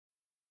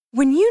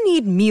When you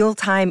need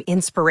mealtime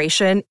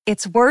inspiration,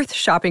 it's worth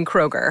shopping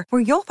Kroger,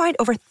 where you'll find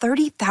over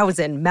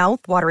 30,000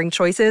 mouth-watering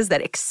choices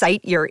that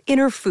excite your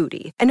inner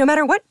foodie. And no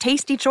matter what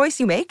tasty choice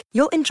you make,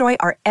 you'll enjoy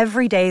our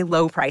everyday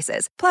low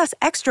prices, plus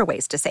extra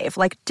ways to save,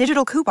 like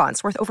digital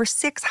coupons worth over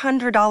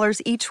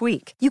 $600 each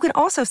week. You can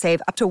also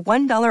save up to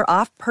 $1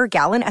 off per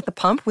gallon at the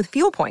pump with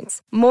fuel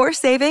points. More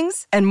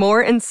savings and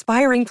more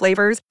inspiring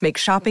flavors make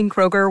shopping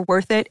Kroger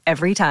worth it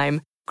every time.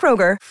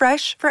 Kroger,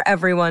 fresh for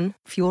everyone.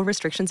 Fuel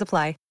restrictions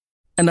apply.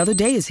 Another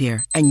day is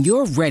here, and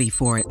you're ready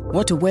for it.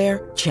 What to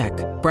wear? Check.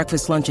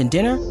 Breakfast, lunch, and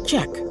dinner?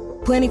 Check.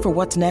 Planning for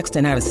what's next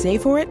and how to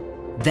save for it?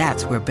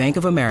 That's where Bank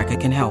of America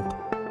can help.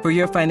 For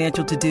your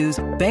financial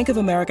to-dos, Bank of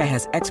America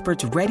has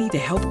experts ready to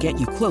help get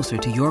you closer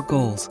to your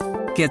goals.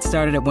 Get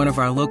started at one of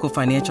our local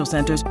financial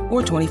centers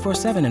or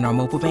 24/7 in our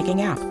mobile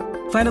banking app.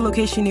 Find a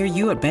location near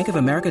you at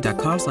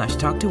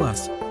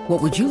bankofamerica.com/talktous.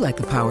 What would you like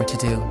the power to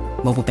do?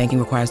 Mobile banking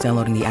requires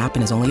downloading the app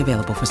and is only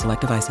available for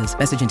select devices.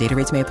 Message and data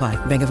rates may apply.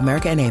 Bank of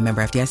America N.A.,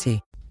 member FDIC.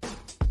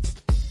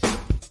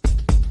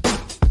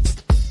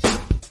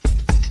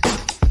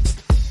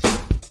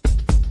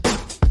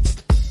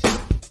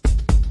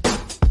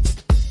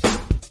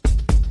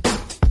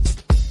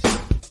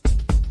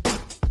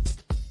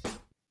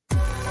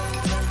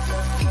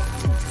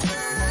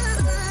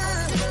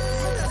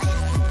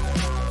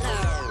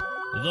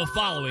 The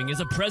following is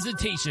a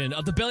presentation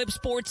of the Belly Up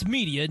Sports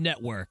Media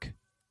Network.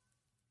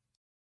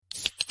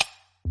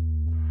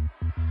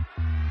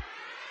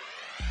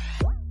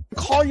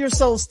 Call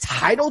yourselves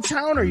Title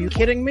Town? Are you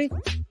kidding me?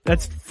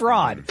 That's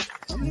fraud.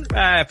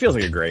 It feels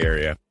like a gray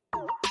area.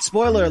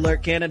 Spoiler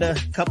alert, Canada.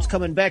 Cup's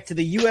coming back to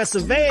the US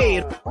of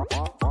A.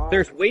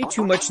 There's way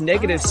too much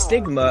negative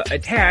stigma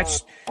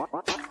attached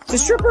to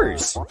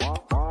strippers.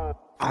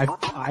 I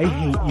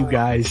hate you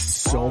guys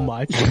so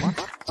much.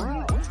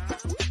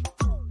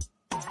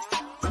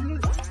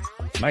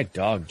 My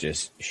dog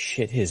just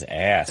shit his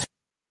ass.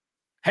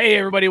 Hey,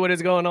 everybody, what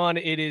is going on?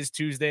 It is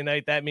Tuesday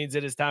night. That means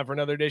it is time for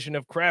another edition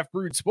of Craft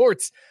Brewed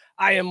Sports.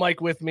 I am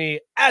Mike. With me,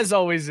 as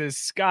always, is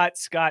Scott.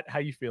 Scott, how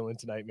you feeling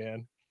tonight,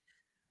 man?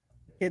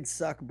 Kids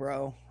suck,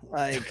 bro.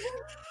 Like,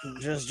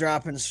 just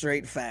dropping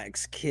straight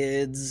facts.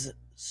 Kids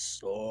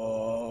suck.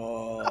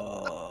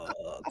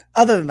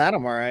 Other than that,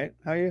 I'm all right.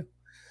 How are you?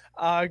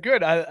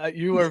 Good.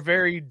 You are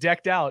very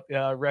decked out,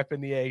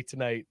 repping the A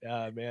tonight,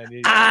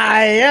 man.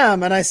 I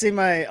am, and I see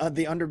my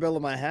the underbill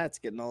of my hat's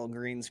getting all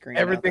green screen.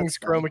 Everything's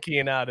chroma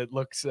keying out. It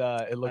looks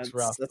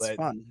rough. That's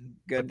fun.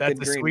 Good. That's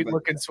good a sweet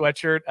looking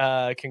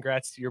sweatshirt.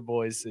 Congrats to your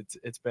boys.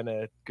 It's been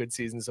a good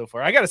season so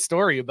far. I got a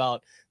story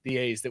about the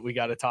A's that we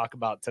got to talk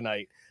about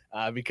tonight,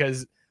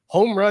 because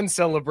home run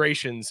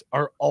celebrations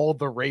are all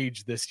the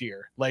rage this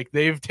year. Like,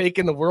 they've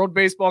taken the World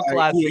Baseball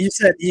Classic. You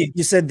said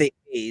the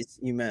A's.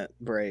 You meant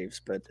Braves,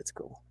 but it's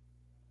cool.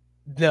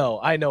 No,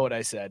 I know what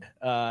I said.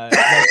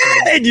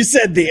 And you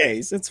said the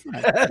A's. It's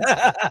fine.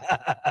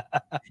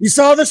 You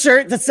saw the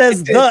shirt that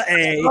says the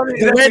A.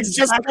 The Reds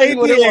just played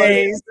the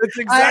A's. That's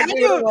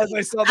exactly what it was.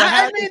 I saw the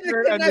hat and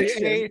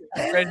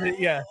the A.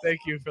 Yeah, thank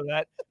you for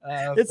that.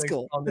 It's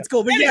cool. It's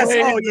cool. But yes,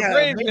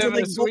 Major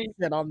League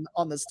bullshit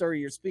on the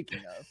story you're speaking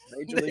of.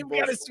 They've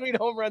got a sweet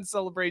home run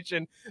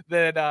celebration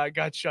that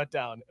got shut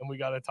down, and we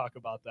got to talk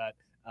about that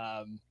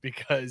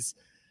because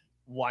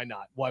why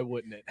not? Why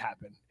wouldn't it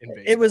happen in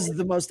baseball? It was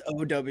the most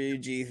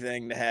OWG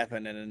thing to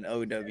happen in an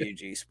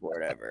OWG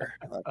sport ever.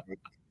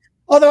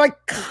 Although I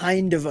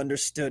kind of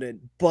understood it,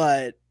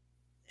 but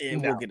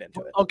we'll get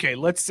into it. Okay,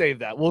 let's save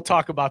that. We'll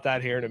talk about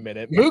that here in a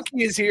minute. Yeah.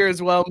 Mookie is here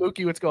as well.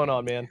 Mookie, what's going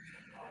on, man?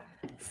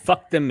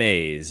 Fuck the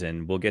Mays,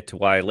 and we'll get to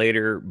why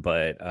later,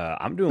 but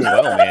I'm doing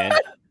well, man.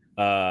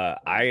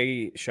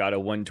 I shot a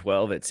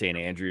 112 at St.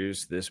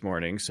 Andrews this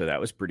morning, so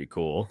that was pretty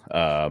cool.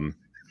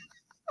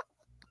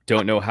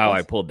 Don't know how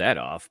I pulled that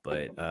off, but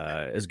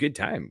it was a good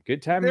time.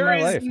 Good time in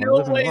my life. There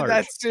is no way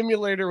that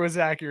simulator was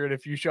accurate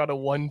if you shot a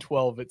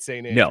 112 at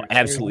St. Andrews. No,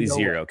 absolutely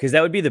zero, because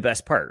that would be the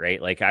best part,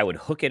 right? Like, I would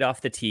hook it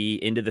off the tee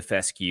into the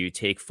fescue,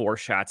 take 4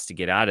 shots to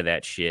get out of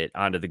that shit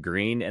onto the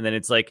green, and then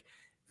it's like,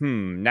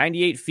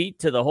 98 feet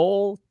to the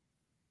hole?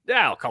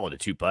 Yeah, I'll call it a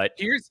 2-putt.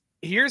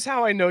 Here's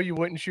how I know you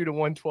wouldn't shoot a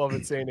 112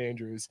 at St.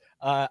 Andrews.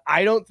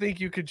 I don't think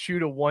you could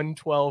shoot a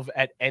 112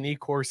 at any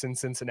course in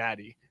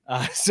Cincinnati.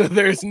 So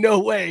there's no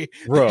way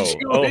you would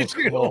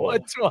shoot a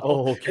 112.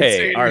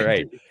 Okay, all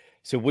right.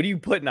 So what are you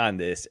putting on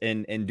this?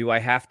 And do I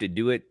have to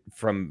do it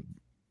from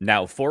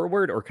now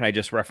forward, or can I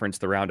just reference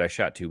the round I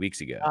shot 2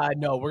 weeks ago?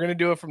 No, we're going to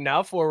do it from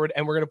now forward,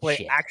 and we're going to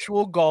play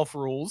actual golf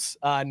rules,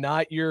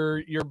 not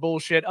your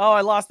bullshit. Oh,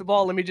 I lost the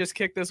ball. Let me just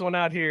kick this one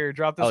out here.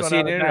 Drop this one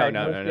out.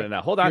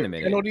 No. Hold on a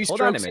minute.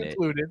 Hold on a minute.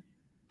 Included.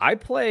 I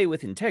play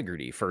with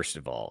integrity, first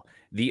of all.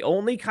 The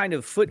only kind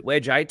of foot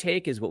wedge I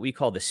take is what we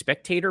call the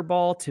spectator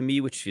ball, to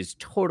me, which is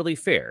totally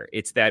fair.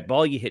 It's that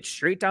ball you hit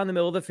straight down the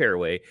middle of the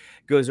fairway,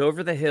 goes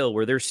over the hill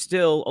where there's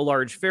still a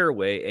large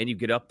fairway, and you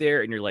get up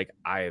there and you're like,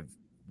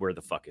 where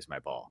the fuck is my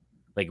ball?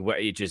 Like,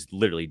 it just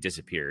literally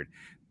disappeared.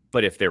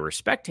 But if there were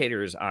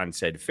spectators on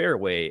said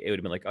fairway, it would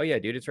have been like, oh yeah,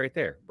 dude, it's right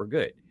there. We're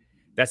good.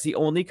 That's the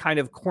only kind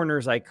of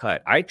corners I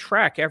cut. I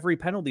track every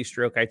penalty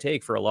stroke I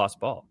take for a lost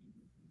ball.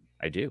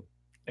 I do.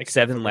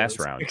 Except 7 last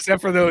round.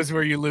 Except for those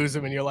where you lose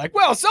them and you're like,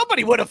 well,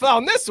 somebody would have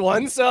found this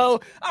one,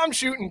 so I'm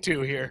shooting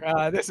 2 here.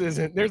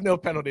 There's no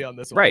penalty on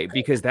this one. Right,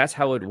 because that's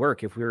how it would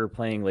work if we were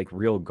playing like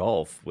real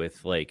golf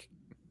with like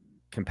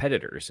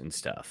competitors and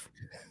stuff.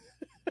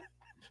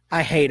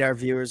 I hate our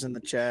viewers in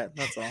the chat.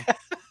 That's all.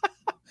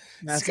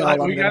 That's Scott,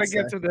 all we got to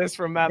get to this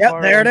from Matt.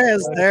 Yep, there it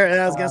is. There,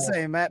 I was gonna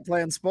say Matt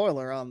playing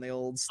spoiler on the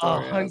old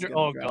story. 100.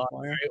 Oh god.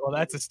 Right, well,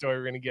 that's a story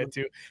we're gonna get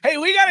to. Hey,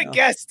 we got a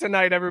guest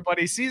tonight,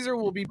 everybody. Caesar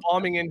will be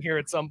bombing in here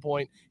at some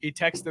point. He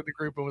texted the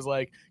group and was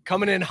like,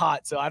 "Coming in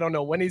hot." So I don't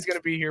know when he's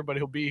gonna be here, but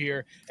he'll be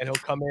here and he'll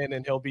come in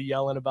and he'll be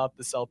yelling about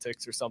the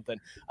Celtics or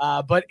something.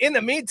 But in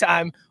the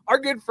meantime, our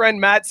good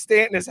friend Matt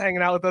Stanton is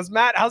hanging out with us.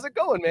 Matt, how's it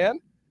going, man?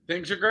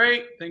 Things are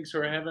great. Thanks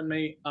for having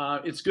me.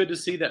 It's good to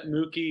see that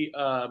Mookie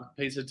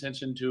pays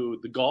attention to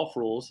the golf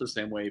rules the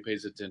same way he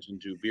pays attention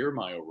to beer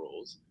mile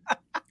rules.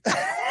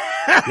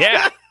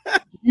 Yeah.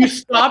 You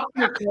stopped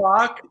your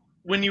clock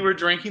when you were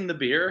drinking the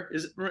beer?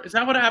 Is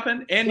that what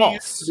happened? And you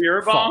used the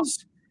beer bong?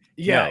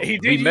 Yeah, no, he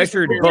did. We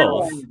measured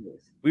both. Bong.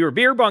 We were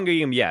beer bonging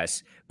him,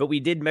 yes, but we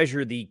did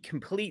measure the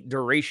complete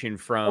duration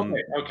from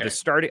the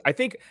start. I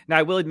think, now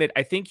I will admit,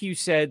 I think you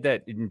said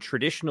that in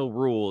traditional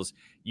rules,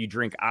 you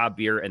drink a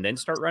beer and then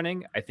start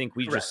running. I think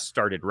we just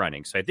started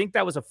running. So I think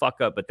that was a fuck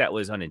up, but that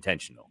was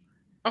unintentional.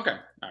 Okay.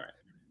 All right.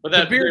 But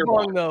the beer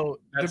bong, though,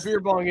 the beer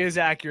bong is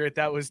accurate.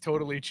 That was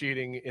totally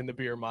cheating in the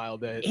beer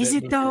mile. Is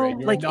it though?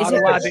 Like, is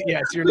it?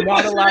 Yes, you're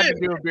not allowed to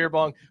do a beer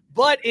bong.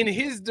 But in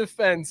his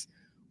defense,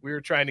 we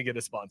were trying to get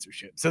a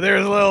sponsorship. So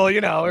there's a little, we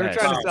were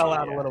trying to sell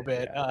out a little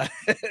bit. Yeah.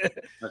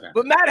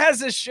 But Matt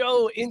has a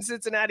show in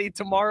Cincinnati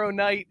tomorrow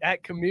night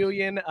at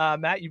Chameleon.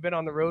 Matt, you've been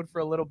on the road for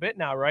a little bit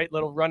now, right?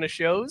 Little run of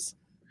shows.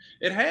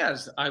 It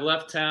has. I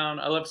left town.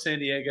 I left San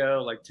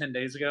Diego like 10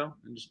 days ago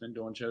and just been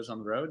doing shows on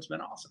the road. It's been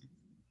awesome.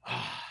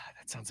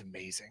 That sounds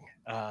amazing.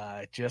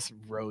 Just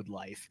road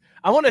life.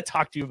 I want to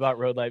talk to you about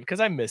road life because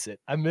I miss it.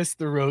 I miss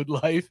the road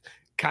life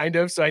kind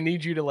of. So I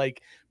need you to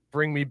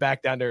bring me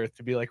back down to earth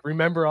to be like,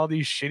 remember all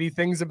these shitty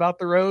things about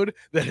the road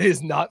that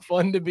is not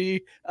fun to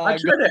be. I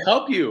try to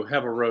help you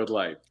have a road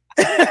life.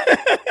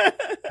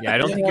 Yeah, I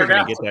don't think you're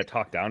going to get that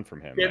talk down from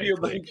him. Give you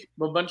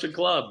a bunch of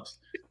clubs.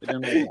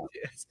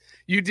 Yes,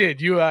 you did.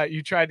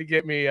 You tried to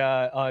get me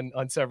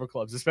on several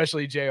clubs,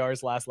 especially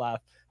JR's last laugh.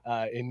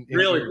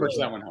 Really push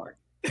that one hard.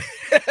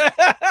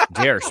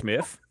 JR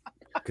Smith,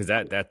 because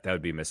that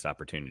would be a missed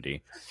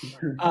opportunity.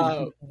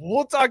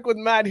 We'll talk with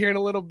Matt here in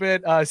a little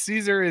bit.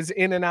 Caesar is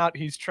in and out.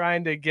 He's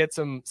trying to get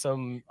some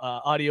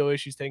audio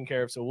issues taken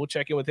care of, so we'll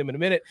check in with him in a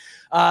minute.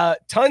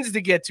 Tons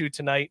to get to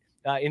tonight.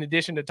 In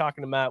addition to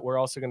talking to Matt, we're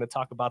also going to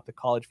talk about the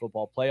college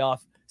football playoff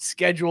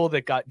schedule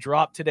that got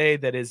dropped today.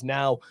 That is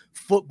now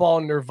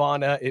football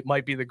nirvana. It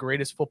might be the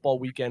greatest football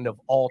weekend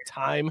of all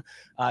time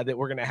that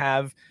we're going to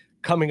have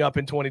coming up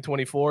in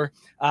 2024.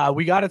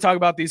 We got to talk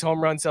about these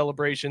home run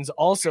celebrations.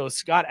 Also,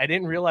 Scott, I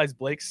didn't realize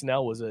Blake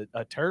Snell was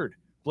a turd.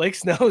 Blake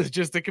Snell is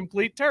just a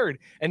complete turd,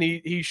 and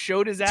he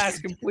showed his ass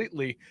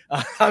completely.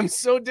 I'm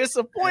so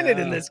disappointed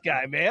in this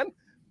guy, man.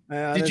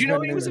 Did you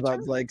know he was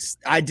about Blake?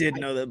 I did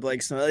know that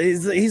Blake Snell.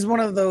 He's one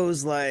of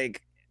those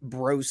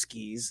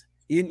broskies.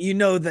 You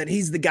know that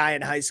he's the guy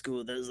in high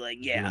school that was like,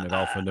 yeah,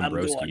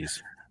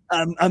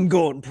 I'm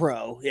going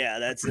pro. Yeah,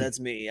 that's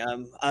me.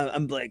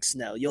 I'm Blake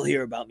Snell. You'll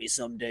hear about me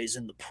some days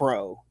in the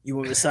pro. You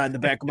want me to sign the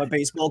back of my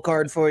baseball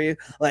card for you?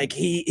 Like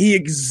he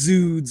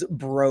exudes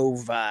bro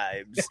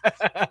vibes.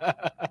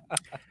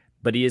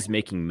 But he is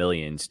making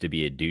millions to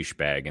be a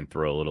douchebag and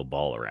throw a little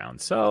ball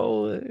around.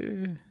 So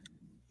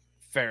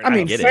fair enough. I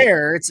mean,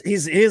 fair. He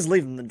is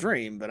living the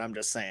dream, but I'm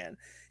just saying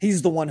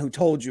he's the one who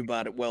told you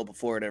about it well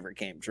before it ever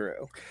came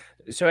true.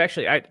 So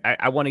actually,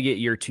 I want to get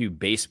your two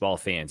baseball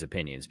fans'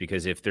 opinions,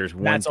 because if there's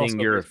one Matt's thing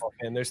you're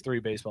and there's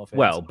 3 baseball fans.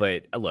 Well,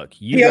 but look,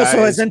 he also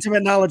has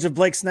intimate knowledge of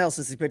Blake Snell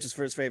since he pitches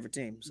for his favorite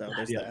team. So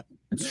there's that.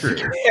 It's true.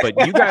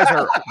 But you guys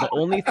are the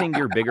only thing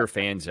you're bigger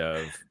fans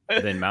of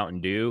than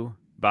Mountain Dew,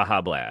 Baja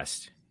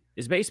Blast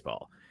is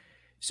baseball.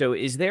 So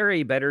is there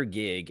a better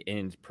gig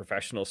in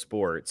professional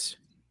sports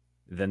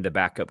than the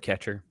backup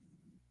catcher?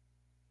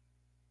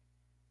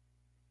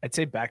 I'd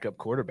say backup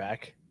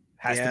quarterback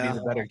has to be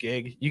the better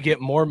gig. You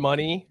get more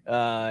money,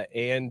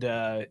 and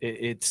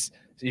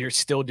you're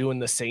still doing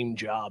the same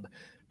job.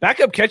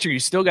 Backup catcher, you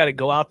still got to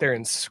go out there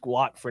and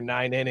squat for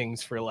 9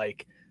 innings for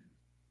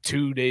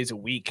 2 days a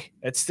week.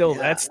 That's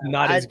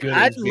not as good.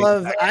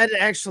 I'd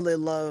actually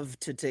love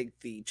to take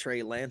the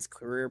Trey Lance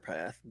career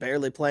path.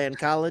 Barely play in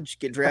college,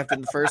 get drafted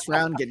in the first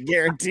round, get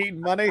guaranteed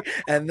money,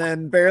 and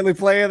then barely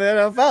play in the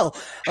NFL.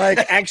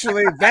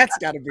 Actually, that's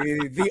got to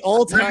be the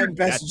all-time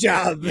best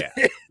job. Yeah.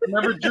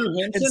 Remember Drew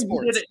Henson? He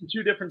did it in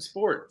 2 different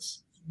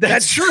sports.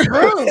 That's true.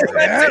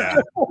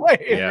 I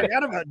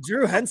forgot about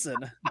Drew Henson,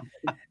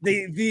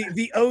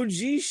 the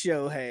OG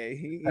Shohei.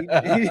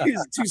 He's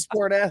a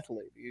 2-sport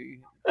athlete.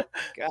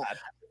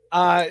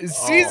 God.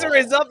 Caesar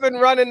is up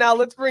and running now.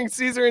 Let's bring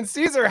Caesar in.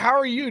 Caesar, how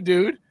are you,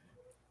 dude?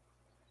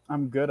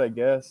 I'm good, I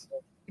guess.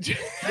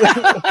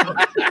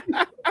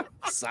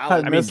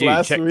 Solid. I missed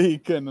last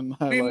week, and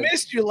we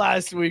missed you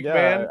last week,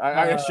 yeah,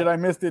 man. I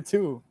missed it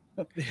too.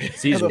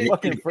 Caesar, the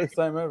fucking first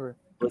time ever.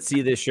 Let's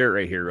see this shirt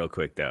right here, real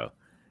quick, though.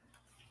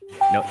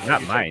 No,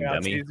 not mine,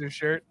 dummy. Caesar's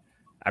shirt.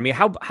 I mean,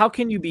 how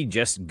can you be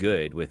just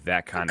good with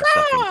that kind of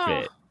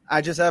fucking fit?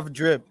 I just have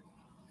drip.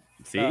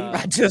 See,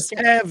 I just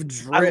have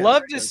drip. I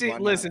love to see.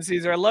 Listen,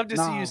 Caesar, I love to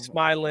see you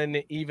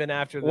smiling even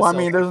after the. Well, I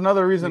mean, there's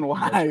another reason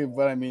why,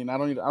 but I mean, I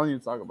don't need to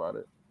talk about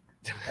it.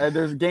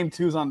 There's game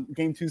two's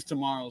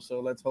tomorrow,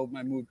 so let's hope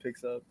my mood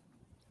picks up.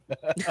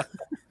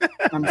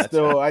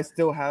 I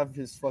still have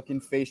his fucking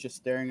face just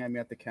staring at me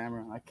at the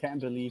camera. I can't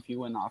believe he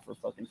went off for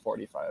fucking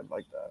 45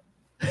 like that.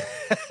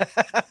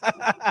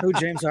 Who,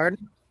 James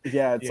Harden?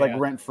 Yeah, it's like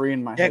rent free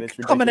in my head. It's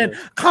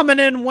coming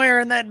in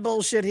wearing that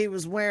bullshit he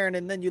was wearing,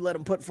 and then you let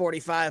him put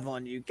 45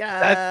 on you.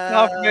 God, that's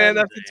tough, man.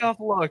 That's a tough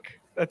look.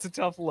 That's a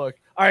tough look.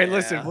 All right,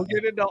 listen, we'll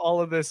get into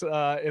all of this in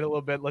a little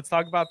bit. Let's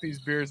talk about these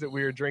beers that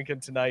we are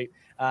drinking tonight,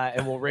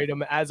 and we'll rate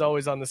them as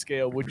always on the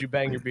scale. Would you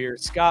bang your beer?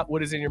 Scott,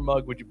 what is in your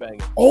mug? Would you bang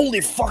it? Holy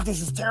fuck, this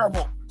is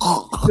terrible.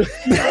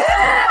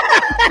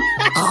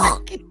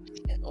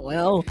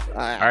 Well, all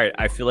right.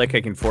 I feel like I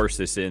can force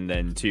this in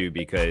then too,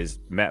 because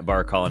Matt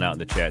Barr calling out in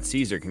the chat.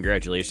 Caesar,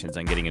 congratulations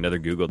on getting another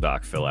Google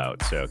Doc fill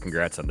out. So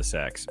congrats on the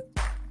sex.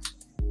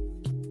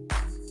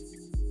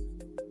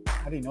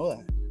 How do you know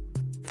that?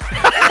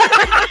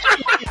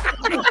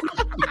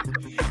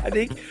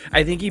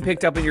 I think he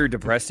picked up on your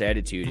depressed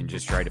attitude and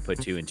just tried to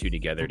put 2 and 2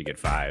 together to get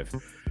 5.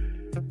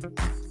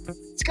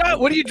 Scott,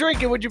 what are you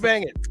drinking? Would you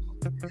bang it?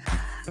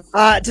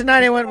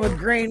 Tonight I went with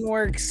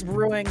Grainworks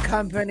Brewing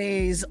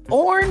Company's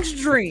Orange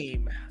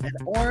Dream, an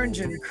orange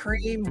and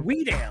cream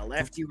wheat ale.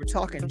 After you were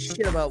talking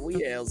shit about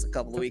wheat ales a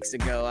couple of weeks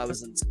ago, I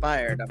was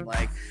inspired. I'm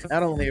like,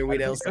 not only are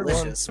wheat ales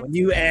delicious, when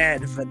you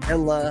add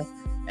vanilla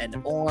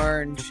and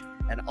orange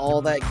and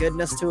all that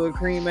goodness to a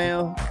cream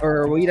ale,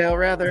 or a wheat ale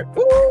rather,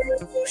 ooh,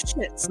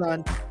 shit,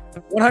 son.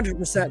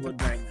 100% would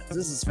bang this.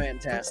 This is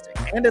fantastic.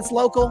 And it's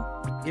local.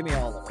 Give me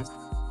all of it.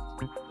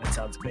 That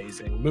sounds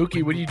amazing.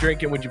 Mookie, what are you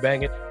drinking? Would you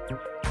bang it?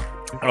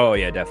 Oh,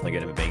 yeah, definitely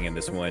going to be banging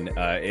this one.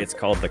 It's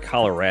called the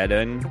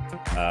Coloradan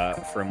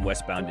from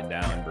Westbound and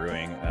Down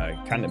Brewing.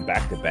 Kind of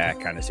back-to-back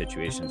kind of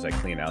situations. I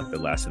clean out the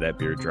last of that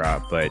beer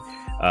drop. But,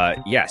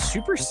 yeah,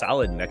 super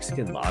solid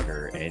Mexican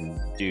lager. And,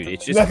 dude,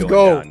 it's just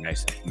going down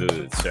nice and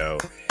smooth. So,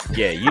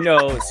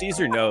 yeah,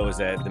 Caesar knows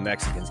that the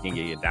Mexicans can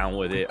get down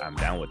with it. I'm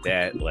down with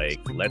that. Like,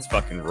 let's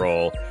fucking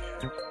roll.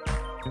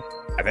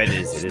 I bet it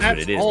is what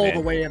it is, all man.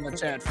 The way in the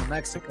chat from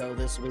Mexico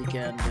this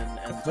weekend.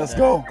 And let's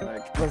go.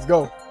 Let's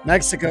go.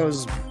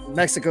 Mexico's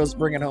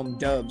bringing home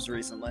dubs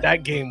recently.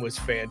 That game was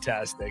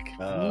fantastic.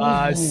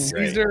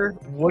 Caesar,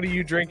 what are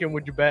you drinking?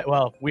 Would you bet?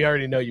 Well, we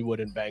already know you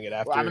wouldn't bang it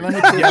after. Well,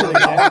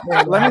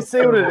 let me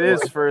say what it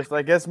is first.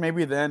 I guess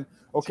maybe then.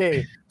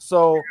 Okay,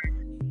 so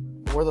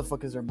where the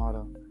fuck is their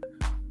motto?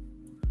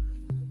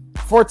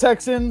 For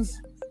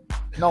Texans.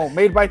 No,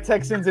 made by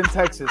Texans in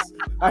Texas.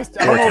 I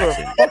don't know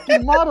the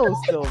fucking motto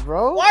still,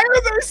 bro. Why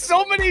are there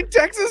so many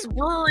Texas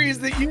breweries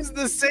that use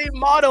the same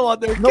motto on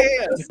their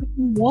cans?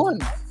 One.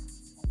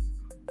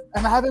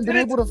 And I haven't been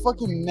able to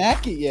fucking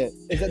knack it yet.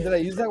 Did I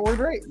use that word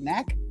right?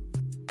 Knack?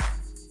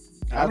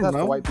 I don't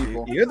know. White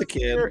people. You're the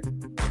kid.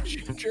 Would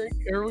you drink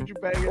or would you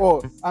bang it?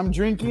 Oh, I'm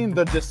drinking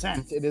the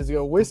Descent. It is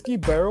a whiskey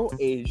barrel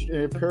aged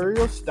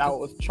imperial stout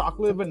with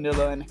chocolate,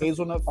 vanilla, and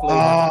hazelnut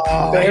flavor.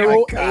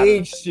 Barrel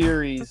aged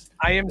series.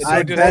 I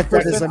bet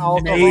that is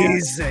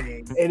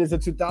amazing. It is a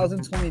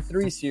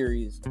 2023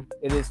 series.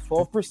 It is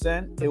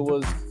 12%. It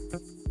was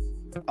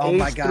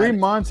aged 3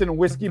 months in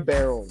whiskey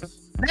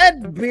barrels.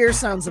 That beer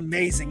sounds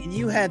amazing, and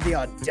you had the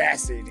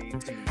audacity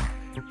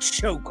to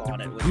choke on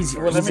it.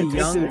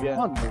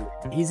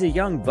 He's a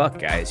young buck,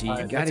 guys. You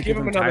got to give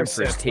him time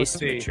for his taste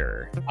to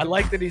mature. I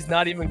like that he's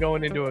not even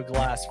going into a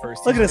glass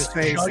first. Look at his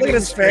face. Look at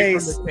his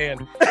face. He's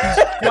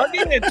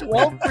chugging a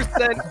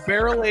 12%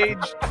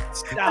 barrel-aged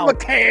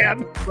stout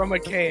from a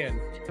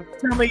can.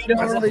 Tell me you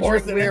don't really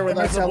drink beer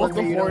without telling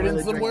me you don't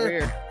really drink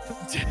beer.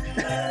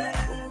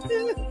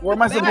 Where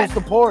am I supposed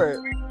to pour it?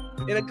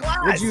 In a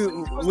glass.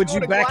 Would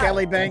you back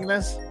alley bang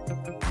this?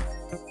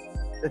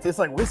 It tastes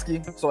like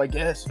whiskey, so I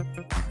guess.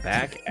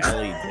 Back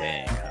alley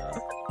bang.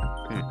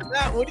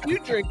 Matt, what are you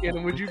drinking,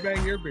 and would you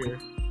bang your beer?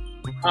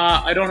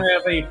 I don't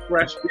have any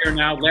fresh beer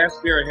now.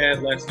 Last beer I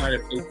had last night, I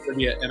played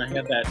trivia, and I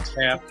had that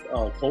tap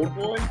Cold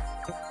Boy.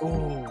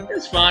 Oh,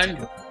 it's fine.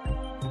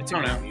 I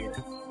don't know.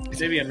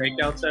 Maybe a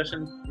makeout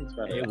session. It's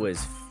better. It was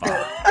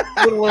fun.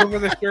 A little over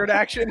the shirt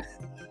action.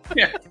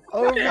 Yeah.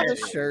 Over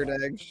the shirt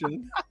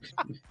action.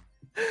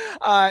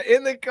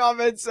 In the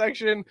comments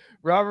section,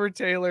 Robert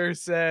Taylor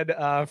said,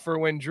 for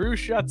when Drew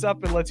shuts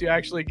up and lets you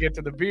actually get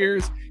to the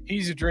beers,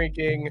 he's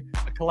drinking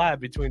a collab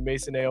between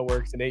Mason Ale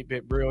Works and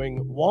 8-Bit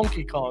Brewing,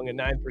 Wonky Kong, a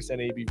 9%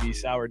 ABV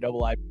sour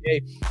double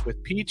IPA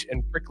with peach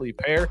and prickly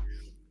pear.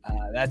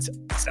 That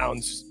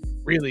sounds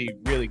really,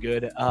 really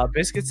good.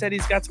 Biscuit said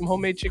he's got some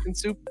homemade chicken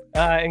soup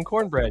and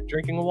cornbread.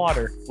 Drinking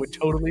water would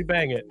totally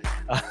bang it.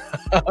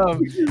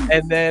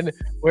 And then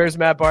where's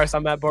Matt Bars?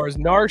 I'm Matt Bars.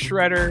 Nar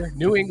Shredder,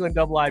 New England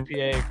Double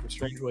IPA from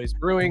Strange Ways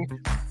Brewing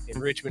in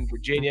Richmond,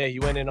 Virginia. He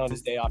went in on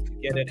his day off to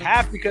get it.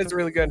 Half because it's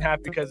really good and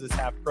half because it's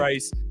half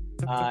price.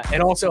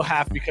 And also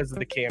half because of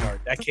the can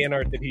art. That can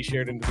art that he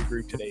shared into the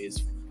group today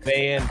is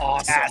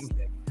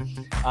fantastic.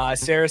 Awesome.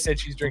 Sarah said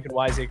she's drinking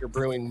Wiseacre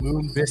Brewing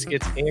Moon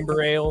Biscuits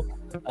Amber Ale.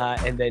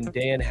 And then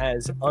Dan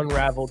has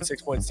Unraveled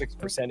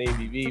 6.6%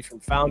 ABV from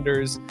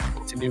Founders.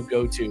 It's a new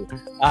go-to.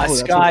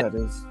 Scott,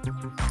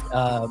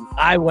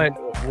 I went,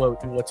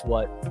 what's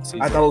what?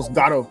 I thought it was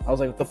Gatto. I was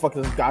like, what the fuck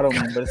does Gatto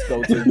mean? But it's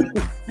go-to.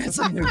 It's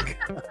a new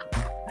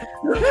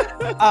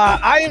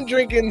I am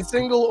drinking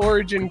Single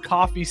Origin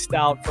Coffee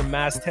Stout from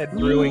Masthead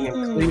Brewing in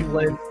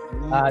Cleveland.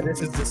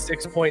 This is the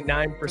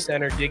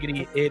 6.9%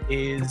 Diggity.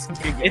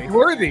 It's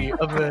worthy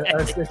of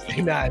a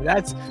 69.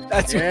 That's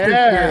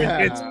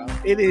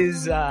it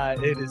is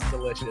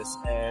delicious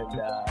and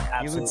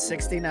absolutely. You would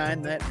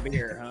 69 that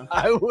beer, huh?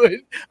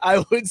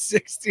 I would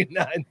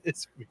 69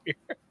 this beer.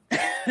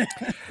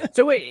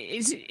 So wait,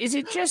 is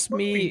it just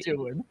me?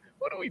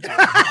 What are we doing?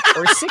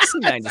 Or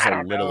 69 is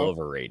a little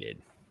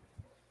overrated?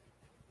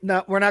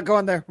 No, we're not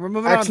going there. We're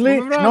moving on. Actually,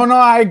 no,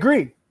 I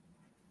agree.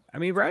 I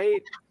mean, right?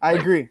 I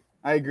agree.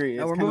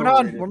 No, we're moving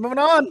on. We're moving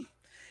on.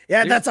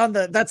 Yeah, that's on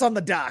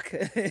the doc.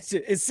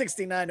 Is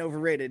 69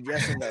 overrated?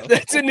 Yes or no?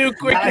 That's a new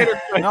quick hitter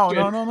question. No.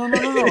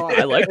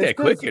 I like that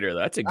quick hitter.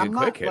 That's a good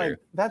quick hitter.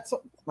 That's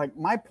like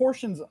my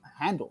portion's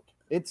handled.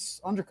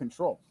 It's under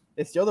control.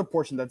 It's the other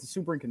portion that's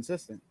super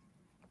inconsistent.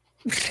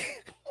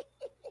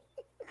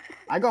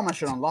 I got my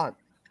shit on lock.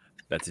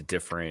 That's a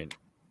different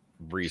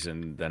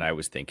reason than I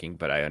was thinking,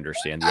 but I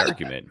understand the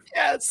argument.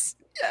 Yes.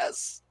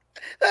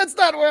 That's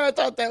not where I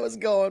thought that was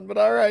going, but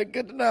all right,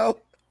 good to know.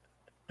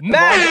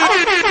 Matt,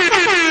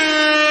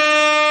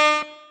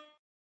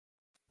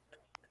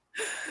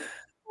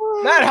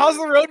 how's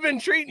the road been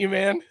treating you,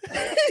 man?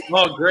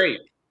 Well,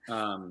 great.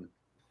 No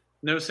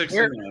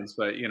 69s,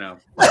 but you know.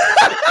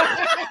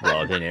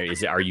 Well, then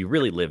are you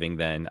really living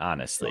then?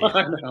 Honestly,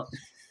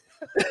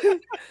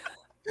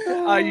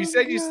 you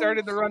said you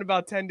started the run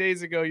about 10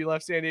 days ago. You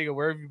left San Diego.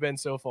 Where have you been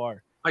so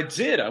far? I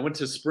did. I went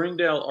to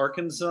Springdale,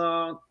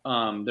 Arkansas.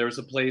 There was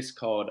a place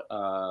called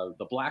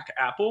the Black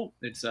Apple.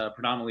 It's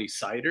predominantly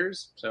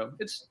ciders, so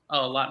it's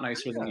a lot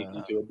nicer than you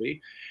think it would be.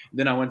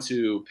 Then I went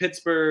to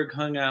Pittsburgh,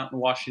 hung out in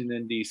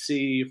Washington,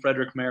 D.C.,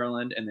 Frederick,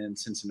 Maryland, and then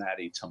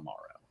Cincinnati tomorrow.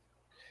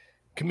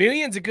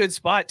 Chameleon's a good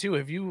spot too.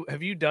 Have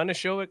you done a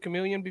show at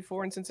Chameleon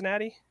before in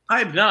Cincinnati? I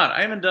have not.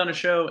 I haven't done a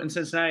show in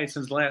Cincinnati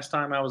since the last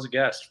time I was a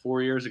guest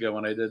 4 years ago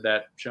when I did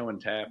that show in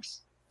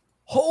Taps.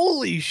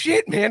 Holy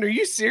shit, man. Are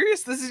you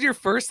serious? This is your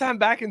first time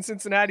back in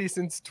Cincinnati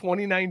since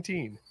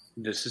 2019.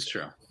 This is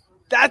true.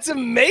 That's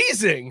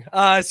amazing.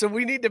 So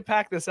we need to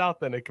pack this out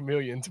then at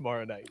Chameleon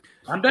tomorrow night.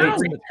 I'm down.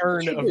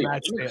 Return of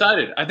Matt I'm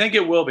excited. I think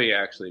it will be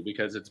actually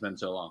because it's been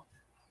so long.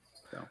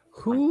 So,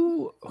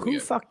 who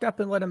fucked up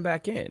and let him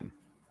back in?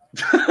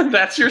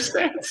 That's your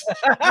stance.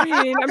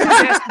 I mean, I'm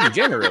just asking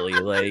generally,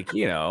 like,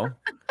 you know.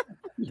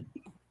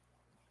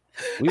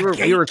 We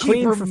were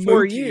clean for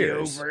 4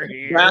 years.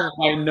 That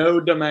by no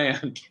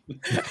demand.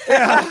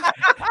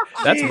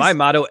 That's my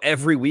motto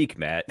every week,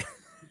 Matt.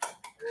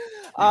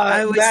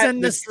 I would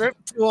send this trip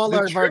to all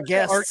of our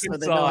guests so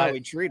they know how we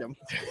treat them.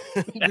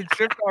 The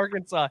trip to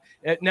Arkansas.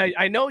 Now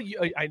I know you,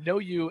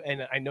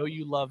 and I know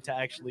you love to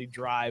actually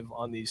drive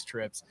on these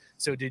trips.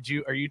 So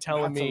are you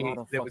telling me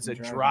there was a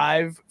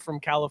drive from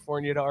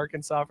California to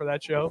Arkansas for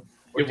that show?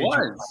 It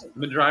was.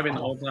 I've been driving the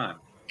whole time.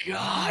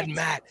 God,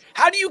 Matt,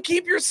 how do you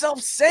keep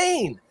yourself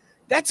sane?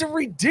 That's a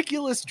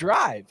ridiculous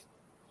drive.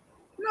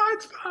 No,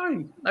 it's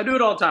fine. I do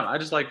it all the time. I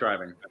just like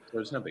driving.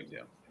 There's no big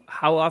deal.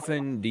 How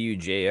often do you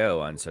JO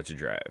on such a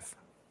drive?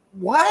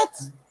 What?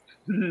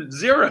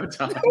 0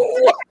 times.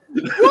 What?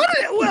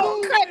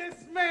 Well, cut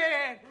this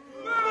man.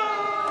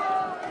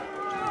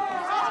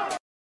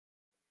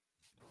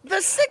 The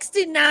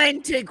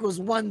 69 take was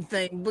one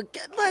thing, but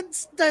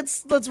let's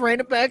rein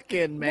it back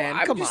in, man.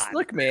 Well, Come on.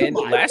 Look, man,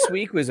 last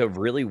week was a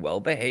really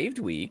well-behaved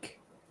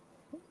week.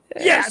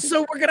 Yeah,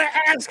 so we're going to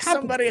ask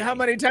somebody how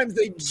many times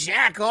they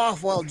jack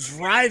off while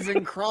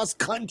driving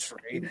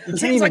cross-country.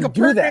 Seems like a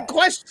pertinent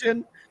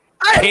question.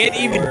 Can't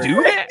even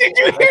do that. Did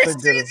you hear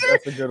Caesar?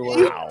 That's a good one.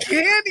 You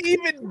can't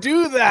even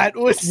do that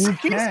with You Caesar.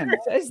 can.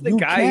 Says the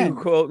guy who,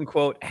 quote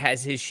unquote,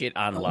 has his shit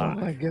on lock.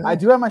 Oh my God. I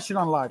do have my shit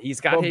on lock. He's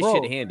got his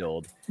shit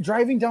handled.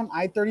 Driving down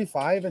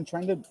I-35 and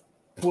trying to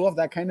pull off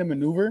that kind of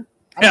maneuver,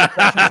 I'm gonna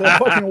crash into a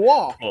fucking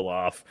wall. Pull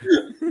off.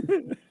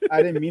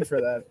 I didn't mean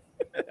for that.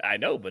 I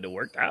know, but it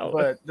worked out.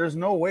 But there's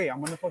no way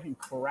I'm gonna fucking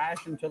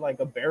crash into like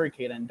a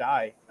barricade and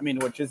die. I mean,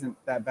 which isn't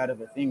that bad of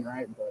a thing,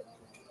 right? But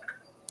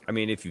I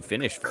mean, if you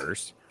finish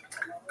first.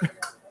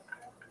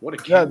 What a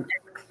kid. Yeah,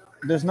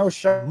 there's no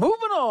shot.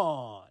 Moving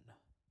on.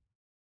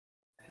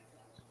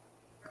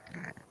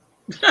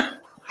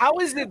 How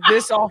is it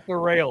this off the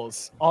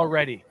rails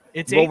already?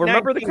 It's well.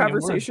 Remember the 8:19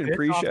 conversation and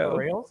we're this off the pre-show.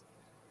 rails?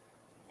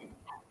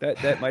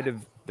 That might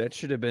have That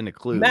should have been a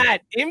clue.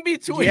 Matt, in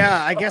between.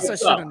 Yeah, I guess I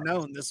should have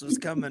known this was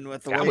coming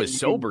with the I way was you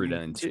sober did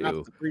then, the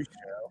too. pre-show.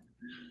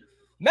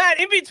 Matt,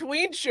 in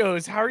between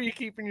shows, how are you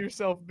keeping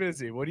yourself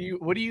busy? What are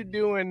you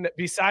doing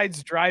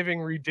besides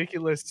driving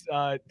ridiculous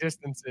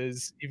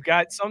distances? You've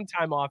got some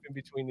time off in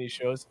between these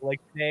shows.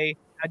 Like today,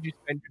 how'd you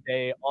spend your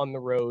day on the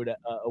road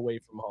away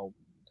from home?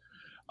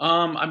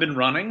 I've been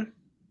running.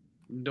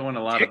 I'm doing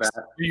a lot of that.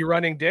 Are you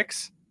running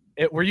Dick's?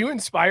 Were you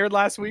inspired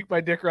last week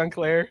by Dick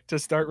Runclair to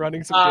start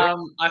running some Dick?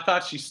 I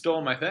thought she stole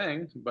my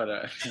thing, but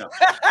no.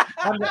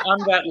 I'm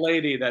that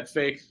lady, that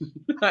fake.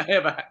 I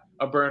have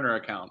a burner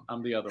account.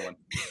 I'm the other one.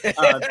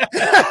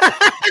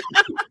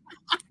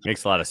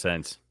 Makes a lot of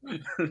sense.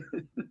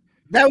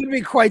 That would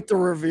be quite the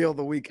reveal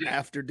the week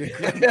after Dick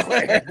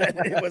Runclair.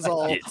 It was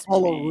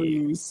all a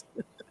ruse.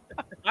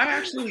 I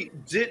actually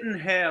didn't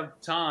have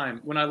time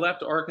when I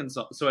left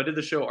Arkansas. So I did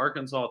the show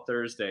Arkansas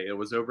Thursday. It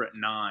was over at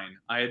 9.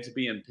 I had to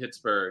be in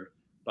Pittsburgh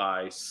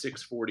by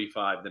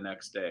 6:45 the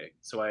next day.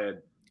 So I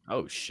had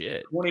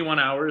 21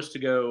 hours to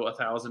go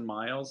 1,000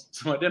 miles.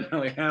 So I didn't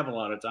really have a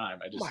lot of time.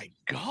 I just my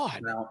God.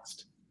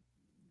 announced.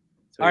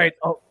 All right.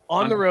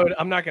 On the road,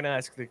 I'm not going to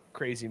ask the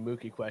crazy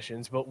Mookie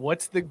questions, but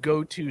what's the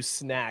go-to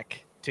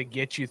snack to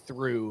get you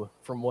through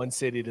from one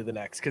city to the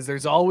next? Because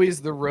there's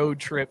always the road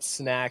trip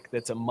snack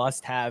that's a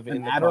must-have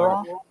in the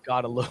car.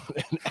 Gotta love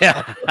it.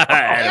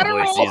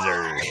 Attaboy,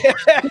 Caesar.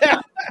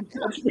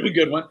 That's a pretty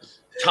good one.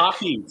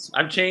 Takis.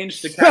 I've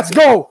changed the. Let's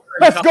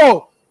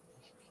go.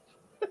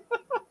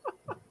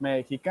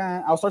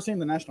 Mexican. I'll start singing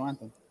the national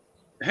anthem.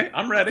 Hey,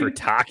 I'm ready. For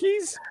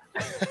Takis?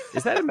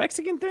 Is that a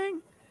Mexican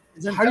thing?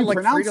 How do you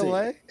pronounce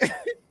it?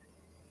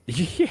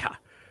 Yeah.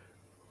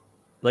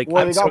 They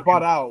got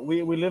bought out.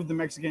 We lived the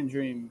Mexican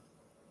dream.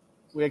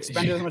 We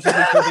expended as much as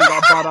we could and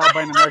got bought out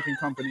by an American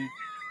company.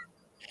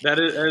 That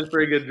is a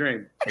pretty good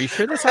dream. Are you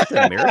sure that's not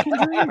the American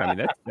dream? I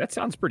mean, that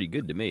sounds pretty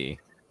good to me.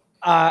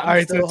 All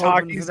right, so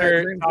Takis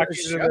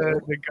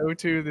are the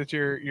go-to that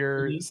you're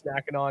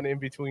snacking on in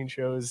between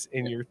shows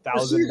in your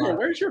 1,000 miles.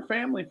 Where's your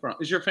family from?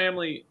 Is your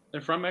family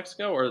from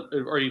Mexico, or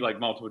are you like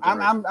multiple?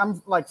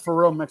 I'm like for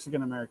real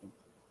Mexican American.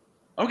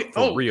 Okay.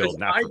 For real,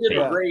 not I for did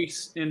real. a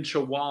race in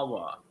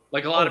Chihuahua.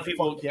 Like a lot of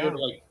people go to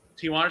like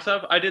Tijuana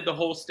stuff. I did the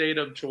whole state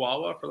of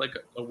Chihuahua for like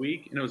a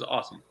week, and it was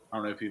awesome. I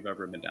don't know if you've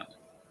ever been down there.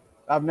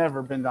 I've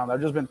never been down there.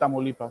 I've just been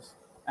Tamaulipas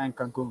and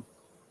Cancun.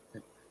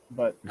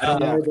 But I don't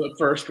know the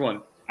first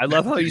one. I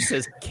love how he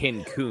says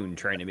Cancun,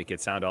 trying to make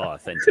it sound all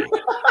authentic.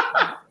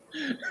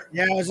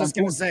 Yeah, I was just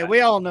gonna say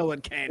we all know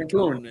what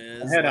Cancun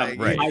is.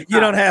 Right. You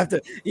don't have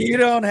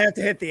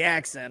to hit the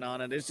accent on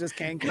it. It's just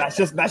Cancun. That's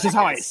just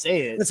how I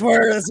say it. That's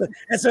where that's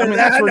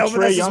where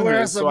Trey Young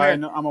is. So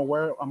I'm well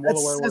aware.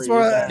 That's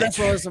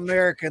where us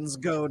Americans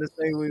go to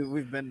say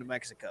we've been to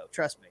Mexico.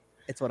 Trust me,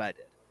 it's what I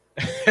did.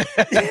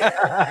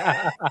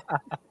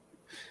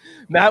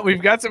 Matt,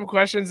 we've got some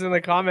questions in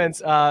the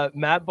comments.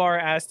 Matt Barr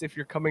asked if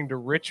you're coming to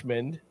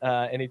Richmond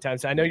anytime.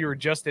 So I know you were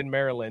just in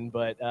Maryland,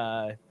 but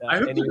I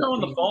hope to go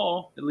in the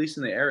fall, at least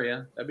in the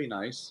area. That'd be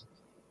nice.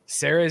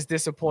 Sarah is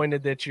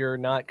disappointed that you're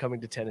not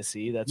coming to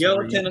Tennessee. That's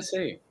Yell at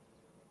Tennessee.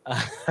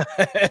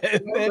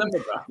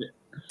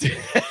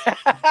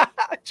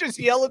 Just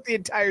yell at the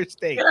entire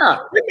state. Yeah,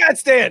 we got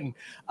Stanton.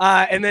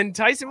 And then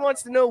Tyson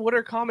wants to know, what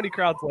are comedy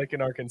crowds like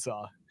in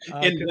Arkansas?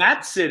 In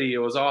that city, it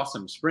was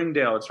awesome.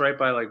 Springdale, it's right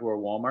by like where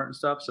Walmart and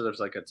stuff. So there's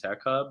like a tech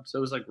hub. So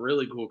it was like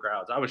really cool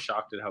crowds. I was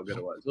shocked at how good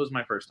it was. It was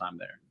my first time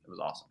there. It was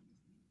awesome.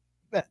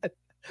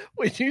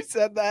 When you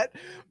said that,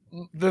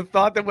 the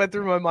thought that went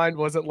through my mind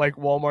wasn't like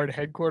Walmart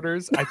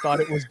headquarters. I thought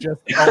it was just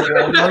a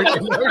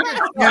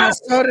Walmart. Yeah,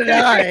 so did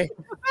I.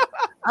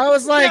 I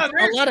was like,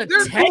 a lot of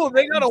they're cool.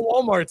 They got a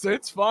Walmart, so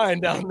it's fine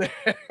down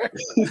there.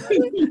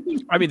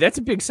 I mean, that's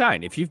a big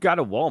sign. If you've got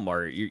a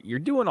Walmart, you're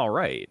doing all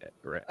right.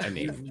 I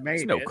mean,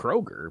 it's no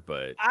Kroger,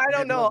 but I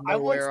don't know. I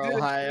once did Ohio.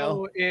 a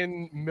show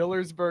in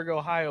Millersburg,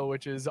 Ohio,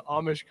 which is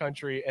Amish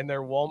country, and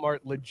their Walmart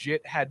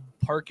legit had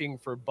parking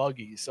for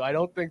buggies. So I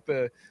don't think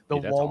the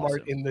Walmart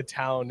awesome. in the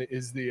town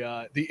is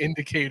the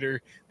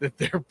indicator that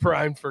they're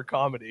primed for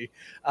comedy.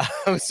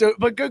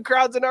 But good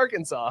crowds in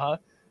Arkansas, huh?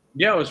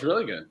 Yeah, it was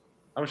really good.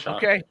 I was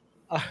shocked. Okay.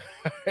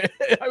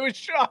 I was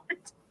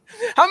shocked.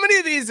 How many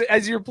of these,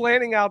 as you're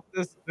planning out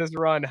this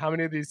run, how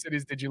many of these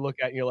cities did you look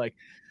at and you're like,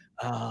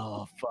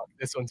 oh, fuck,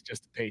 this one's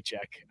just a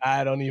paycheck.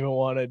 I don't even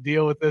want to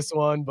deal with this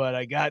one, but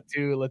I got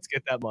to. Let's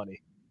get that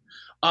money.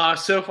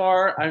 So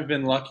far, I've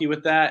been lucky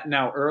with that.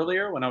 Now,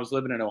 earlier when I was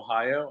living in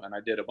Ohio and I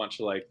did a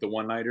bunch of like the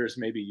one-nighters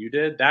maybe you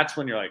did, that's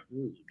when you're like,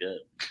 ooh, good.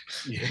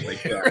 Yeah.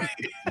 Like,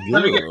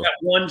 let me get that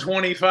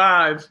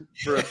 125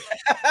 for a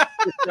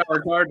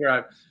 6-hour car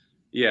drive.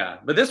 Yeah,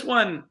 but this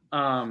one,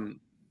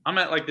 I'm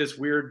at like this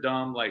weird,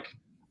 dumb, like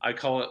I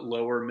call it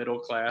lower middle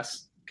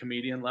class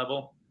comedian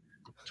level,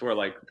 to where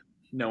like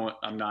no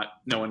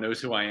one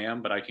knows who I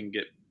am, but I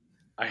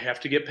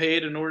have to get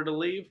paid in order to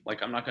leave.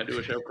 Like I'm not going to do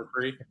a show for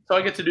free, so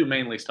I get to do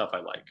mainly stuff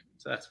I like.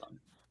 So that's fun.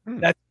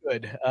 That's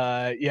good.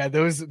 Yeah,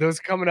 those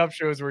coming up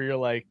shows where you're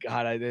like,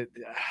 God,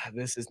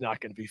 this is not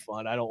going to be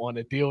fun. I don't want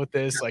to deal with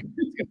this. Like,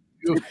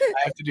 I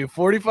have to do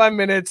 45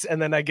 minutes,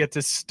 and then I get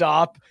to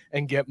stop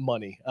and get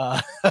money.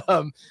 Let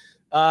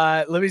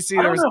me see.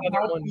 I don't know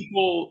how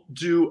people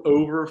do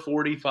over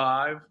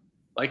 45,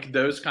 like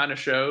those kind of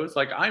shows.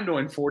 Like, I'm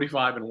doing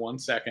 45 in 1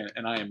 second,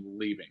 and I am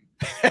leaving.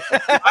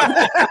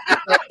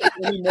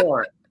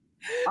 Anymore.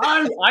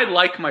 I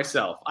like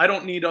myself. I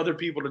don't need other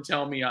people to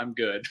tell me I'm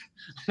good.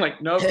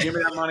 Like, nope, give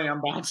me that money.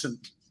 I'm bouncing.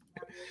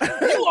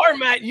 You are,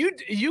 Matt.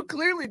 You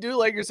clearly do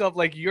like yourself.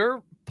 Like,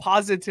 your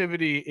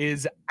positivity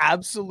is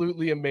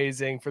absolutely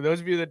amazing. For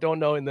those of you that don't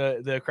know, in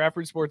the Craft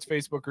Brewed Sports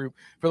Facebook group,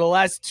 for the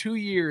last 2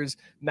 years,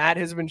 Matt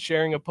has been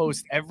sharing a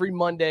post every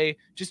Monday,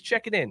 just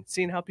checking in,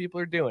 seeing how people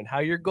are doing, how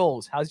your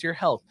goals, how's your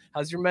health,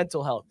 how's your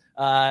mental health.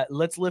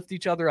 Let's lift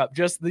each other up.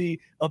 Just the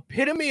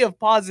epitome of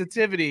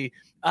positivity.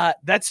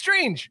 That's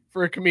strange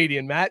for a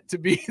comedian, Matt, to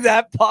be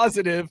that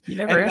positive. You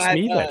never asked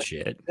me that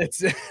shit.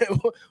 It's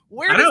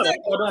where does that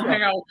go? I don't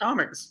hang out with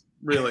comics,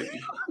 really.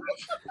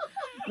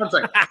 I'm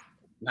like,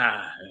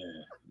 nah,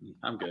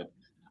 I'm good.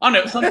 I don't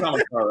know. Some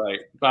comics are all right,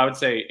 but I would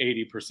say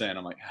 80%.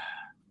 I'm like,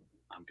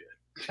 I'm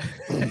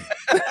good.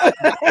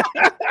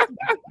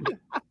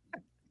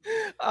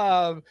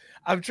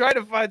 I'm trying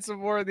to find some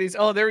more of these.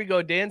 Oh, there we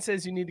go. Dan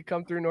says you need to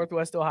come through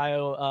Northwest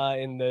Ohio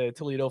in the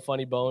Toledo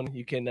Funny Bone.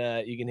 You can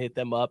hit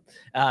them up.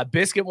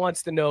 Biscuit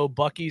wants to know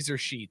Buc-ee's or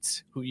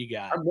Sheets. Who you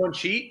got? I'm going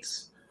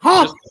Sheets.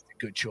 Huh?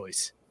 Good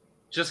choice.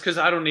 Just because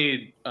I don't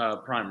need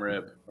prime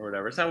rib or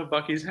whatever. Is that what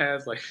Buc-ee's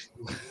has? Like,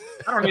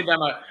 I don't need that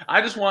much.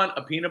 I just want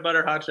a peanut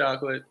butter hot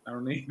chocolate. I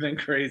don't need anything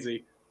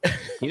crazy.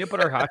 Peanut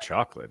butter hot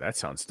chocolate. That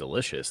sounds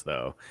delicious,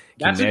 though.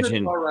 That's a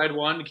good ride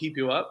one to keep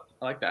you up.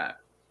 I like that.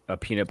 A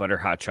peanut butter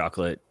hot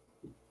chocolate.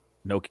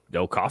 No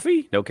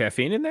coffee? No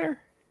caffeine in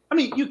there? I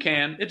mean, you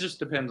can. It just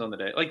depends on the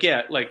day. Like,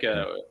 yeah, like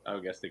I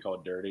guess they call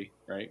it dirty,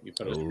 right? You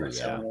put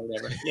espresso or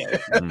whatever.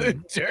 Yeah.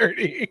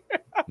 Dirty.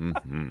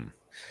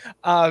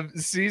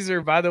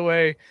 Caesar, by the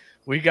way,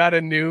 we got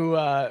a new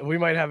we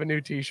might have a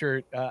new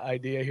t-shirt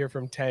idea here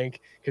from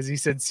Tank, because he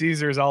said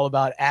Caesar is all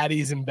about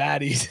addies and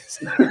baddies.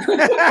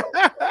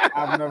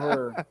 I've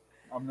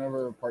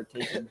never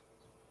partaken.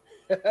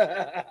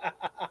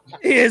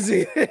 Is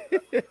he?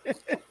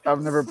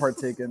 I've never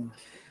partaken.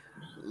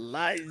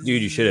 Lies.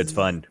 Dude, you should. It's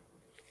fun.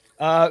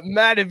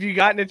 Matt, have you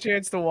gotten a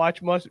chance to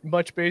watch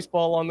much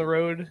baseball on the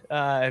road?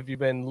 Have you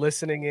been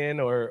listening in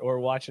or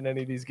watching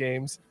any of these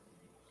games?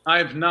 I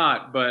have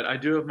not, but I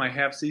do have my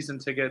half-season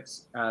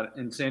tickets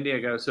in San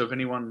Diego. So if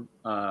anyone,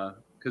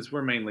 because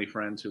we're mainly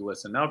friends who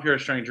listen. Now, if you're a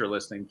stranger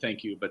listening,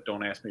 thank you, but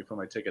don't ask me for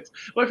my tickets.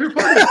 But if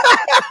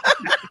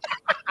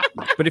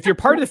you're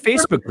part of the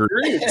Facebook group,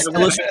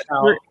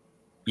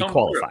 you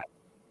qualify.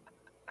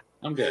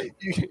 I'm good.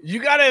 You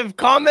got to have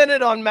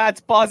commented on Matt's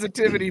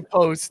positivity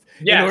post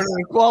in order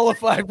to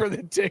qualify for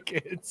the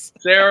tickets.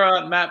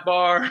 Sarah, Matt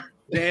Barr,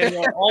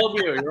 Daniel, all of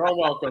you, you're all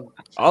welcome.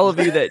 All of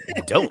you that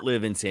don't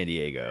live in San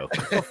Diego.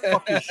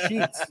 Fucking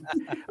Sheets.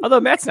 Although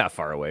Matt's not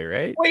far away,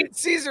 right? Wait,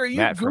 Caesar, are you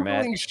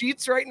Googling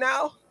Sheets right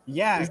now?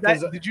 Yeah.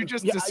 Did you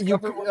just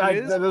discover what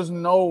it is? There's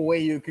no way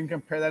you can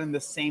compare that in the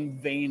same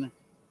vein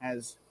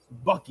as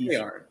Buc-ee's.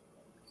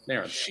 They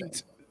are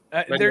Sheets.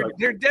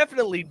 They're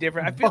definitely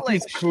different. I feel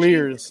Buc-ee's like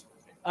clears.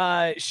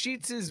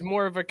 Sheets is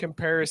more of a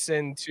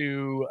comparison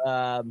to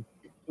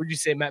would you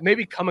say, Matt?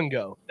 Maybe Come and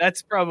Go.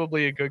 That's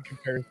probably a good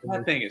comparison.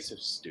 That thing is so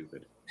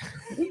stupid.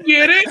 You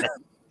get it?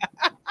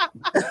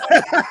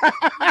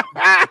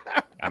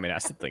 I mean, I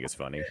still think it's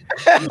funny.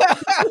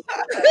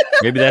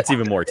 Maybe that's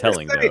even more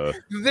telling, though.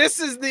 This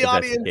is the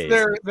audience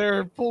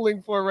they're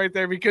pulling for right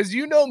there, because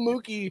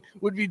Mookie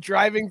would be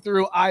driving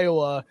through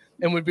Iowa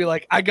and would be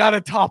like, I got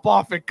to top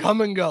off at Come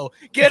and Go.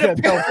 Get a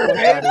picture,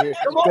 man.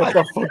 Come on. Get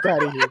the fuck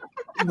out of here.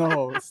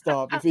 No,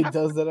 stop. If he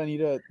does that, I need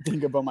to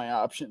think about my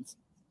options.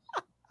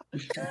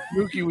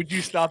 Mookie, would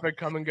you stop at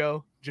Come and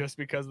Go just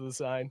because of the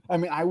sign? I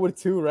mean, I would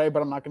too, right?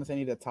 But I'm not going to say I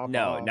need to top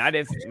No, off. not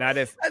if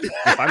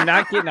if I'm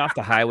not getting off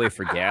the highway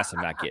for gas,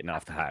 I'm not getting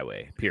off the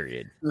highway,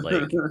 period.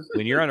 Like,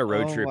 when you're on a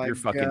road trip, you're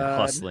fucking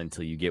hustling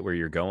until you get where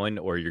you're going,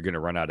 or you're going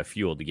to run out of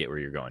fuel to get where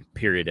you're going,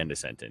 period, end of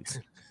sentence.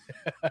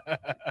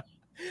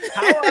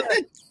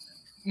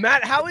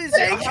 Matt, how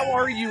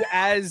are you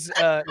as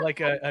like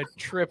a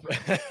trip?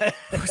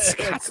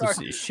 Scott's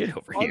losing his shit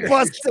over here.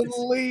 Busted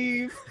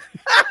leave.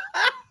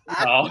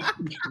 Oh.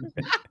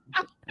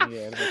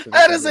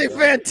 That is a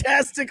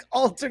fantastic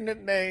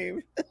alternate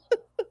name.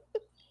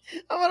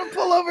 I'm gonna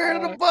pull over here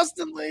to the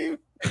Bustin' leave.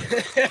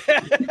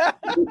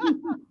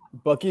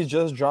 Buc-ee's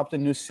just dropped a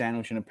new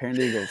sandwich, and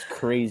apparently it goes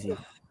crazy.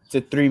 It's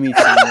a 3-meat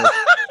sandwich.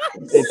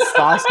 It's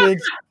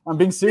sausage. I'm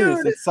being serious.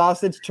 Dude. It's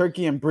sausage,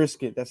 turkey, and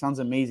brisket. That sounds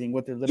amazing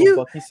with their little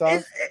Buc-ee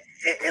sauce.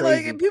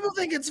 like people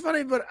think it's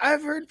funny, but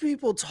I've heard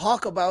people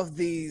talk about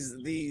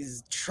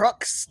these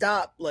truck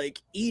stop like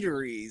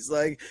eateries.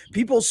 Like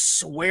people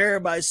swear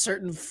by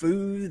certain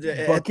food.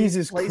 Buc-ee's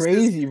is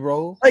crazy,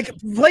 bro. Like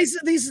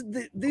places,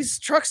 these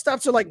truck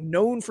stops are like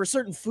known for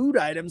certain food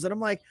items, and I'm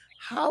like,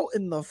 how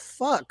in the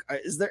fuck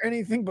is there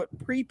anything but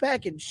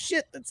prepackaged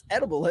shit that's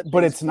edible?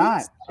 But it's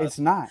not. It's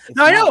not.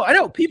 No, I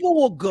know. People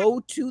will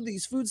go to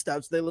these food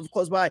stops. They live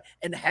close by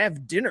and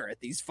have dinner at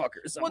these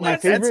fuckers. Well,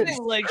 that's the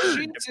thing. Like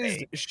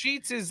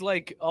Sheetz is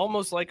like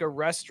almost like a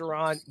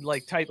restaurant,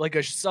 like type, like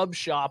a sub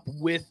shop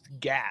with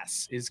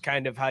gas. Is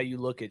kind of how you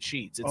look at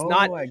Sheetz. It's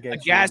not a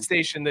gas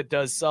station that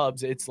does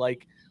subs. It's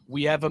like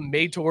we have a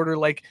made to order.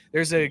 Like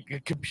there's a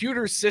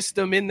computer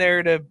system in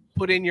there to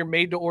put in your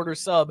made to order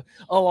sub.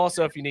 Oh,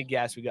 also if you need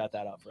gas, we got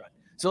that up front.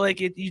 So like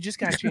you just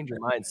gotta change your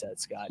mindset,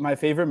 Scott. My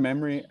favorite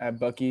memory at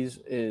Buc-ee's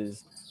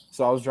is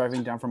I was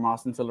driving down from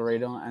Austin to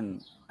Laredo,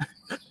 and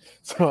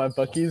so at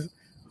Buc-ee's,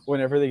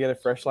 whenever they get a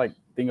fresh like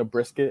thing of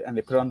brisket and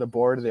they put it on the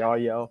board, they all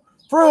yell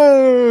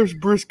 "Fresh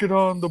brisket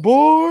on the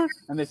board,"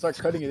 and they start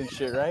cutting it and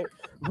shit, right?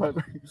 But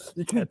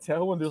you can't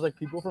tell when there's like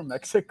people from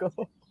Mexico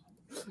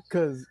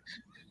because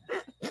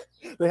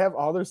they have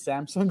all their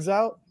Samsungs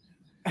out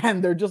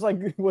and they're just like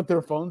with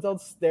their phones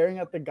out staring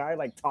at the guy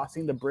like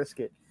tossing the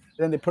brisket.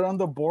 And then they put it on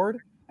the board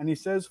and he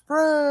says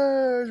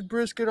 "Fresh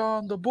brisket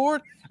on the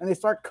board," and they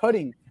start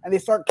cutting and they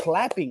start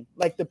clapping.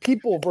 Like the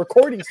people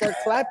recording start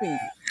clapping,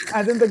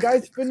 and then the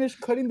guys finish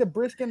cutting the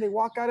brisket and they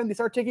walk out and they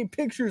start taking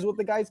pictures with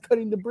the guys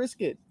cutting the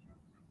brisket.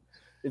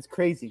 It's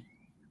crazy.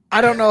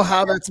 I don't know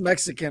how that's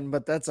Mexican,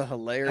 but that's a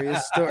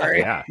hilarious story.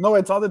 Yeah. No,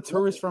 it's all the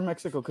tourists from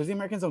Mexico because the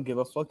Americans don't give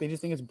a fuck. They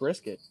just think it's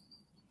brisket.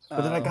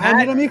 But they're like,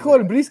 mira, mijo,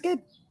 el brisket.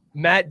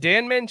 Matt,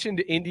 Dan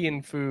mentioned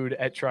Indian food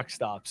at truck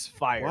stops.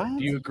 Fire. What?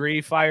 Do you agree?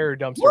 Fire or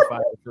dumpster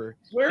fire for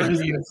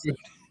Indian food?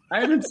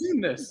 I haven't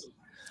seen this.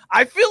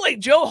 I feel like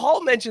Joe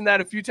Hall mentioned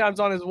that a few times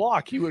on his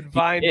walk. He would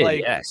find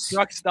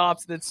truck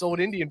stops that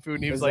sold Indian food,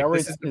 and he was like,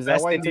 "This is the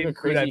best Indian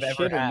food I've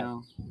ever had."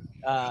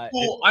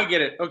 Well, I get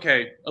it.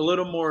 Okay, a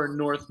little more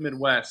North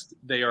Midwest,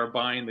 they are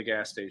buying the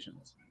gas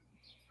stations.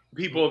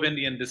 People of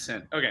Indian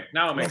descent. Okay,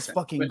 now it makes sense.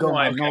 Let's fucking go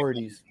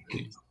minorities.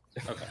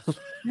 Okay.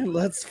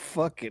 Let's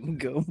fucking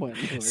go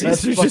minorities.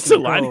 Caesar's just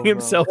aligning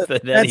himself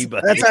with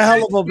anybody. That's a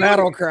hell of a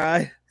battle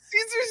cry.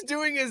 Caesar's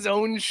doing his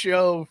own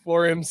show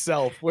for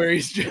himself, where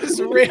he's just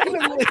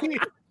randomly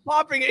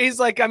popping. He's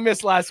like, "I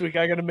missed last week.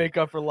 I got to make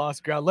up for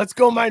lost ground. Let's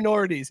go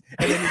minorities."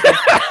 And then,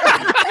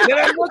 then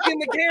I look in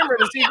the camera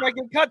to see if I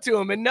can cut to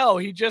him, and no,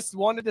 he just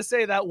wanted to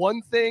say that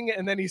one thing,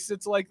 and then he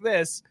sits like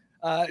this,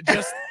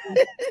 just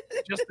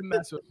to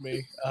mess with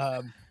me.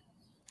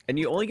 And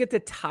you only get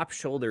the top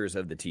shoulders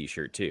of the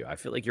t-shirt too. I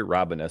feel like you're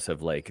robbing us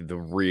of like the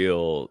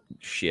real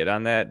shit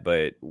on that,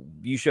 but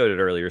you showed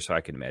it earlier, so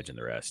I can imagine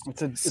the rest.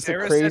 It's a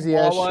crazy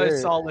ass shirt.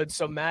 Is solid.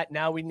 So Matt,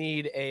 now we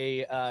need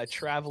a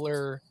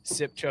Traveler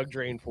sip chug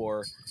drain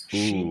pour,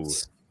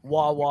 Sheetz,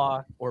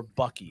 Wawa, or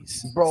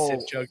Buc-ee's. Bro, sip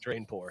chug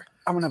drain pour.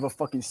 I'm gonna have a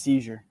fucking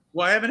seizure.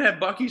 Well, I haven't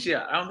had Buc-ee's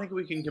yet. I don't think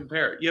we can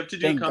compare it. You have to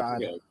do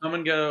come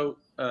and go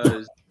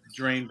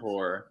drain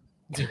pour.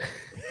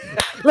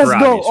 Let's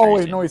go. Oh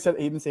wait, no, he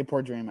didn't say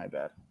pour drain. My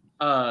bad.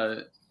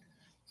 And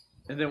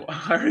then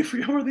I already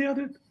forgot where the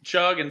other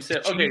chug and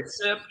sip. Okay,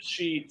 sip,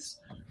 Sheetz,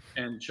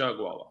 and chug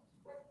Wawa.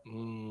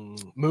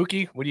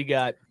 Mookie, what do you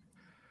got?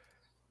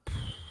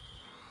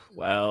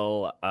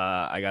 Well,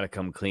 I gotta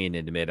come clean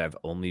and admit I've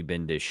only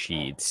been to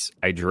Sheetz.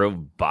 I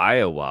drove by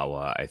a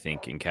Wawa, I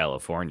think, in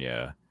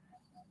California,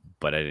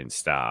 but I didn't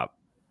stop.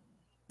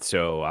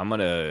 So I'm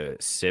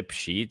gonna sip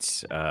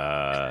Sheetz.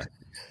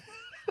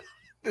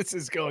 This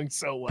is going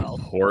so well.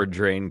 Pour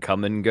drain,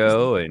 come and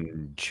go,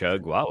 and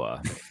chug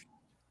Wawa.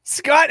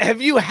 Scott, have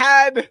you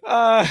had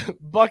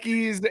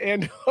Buc-ee's?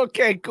 And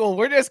okay, cool.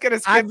 We're just gonna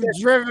skip. I've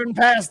driven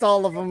past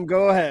all of them.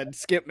 Go ahead,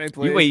 skip me,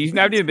 please. Wait, you've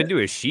not even been to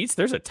a Sheetz?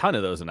 There's a ton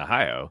of those in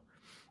Ohio.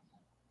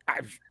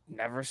 I've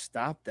never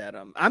stopped at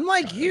them. I'm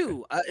like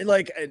you.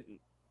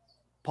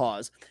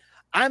 Pause.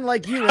 I'm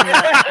like you.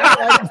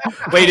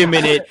 Wait a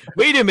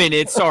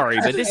minute. Sorry,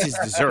 but this is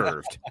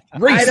deserved.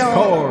 Race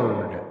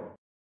card.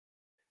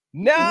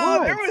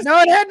 No,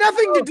 it had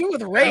nothing to do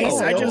with race.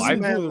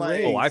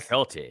 I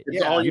felt it.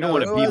 Yeah, you don't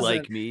want to be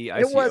like me.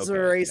 It wasn't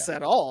a race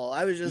at all.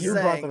 I was just saying.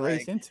 You brought the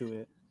race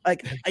into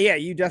it. Yeah,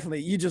 you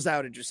just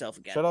outed yourself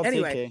again. Shut up,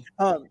 anyway,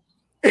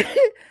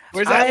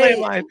 where's that lane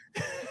line?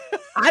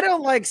 I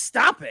don't like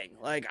stopping.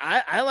 Like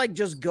I like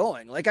just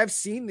going. Like I've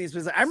seen these.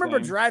 I remember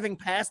driving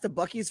past a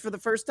Buc-ee's for the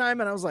first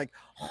time, and I was like,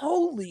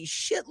 "Holy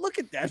shit! Look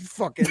at that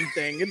fucking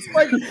thing! It's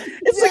like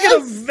like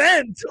an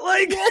event.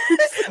 Like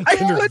I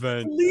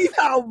couldn't believe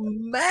how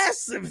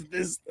massive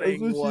this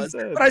thing was."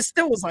 But I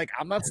still was like,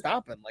 "I'm not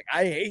stopping." Like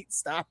I hate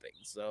stopping,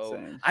 so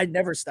I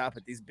never stop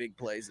at these big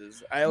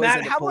places. I always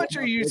Matt, how much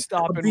are you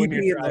stopping when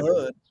you're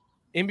driving?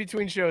 In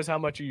between shows, how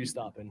much are you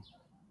stopping?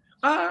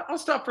 I'll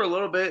stop for a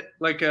little bit.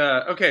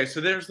 Okay, so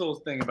there's the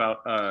little thing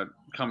about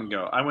come and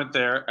go. I went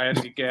there. I had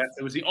to get gas.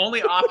 It was the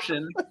only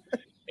option,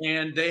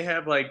 and they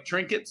have like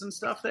trinkets and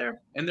stuff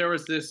there. And there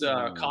was this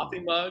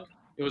coffee mug.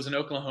 It was in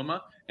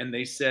Oklahoma, and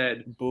they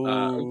said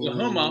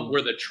Oklahoma,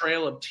 where the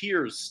Trail of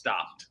Tears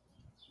stopped.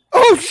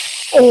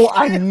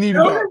 I need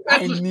that.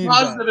 That's as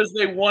positive as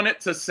they want it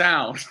to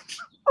sound.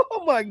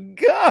 Oh my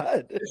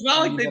God! It's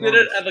not like they did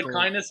it at the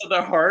kindness of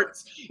their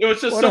hearts. It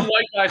was just some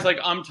white guys like,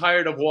 "I'm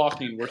tired of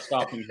walking. We're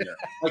stopping here."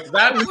 Like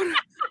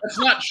that's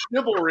not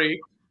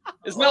chivalry.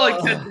 It's not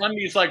like Ted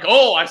Bundy's like,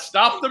 "Oh, I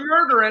stopped the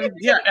murdering."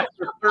 Yeah,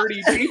 after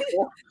 30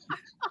 people.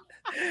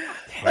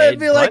 It'd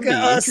be like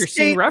a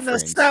state in the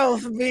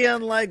South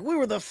being like, "We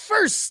were the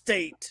first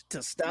state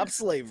to stop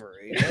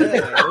slavery.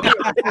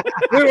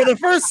 We were the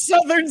first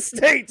Southern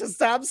state to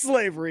stop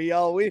slavery,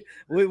 y'all. We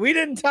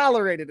didn't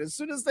tolerate it. As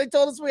soon as they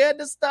told us we had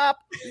to stop,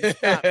 we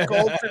stopped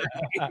cold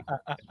turkey."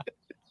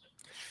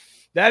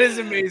 That is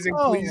amazing.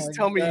 Please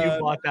tell me you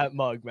bought that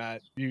mug,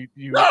 Matt. You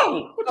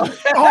No.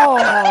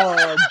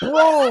 Oh,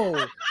 bro.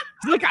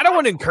 Look, I don't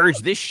want to encourage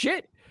this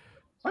shit.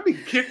 I'd be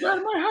kicked out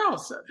of my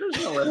house.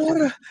 There's no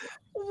way.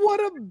 What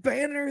a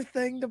banner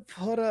thing to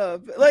put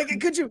up. Like,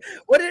 could you,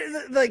 what is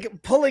it,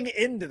 like pulling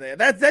into there?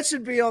 That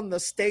should be on the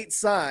state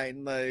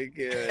sign. Like,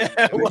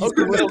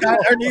 Oklahoma.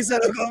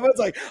 It's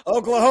like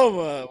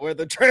Oklahoma, where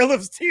the Trail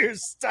of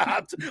Tears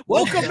stopped.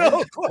 Welcome to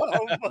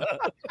Oklahoma.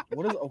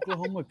 What does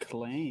Oklahoma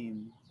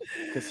claim?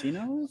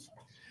 Casinos?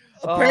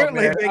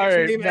 Apparently, they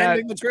claim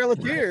ending the Trail of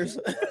Tears.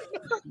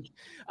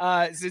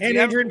 And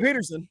Adrian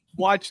Peterson.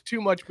 Watch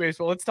too much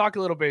baseball. Let's talk a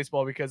little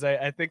baseball because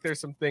I think there's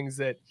some things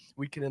that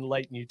we can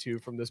enlighten you to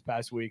from this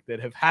past week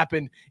that have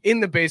happened in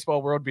the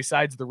baseball world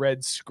besides the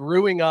Reds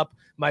screwing up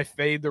my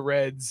fade the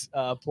Reds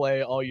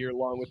play all year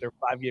long with their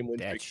 5-game win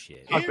streak.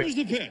 Shit. Here's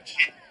the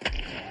pitch.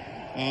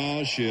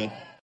 Oh, shit.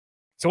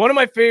 So one of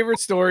my favorite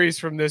stories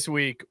from this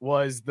week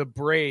was the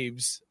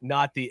Braves,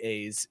 not the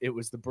A's. It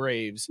was the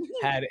Braves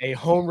had a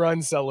home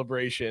run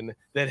celebration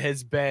that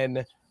has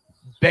been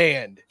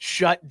banned,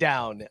 shut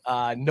down,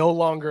 no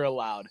longer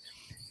allowed.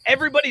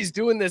 Everybody's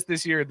doing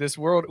this year. This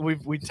world,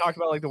 we talked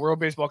about like the World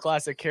Baseball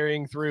Classic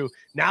carrying through.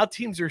 Now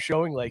teams are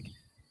showing like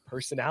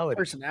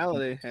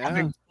personality,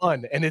 having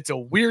fun, and it's a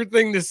weird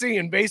thing to see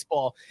in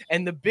baseball.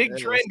 And the big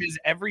trend is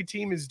every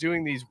team is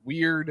doing these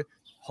weird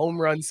home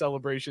run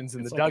celebrations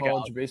in the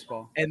dugout,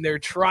 baseball, and they're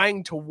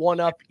trying to one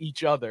up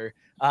each other.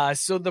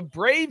 So the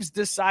Braves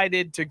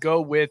decided to go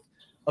with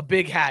a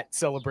big hat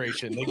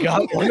celebration. They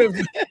got one of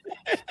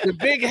the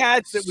big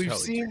hats that we've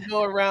seen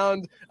go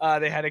around.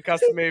 They had it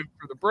custom made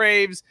for the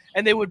Braves,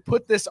 and they would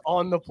put this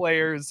on the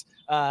players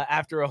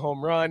after a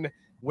home run.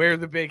 Wear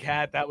the big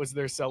hat. That was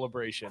their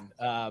celebration.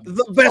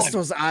 The best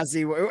was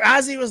Ozzy.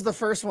 Ozzy was the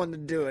first one to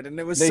do it, and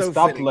it was they so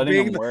stopped fitting.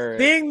 letting him wear it.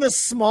 Being the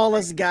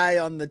smallest guy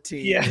on the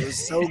team, it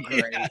was so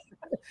great. Yeah.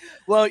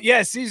 Well,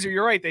 yeah, Caesar,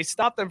 you're right. They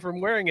stopped them from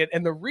wearing it,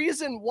 and the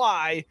reason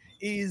why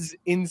is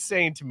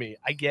insane to me.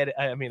 I get it.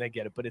 I mean, I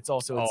get it, but it's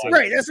also insane.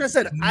 Right. That's what I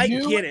said. I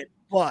get it,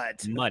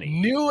 but money.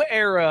 New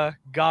Era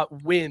got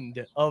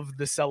wind of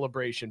the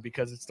celebration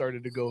because it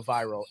started to go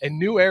viral, and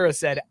New Era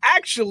said,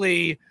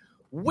 actually,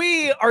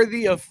 we are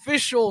the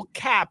official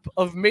cap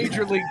of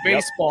Major League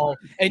Baseball,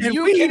 and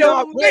you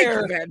cannot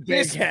wear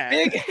this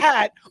big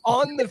hat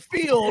on the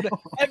field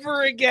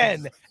ever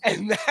again.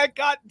 And that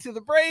got to the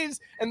Braves,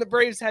 and the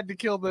Braves had to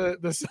kill the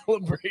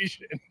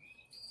celebration.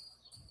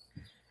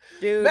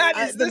 Dude, Matt,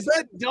 is this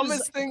the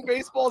dumbest thing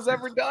baseball's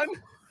ever done?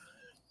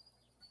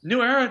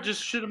 New Era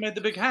just should have made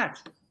the big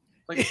hat.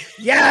 Like,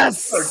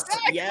 yes,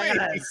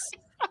 yes.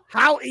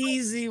 How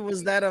easy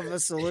was that of a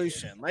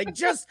solution? Like,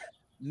 just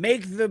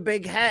make the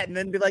big hat and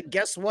then be like,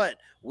 guess what?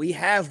 We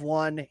have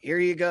one. Here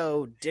you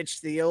go.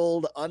 Ditch the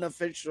old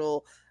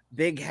unofficial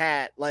big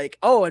hat. Like,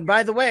 oh, and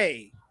by the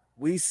way,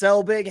 we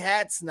sell big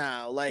hats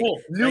now. Like, cool.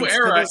 New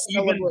Era,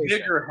 even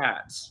bigger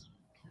hats.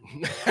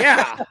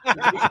 Yeah.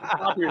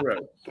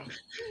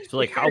 So,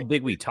 like, how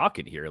big we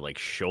talking here? Like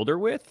shoulder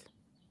width?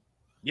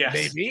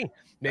 Yes. Maybe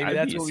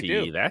that's what we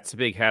do. That's a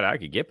big hat I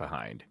could get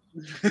behind.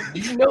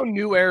 You know,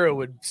 New Era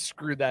would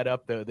screw that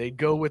up though. They'd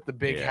go with the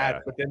big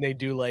hat, but then they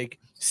do like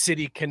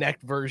City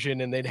Connect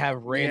version, and they'd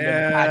have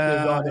random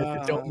patches on it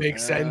that don't make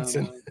sense,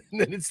 and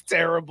then it's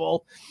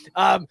terrible.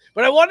 But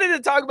I wanted to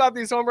talk about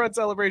these home run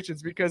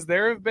celebrations because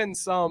there have been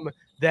some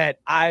that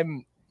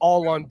I'm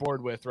all on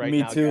board with right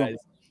now, too.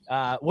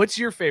 guys. What's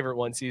your favorite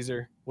one,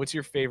 Caesar? What's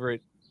your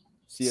favorite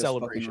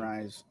celebration?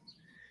 Rise.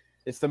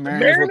 It's the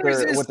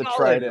Mariners with the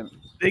trident.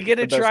 They get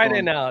a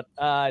trident out.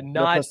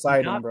 Not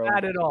Poseidon, bro.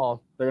 bad at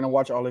all. They're gonna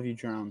watch all of you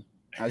drown,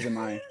 as am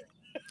I.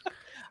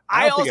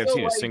 I don't think I've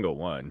seen a single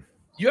one.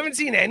 You haven't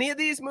seen any of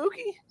these,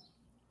 Mookie?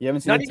 You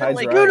haven't seen Not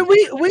even dude,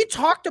 we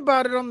talked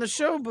about it on the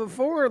show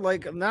before,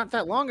 like not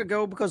that long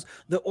ago, because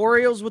the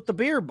Orioles with the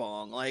beer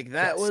bong, like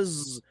that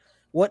was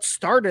what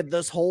started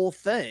this whole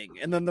thing.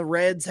 And then the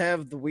Reds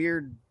have the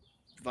weird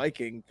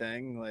Viking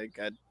thing. Like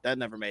that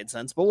never made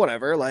sense, but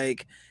whatever.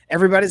 Like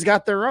everybody's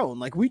got their own.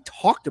 Like we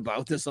talked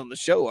about this on the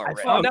show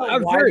already.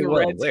 I'm very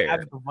well aware.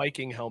 Have the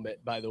Viking helmet,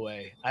 by the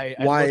way.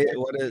 What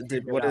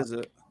is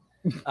it?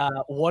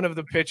 One of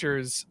the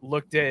pitchers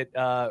looked at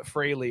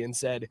Fraley and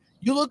said,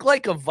 "You look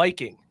like a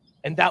Viking,"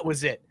 and that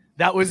was it.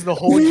 That was the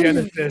whole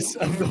genesis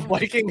of the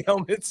Viking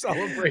helmet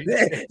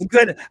celebration.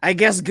 Good. I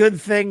guess good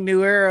thing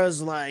New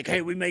Era's like,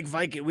 hey, we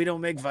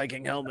don't make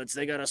Viking helmets.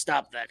 They gotta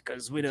stop that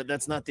because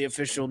that's not the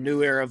official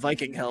New Era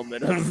Viking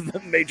helmet of the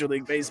Major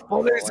League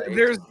Baseball. Well,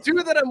 there's two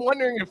that I'm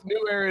wondering if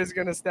New Era is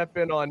gonna step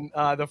in on.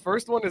 The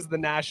first one is the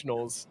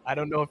Nationals. I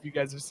don't know if you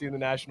guys have seen the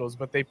Nationals,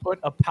 but they put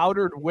a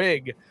powdered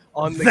wig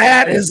on the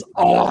That is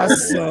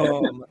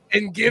awesome.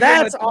 And give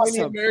him a tiny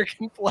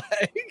American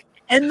flag.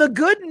 And the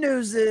good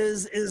news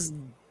is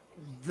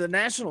the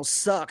Nationals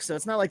suck, so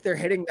it's not like they're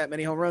hitting that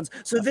many home runs.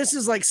 So this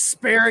is like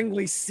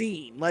sparingly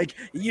seen. Like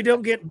you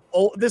don't get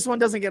old. This one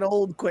doesn't get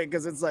old quick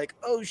because it's like,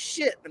 oh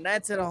shit, the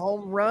Nats hit a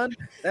home run.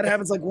 That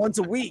happens like once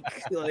a week.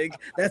 Like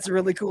that's a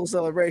really cool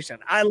celebration.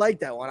 I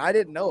like that one. I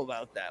didn't know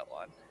about that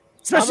one,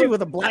 especially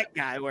with a black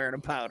guy wearing a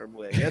powdered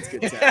wig. That's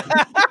good time.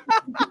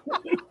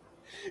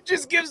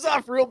 Just gives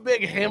off real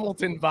big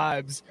Hamilton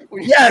vibes.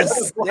 Yes.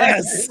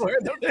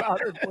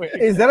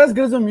 Is that as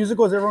good as a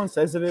musical as everyone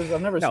says it is?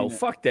 I've never seen it. No,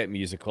 fuck that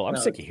musical. I'm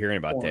sick of hearing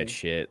about that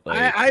shit.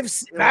 Like, I've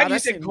seen Maggie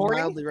said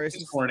mildly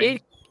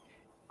racist.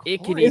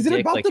 It can Is it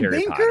dick about like the Harry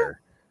banker?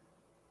 Potter.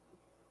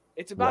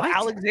 It's about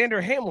Alexander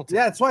Hamilton.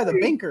 Yeah, that's why the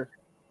banker.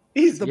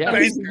 He's the Yeah.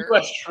 best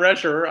U.S.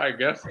 treasurer, I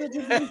guess.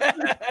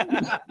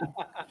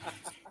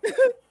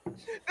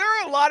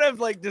 There are a lot of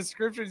like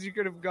descriptions you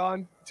could have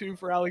gone to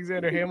for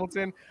Alexander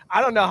Hamilton.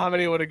 I don't know how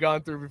many would have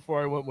gone through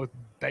before I went with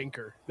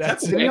banker.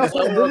 Didn't he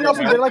also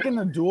get like in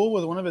a duel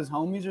with one of his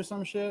homies or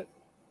some shit?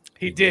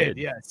 He did.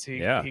 Yes. He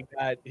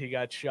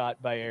got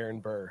shot by Aaron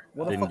Burr.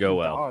 Didn't go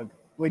well. Dog.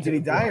 Wait, did he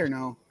die or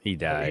no? He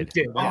died.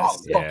 He did, Oh,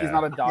 yes. fuck, he's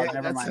not a dog. Yeah,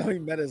 Never that's mind. how he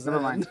met his Never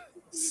end. mind.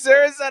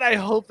 Sarah said, I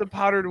hope the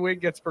powdered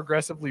wig gets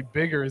progressively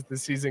bigger as the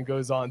season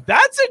goes on.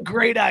 That's a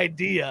great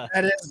idea.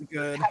 That is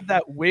good. Have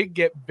that wig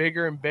get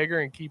bigger and bigger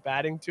and keep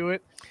adding to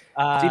it.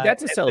 See,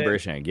 that's a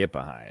celebration I get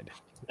behind.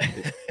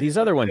 These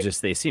other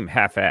ones they seem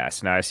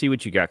half-assed. Now I see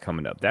what you got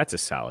coming up. That's a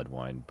solid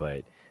one,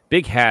 but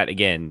Big Hat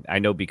again. I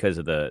know because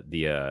of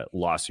the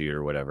lawsuit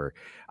or whatever.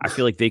 I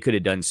feel like they could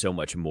have done so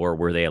much more.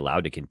 Were they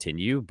allowed to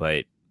continue?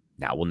 But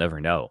now we'll never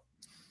know.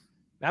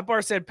 Matt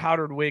Barr said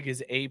powdered wig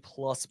is A++.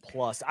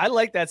 I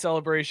like that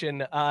celebration.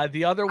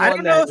 The other one, I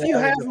don't know if you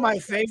have my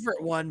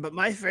favorite one, but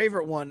my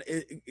favorite one,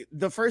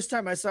 the first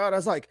time I saw it, I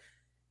was like,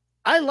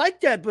 I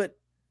like that, but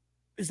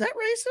is that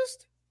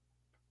racist?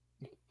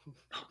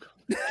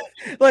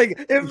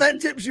 Like, if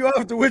that tips you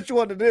off to which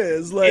one it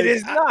is, like it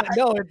is not.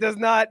 No, it does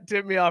not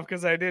tip me off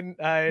because I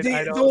didn't. I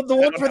don't. The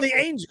one for the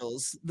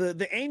Angels,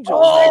 the Angels,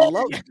 I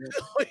love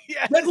it.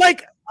 Yes. But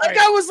like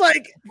I was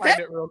like, Find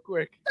it real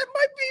quick. That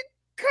might be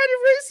kind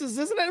of racist,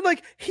 isn't it?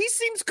 Like he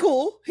seems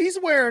cool, he's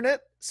wearing it,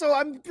 so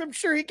I'm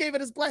sure he gave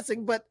it his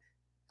blessing, but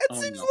it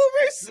seems a little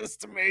racist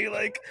to me.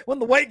 Like when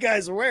the white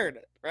guys are wearing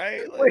it,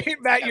 right? Like, wait,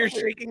 Matt, you're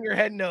shaking your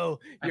head. No,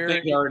 I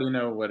think you already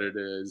know what it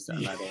is.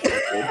 And I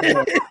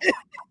don't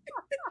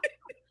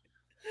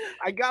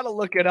I gotta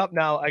look it up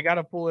now. I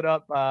gotta pull it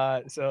up.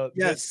 So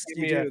yes,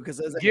 you do because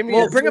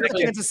bring up the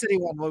Kansas City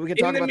one. Well, we can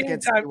talk about the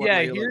Kansas City one.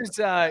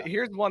 Yeah,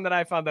 here's one that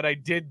I found that I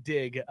did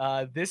dig.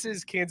 This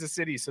is Kansas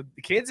City. So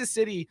Kansas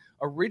City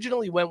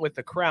originally went with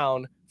the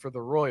crown for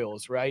the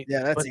Royals, right?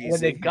 Yeah, that's easy. When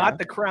they got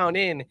the crown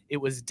in, it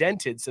was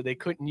dented, so they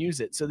couldn't use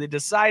it. So they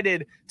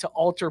decided to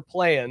alter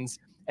plans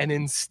and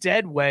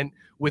instead went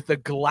with the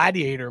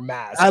gladiator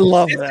mask. I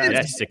love that.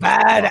 That's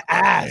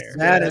badass.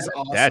 That is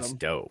awesome. That's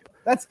dope.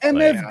 That's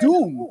MF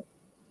Doom.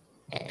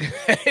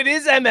 It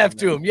is MF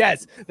Doom.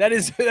 Yes, that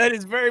is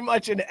very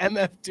much an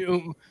MF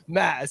Doom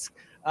mask.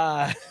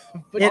 But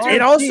it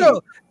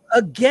also,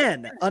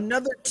 again,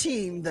 another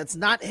team that's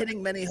not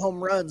hitting many home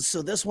runs,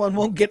 so this one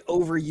won't get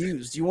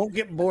overused. You won't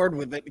get bored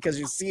with it because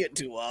you see it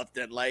too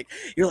often. Like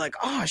you're like,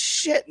 oh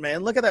shit,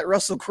 man, look at that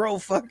Russell Crowe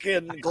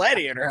fucking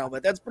gladiator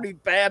helmet. That's pretty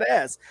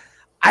badass.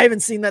 I haven't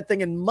seen that thing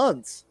in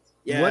months.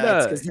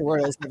 Yeah, because the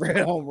Royals never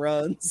hit home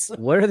runs.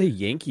 What are the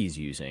Yankees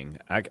using?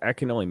 I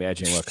can only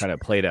imagine what kind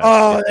of played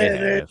out.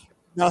 They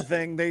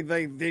nothing.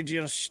 They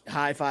just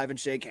high five and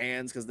shake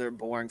hands because they're a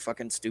boring,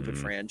 fucking stupid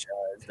franchise.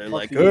 They're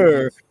like,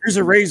 here's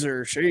a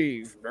razor,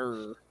 shave.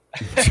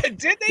 Did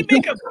they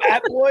make a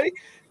Bat Boy?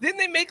 Didn't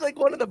they make like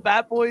one of the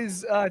Bat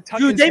Boys?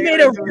 Dude, they made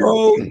a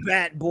road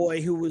Bat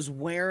Boy who was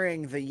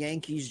wearing the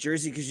Yankees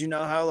jersey because you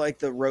know how like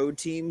the road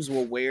teams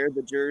will wear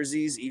the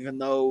jerseys even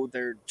though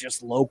they're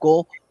just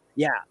local.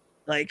 Yeah.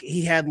 Like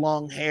he had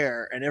long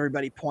hair and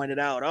everybody pointed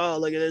out, oh,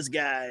 look at this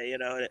guy, you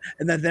know.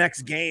 And then the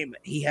next game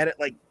he had it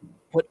like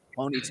put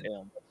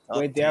ponytail.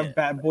 Wait, they have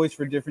Bat Boys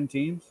for different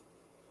teams?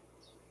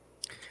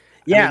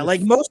 Yeah, I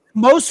mean, like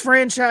most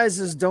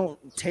franchises don't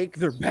take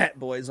their Bat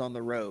Boys on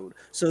the road,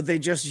 so they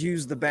just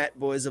use the Bat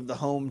Boys of the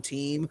home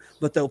team,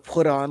 but they'll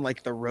put on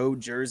like the road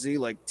jersey.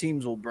 Like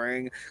teams will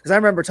bring, because I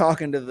remember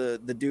talking to the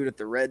dude at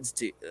the Reds,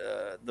 the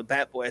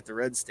Bat Boy at the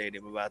Reds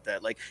Stadium about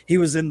that. Like he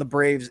was in the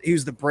Braves, he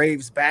was the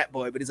Braves Bat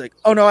Boy, but he's like,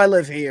 oh no, I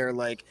live here.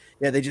 Like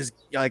yeah, they just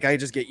like I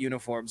just get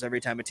uniforms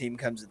every time a team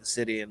comes to the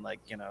city, and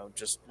like you know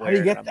just. How do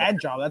you get that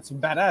job? That's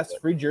badass.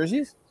 Free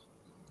jerseys.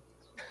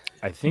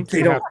 I think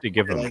they have to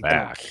give them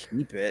back.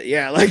 Keep it,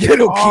 yeah. Like they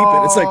don't keep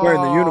it. It's like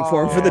wearing the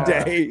uniform for the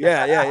day.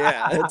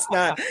 Yeah. It's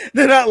not.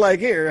 They're not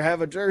like here.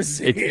 Have a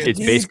jersey. It's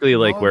basically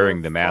like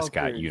wearing the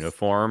mascot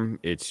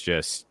uniform. It's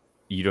just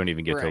you don't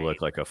even get to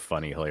look like a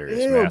funny,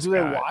 hilarious mascot. Do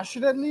they wash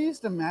it at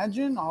least?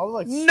 Imagine all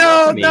like.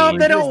 No,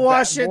 they don't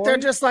wash it. They're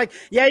just like,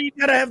 yeah, you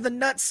gotta have the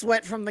nut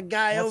sweat from the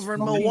guy over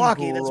in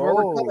Milwaukee. That's where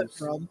we're coming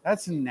from.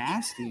 That's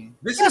nasty.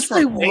 This is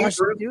from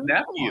Andrew's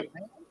nephew.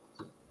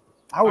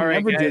 I would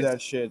never do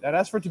that shit. I'd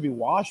ask for it to be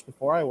washed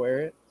before I wear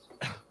it.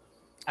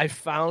 I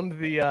found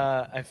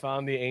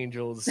the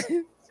Angels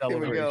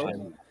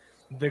celebration.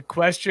 The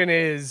question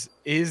is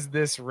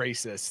this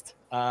racist?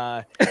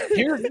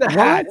 Here's the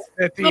hat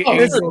that the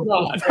Angels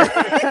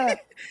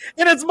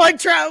and it's Mike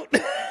Trout.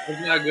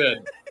 It's not good.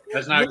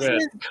 That's not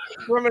good.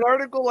 From an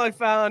article I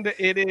found,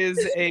 it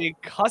is a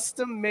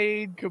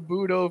custom-made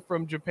kabuto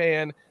from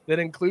Japan that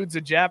includes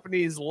a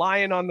Japanese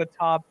lion on the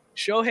top.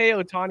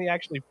 Shohei Ohtani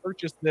actually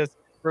purchased this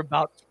for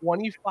about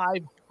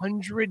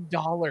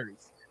 $2,500.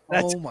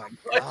 Oh my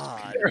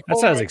god! That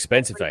sounds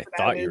expensive than I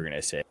thought you were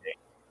gonna say.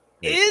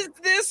 Is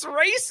this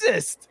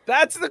racist?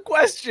 That's the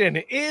question.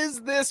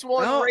 Is this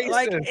one racist?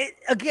 Like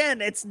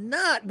again, it's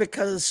not,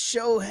 because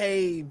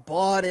Shohei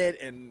bought it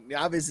and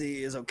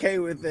obviously is okay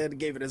with it and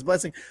gave it his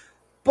blessing.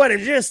 But it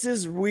just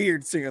is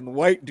weird seeing the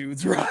white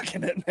dudes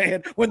rocking it,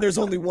 man, when there's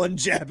only one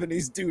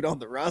Japanese dude on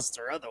the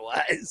roster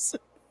otherwise.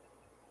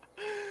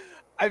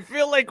 I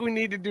feel like we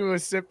need to do a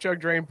sip, chug,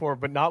 drain, pour,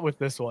 but not with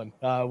this one.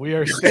 We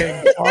are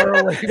staying far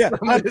away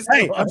from this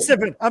one.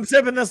 I'm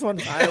sipping this one.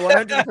 I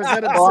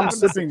 100% I'm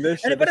sipping this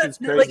shit. This is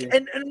crazy.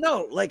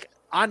 Like,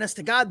 honest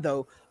to God,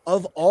 though,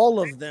 of all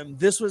of them,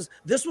 this was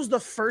the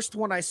first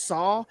one I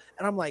saw,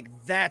 and I'm like,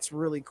 that's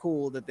really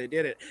cool that they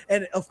did it.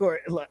 And of course,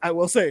 I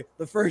will say,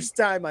 the first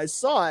time I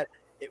saw it,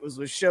 it was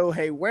with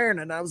Shohei wearing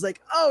it, and I was like,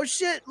 oh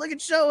shit, look at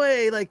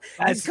Shohei. Like,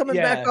 he's coming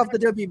back off the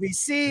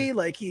WBC.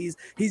 Like, he's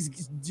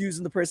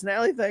using the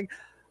personality thing.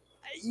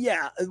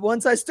 Yeah,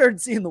 once I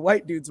started seeing the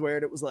white dudes wear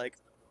it, it was like,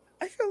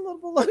 I feel a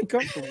little bit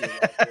uncomfortable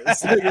with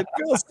this. Like, it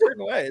feels a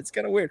certain way. It's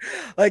kind of weird.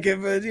 Like, if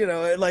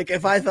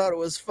if I thought it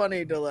was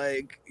funny to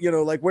like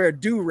wear a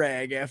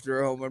do-rag after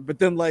a home run, but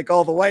then like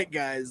all the white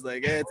guys,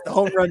 like, hey, it's the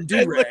home run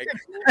do-rag.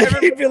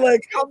 I'd be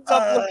like, comes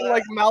up looking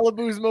like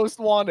Malibu's Most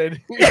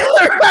Wanted.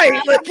 Right.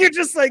 Like, you're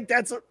just like,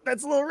 that's a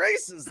little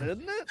racist,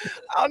 isn't it?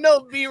 Oh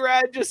no,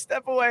 B-Rad, just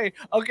step away.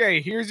 Okay,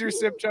 here's your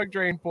sip, chug,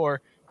 drain,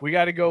 pour. We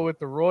got to go with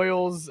the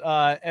Royals,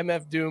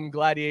 MF Doom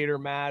Gladiator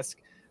mask,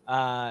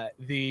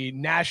 the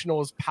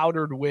Nationals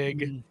powdered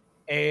wig,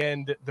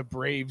 and the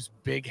Braves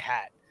big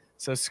hat.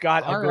 So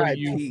Scott, I'll go to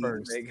you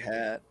first. Big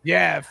hat.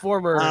 Yeah,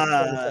 former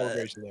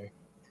celebration there.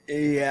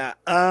 Yeah.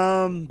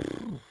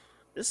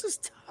 This is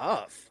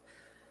tough.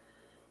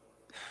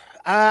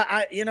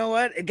 You know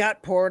what? It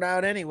got poured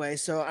out anyway,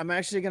 so I'm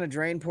actually gonna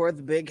drain pour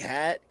the big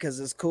hat, because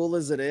as cool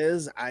as it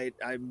is, I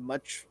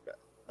much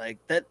like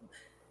that.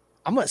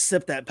 I'm gonna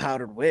sip that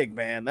powdered wig,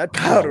 man. That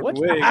powdered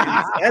wig,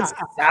 that's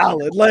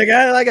solid. Like,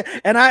 I like it,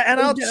 and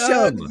I'll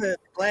chug the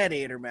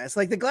gladiator mask.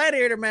 Like, the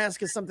gladiator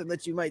mask is something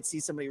that you might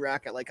see somebody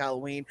rock at like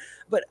Halloween,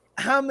 but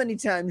how many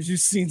times you've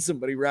seen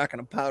somebody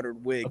rocking a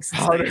powdered wig?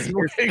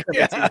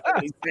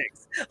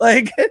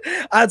 Like,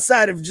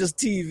 outside of just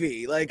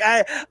TV. Like,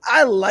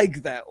 I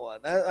like that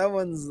one. I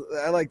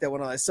like that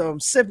one. So I'm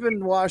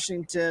sipping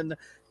Washington,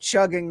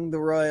 chugging the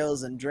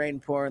Royals, and drain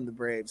pouring the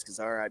Braves,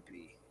 because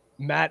R.I.P.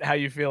 Matt, how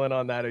you feeling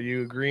on that? Are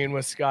you agreeing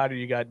with Scott, or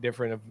you got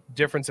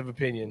difference of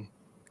opinion?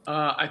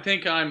 I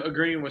think I'm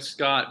agreeing with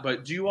Scott,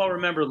 but do you all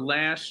remember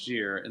last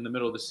year in the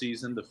middle of the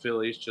season, the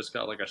Phillies just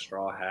got like a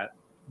straw hat?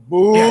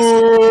 Boo! Yes.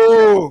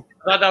 I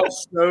thought that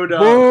was so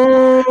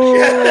dumb.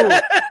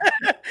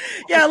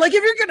 Yeah, like,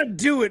 if you're gonna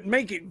do it,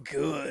 make it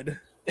good.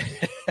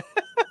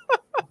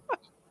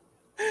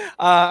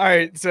 All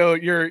right, so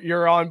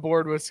you're on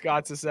board with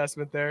Scott's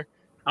assessment there.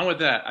 I'm with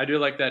that. I do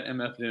like that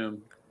MF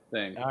Doom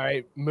thing. All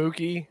right,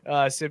 Mookie,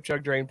 sip,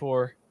 chug, drain,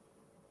 pour.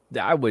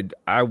 I would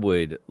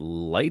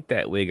light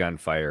that wig on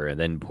fire and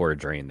then pour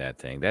drain that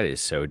thing. That is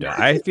so dumb.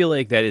 I feel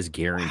like that is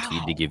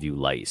guaranteed to give you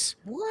lice.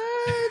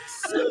 What?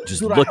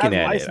 Just looking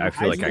at it, I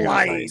feel like I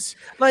got lice.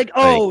 Like,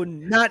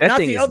 not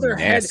the other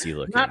head,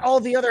 not all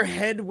the other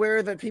head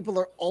wear that people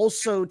are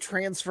also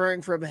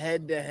transferring from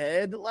head to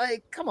head.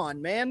 Like, come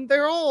on, man,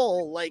 they're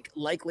all like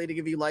likely to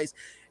give you lice.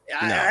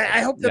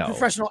 I hope the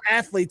professional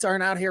athletes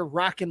aren't out here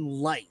rocking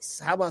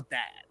lice. How about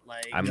that?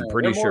 Like, I'm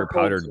pretty sure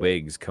powdered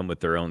wigs come with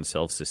their own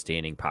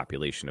self-sustaining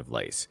population of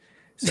lice.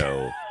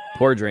 So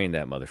pour drain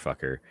that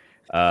motherfucker.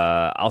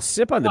 I'll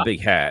sip on the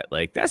big hat.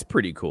 Like, that's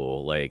pretty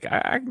cool. Like,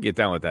 I can get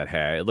down with that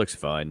hat. It looks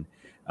fun.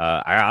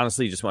 I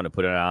honestly just want to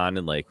put it on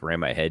and like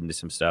ram my head into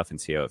some stuff and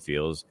see how it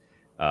feels.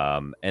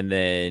 And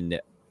then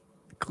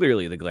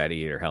clearly the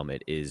gladiator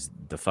helmet is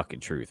the fucking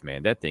truth,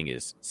 man. That thing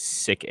is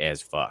sick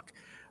as fuck.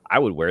 I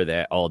would wear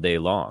that all day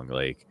long.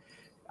 Like,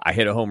 I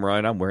hit a home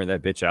run, I'm wearing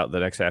that bitch out the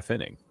next half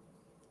inning.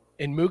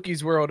 In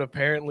Mookie's world,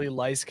 apparently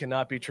lice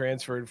cannot be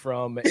transferred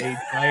from a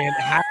giant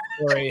hat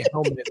or a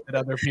helmet that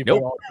other people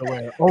Nope. also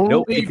wear.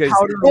 Nope, because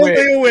powder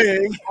Only a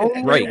wig.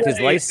 right, because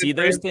wig lice see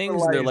those is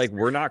things and they're lice. like,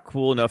 we're not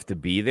cool enough to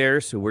be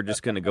there, so we're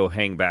just gonna go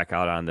hang back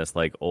out on this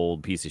like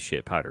old piece of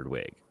shit powdered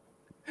wig.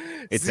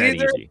 It's that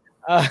Caesar, easy.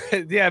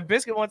 Yeah,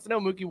 Biscuit wants to know,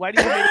 Mookie, why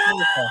do you hate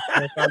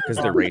it? Because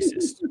they're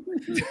racist.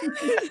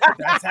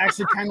 That's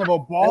actually kind of a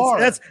bar.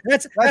 That's a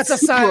super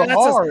solid.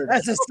 hard.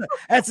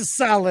 That's a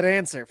solid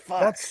answer.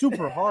 Fuck. That's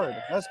super hard.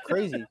 That's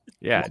crazy.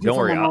 Yeah, Must be don't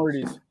for worry.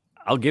 minorities.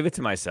 I'll give it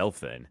to myself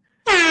then.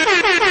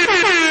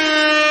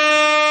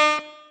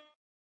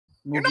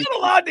 You're not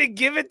allowed to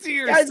give it to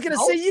yourself. I was gonna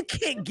say you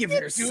can't give You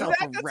do yourself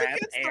that. a That's rap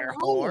against the air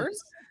rules. horn.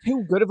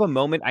 Too good of a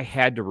moment. I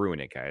had to ruin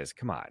it, guys.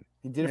 Come on.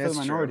 He did it for That's the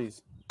true.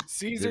 minorities.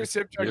 Caesar,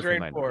 sip, chug, Beautiful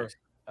drain, pour. minorities.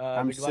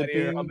 I'm The Gladiator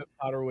sipping- helmet,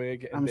 powder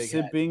wig, and I'm big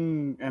hat.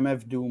 sipping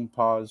MF Doom,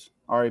 pause,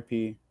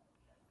 RIP.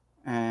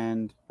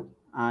 And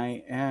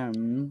I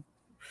am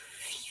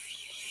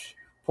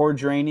pour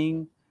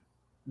draining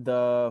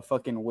the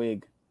fucking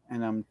wig.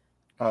 And I'm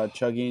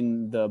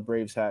chugging the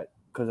Braves hat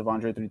because of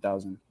Andre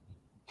 3000.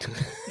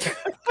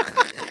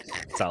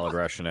 Solid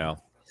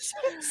rationale.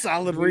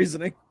 Solid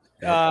reasoning.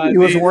 He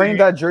was wearing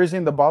that jersey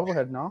in the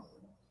bobblehead, no?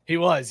 He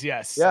was,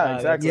 yes. Yeah,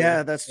 exactly.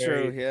 Yeah, that's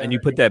Very- true. Yeah. And you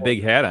put that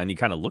big hat on, you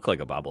kind of look like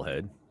a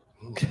bobblehead.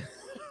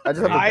 I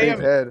just have I a big am-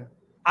 head.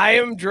 I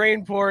am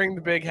drain pouring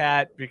the big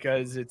hat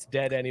because it's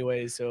dead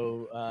anyway,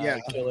 so Yeah.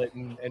 kill it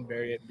and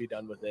bury it and be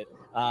done with it.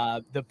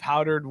 The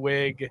powdered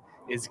wig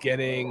is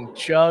getting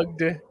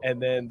chugged,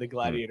 and then the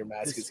gladiator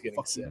mask is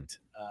getting sipped.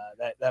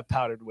 That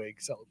powdered wig,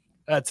 so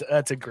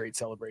that's a great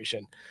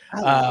celebration.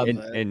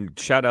 And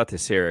shout out to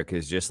Sarah,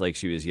 because just like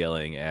she was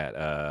yelling at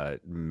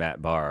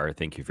Matt Barr,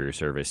 thank you for your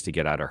service, to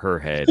get out of her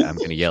head, I'm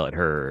going to yell at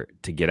her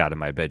to get out of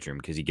my bedroom,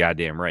 because you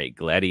goddamn right.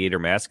 Gladiator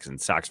masks and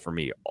socks for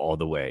me all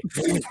the way.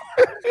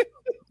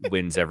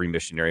 Wins every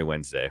missionary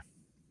Wednesday.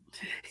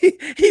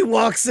 He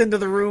walks into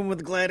the room with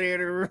the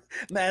gladiator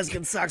mask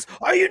and socks.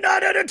 Are you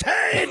not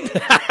entertained? Is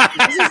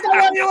this not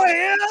why you are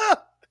here? I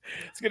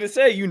was going to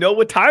say, you know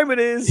what time it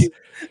is.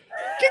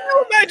 Can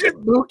you imagine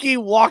Mookie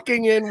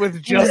walking in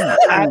with just a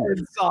hat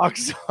and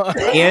socks on?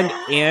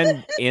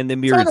 And the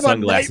mirrored Talk about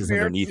sunglasses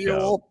nightmare underneath, fuel.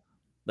 though.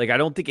 Like, I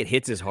don't think it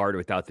hits as hard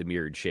without the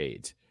mirrored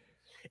shades.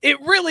 It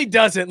really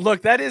doesn't.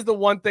 Look, that is the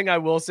one thing I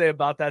will say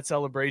about that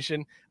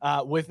celebration.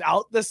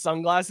 Without the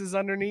sunglasses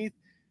underneath,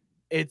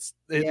 it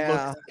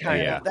looks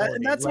kind of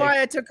and that's like,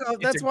 why I took off.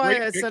 That's a why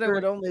great I said I picture.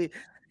 would only.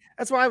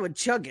 That's why I would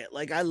chug it.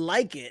 Like I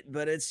like it,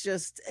 but it's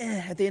just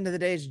at the end of the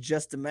day, it's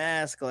just a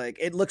mask. Like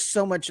it looks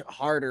so much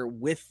harder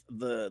with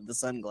the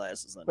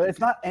sunglasses on. But it's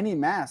not any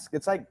mask.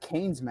 It's like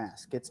Kane's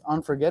mask. It's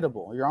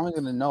unforgettable. You're only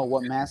going to know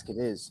what mask it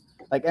is.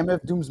 Like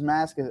MF Doom's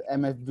mask is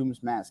MF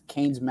Doom's mask.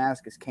 Kane's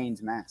mask is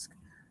Kane's mask.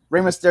 Rey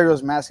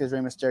Mysterio's mask is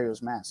Rey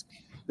Mysterio's mask.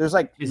 There's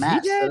like Is he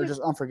masks that dead? are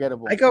just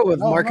unforgettable. I go with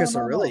No, Marcus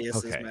no.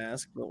 Aurelius's Okay.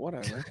 mask, but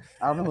whatever.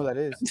 I don't know who that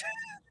is.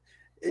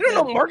 You don't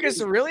know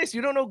Marcus Aurelius?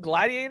 You don't know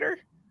Gladiator?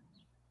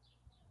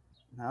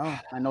 No,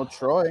 I know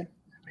Troy.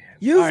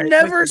 You've All right,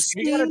 never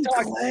listen, we gotta seen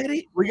talk-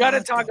 Gladiator? We got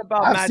to talk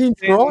about I've Matt seen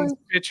Stanton's Troy.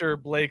 pitcher,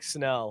 Blake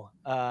Snell,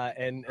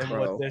 and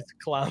Bro. what this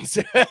clown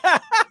said.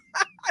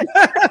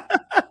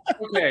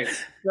 Okay,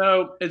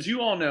 so as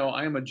you all know,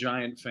 I am a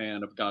giant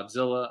fan of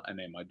Godzilla. I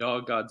named my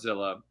dog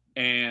Godzilla.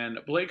 And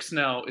Blake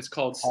Snell is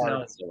called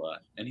Snellzilla,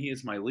 and he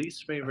is my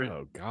least favorite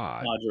Oh,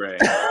 God. Padre.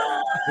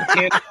 I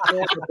can't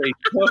stand that they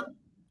took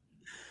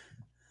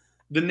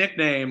the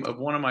nickname of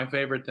one of my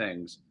favorite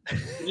things.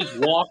 He just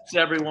walks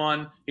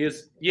everyone.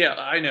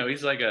 I know,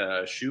 he's like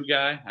a shoe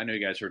guy. I know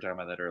you guys were talking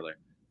about that earlier.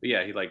 But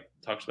yeah, he like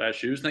talks about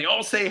shoes, and they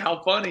all say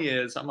how fun he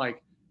is. I'm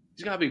like,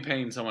 he's got to be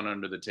paying someone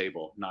under the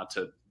table not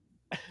to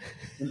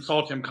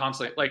insult him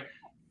constantly. Like,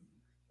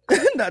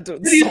 Not to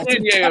City of insult San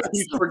him Diego keeps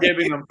constantly.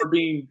 forgiving him for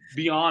being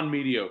beyond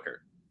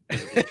mediocre.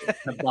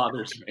 That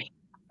bothers me.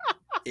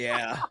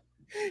 Yeah.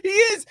 He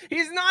is.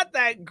 He's not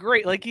that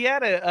great. Like he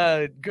had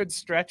a good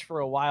stretch for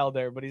a while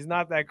there, but he's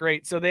not that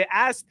great. So they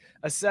asked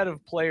a set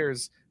of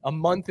players a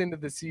month into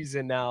the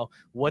season now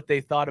what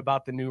they thought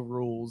about the new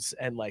rules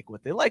and like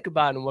what they like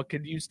about it and what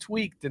could use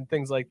tweaked and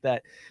things like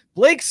that.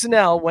 Blake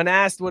Snell, when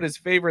asked what his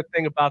favorite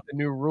thing about the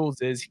new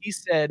rules is, he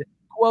said,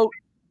 quote,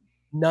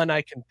 "None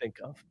I can think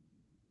of."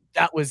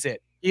 That was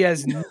it. He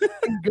has nothing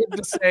good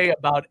to say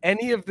about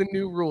any of the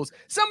new rules.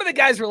 Some of the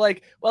guys were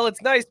like, well,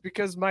 it's nice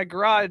because my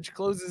garage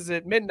closes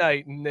at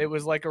midnight and it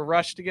was like a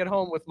rush to get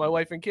home with my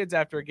wife and kids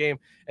after a game.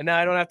 And now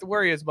I don't have to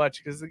worry as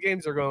much because the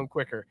games are going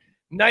quicker.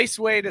 Nice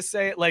way to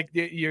say it. Like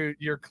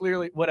you're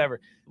clearly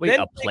whatever. Wait, Then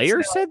a Blake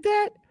player Snell- said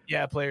that?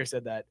 Yeah, a player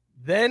said that.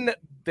 Then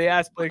they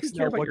asked Blake Who cares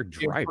Snell about what your could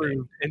be driving?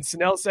 improved, and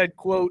Snell said,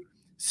 quote,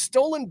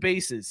 "Stolen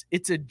bases,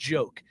 it's a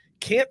joke.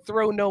 Can't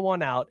throw no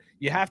one out.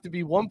 You have to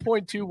be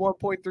 1.2,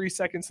 1.3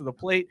 seconds to the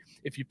plate.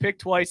 If you pick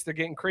twice, they're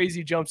getting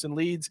crazy jumps and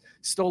leads.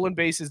 Stolen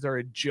bases are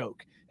a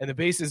joke. And the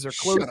bases are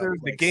Shut up, closer. The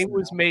Blake game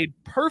was Snell. made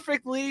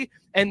perfectly,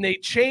 and they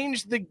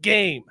changed the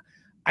game.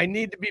 I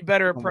need to be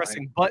better at Oh my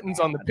pressing buttons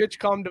on the pitch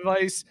comm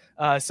device.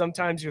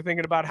 Sometimes you're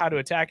thinking about how to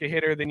attack a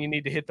hitter, then you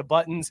need to hit the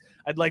buttons.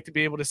 I'd like to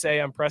be able to say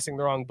I'm pressing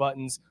the wrong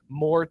buttons.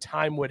 More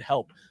time would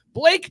help.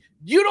 Blake,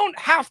 you don't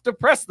have to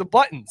press the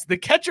buttons. The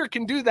catcher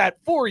can do that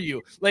for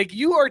you. Like,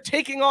 you are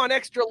taking on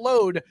extra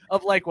load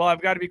of like, well,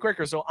 I've got to be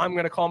quicker, so I'm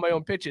going to call my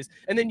own pitches.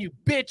 And then you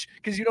bitch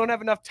because you don't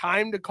have enough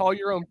time to call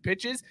your own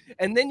pitches.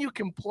 And then you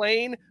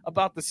complain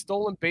about the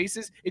stolen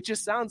bases. It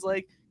just sounds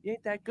like you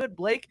ain't that good,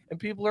 Blake, and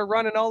people are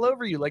running all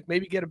over you. Like,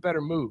 maybe get a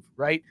better move,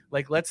 right?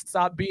 Like, let's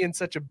stop being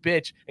such a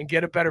bitch and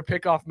get a better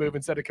pickoff move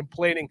instead of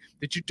complaining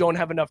that you don't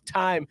have enough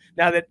time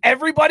now that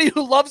everybody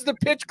who loves the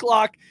pitch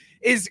clock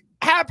is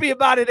happy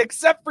about it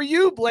except for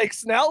you, Blake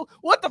Snell.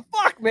 What the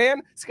fuck,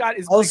 man? Scott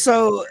is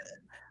also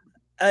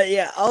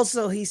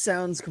also he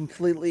sounds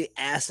completely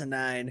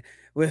asinine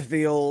with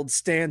the old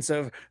stance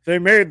of they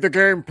made the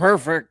game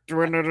perfect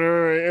when it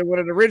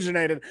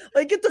originated.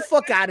 Like, get the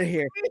fuck out of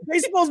here.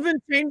 Baseball's been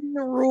changing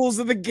the rules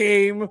of the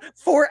game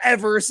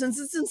forever since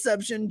its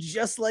inception,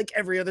 just like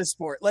every other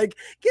sport. Like,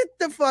 get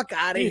the fuck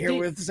out of here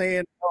with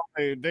saying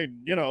they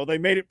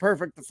made it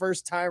perfect the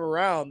first time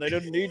around. They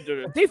didn't need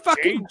to.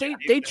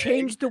 They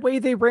changed the way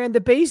they ran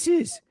the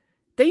bases.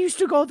 They used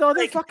to go the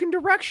other fucking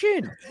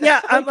direction.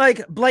 Yeah, I'm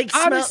like Blake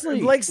Snell,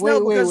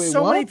 because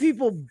so many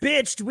people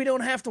bitched. We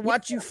don't have to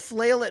watch you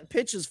flail at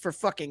pitches for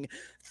fucking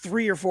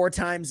 3 or 4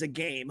 times a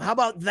game. How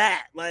about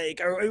that?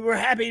 Like, we're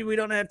happy we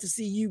don't have to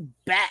see you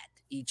bat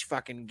each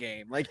fucking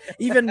game. Like,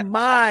 even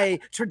my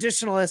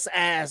traditionalist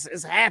ass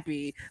is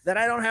happy that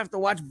I don't have to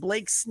watch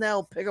Blake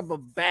Snell pick up a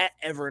bat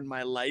ever in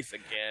my life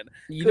again.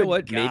 You know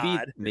what?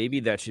 God. Maybe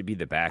that should be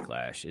the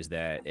backlash, is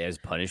that as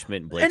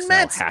punishment, Blake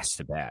Snell has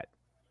to bat.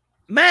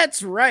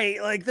 Matt's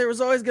right. Like, there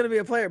was always going to be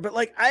a player, but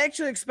like, I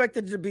actually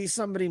expected it to be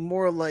somebody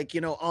more like,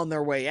 on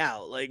their way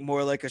out, like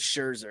more like a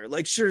Scherzer.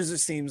 Like, Scherzer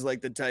seems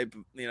like the type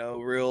of,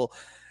 real,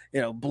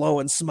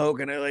 blowing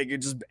smoke and like you're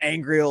just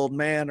angry old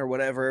man or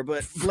whatever.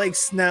 But Blake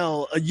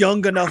Snell, a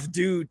young enough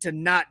dude to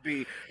not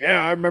be,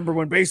 I remember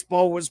when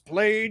baseball was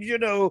played,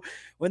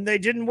 when they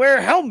didn't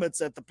wear helmets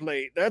at the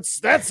plate.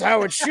 That's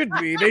how it should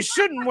be. They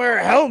shouldn't wear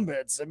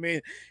helmets. I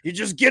mean, you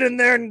just get in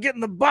there and get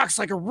in the box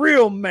like a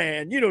real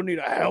man. You don't need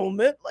a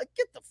helmet. Like,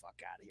 get the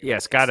fuck out of here. Yeah,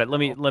 Scott, let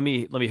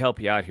me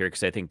help you out here,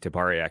 because I think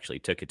Tabari actually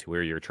took it to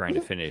where you were trying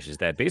to finish, is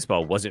that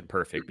baseball wasn't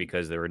perfect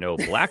because there were no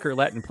black or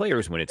Latin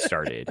players when it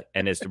started.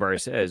 And as Tabari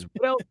says,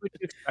 what else would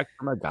you expect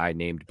from a guy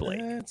named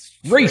Blake?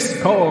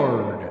 Race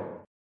card.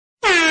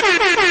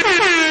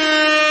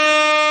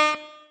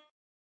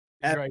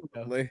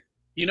 Absolutely.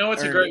 You know,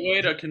 it's a great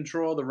way to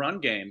control the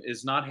run game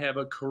is not have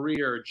a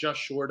career just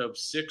short of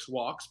 6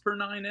 walks per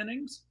 9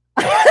 innings.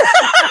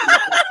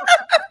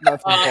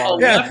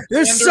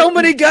 There's so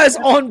many guys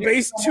on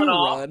base to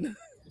run.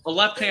 A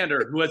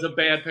left-hander who has a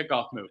bad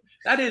pickoff move.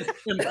 That is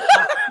impossible.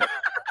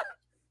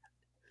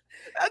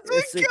 That's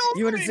what kills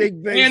you want to take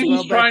and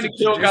he's trying to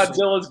kill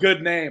Godzilla's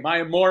good name. I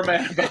am more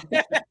mad about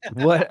that.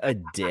 What a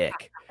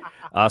dick.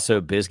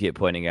 Also, Biscuit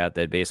pointing out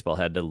that baseball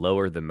had to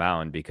lower the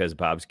mound because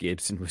Bob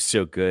Gibson was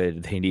so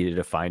good, they needed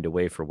to find a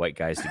way for white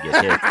guys to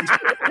get hit.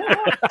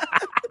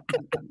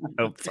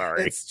 I'm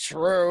sorry. It's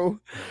true.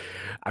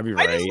 I mean,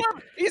 right.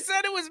 He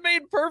said it was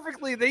made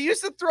perfectly. They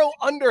used to throw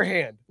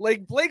underhand.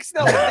 Like, Blake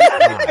Snell.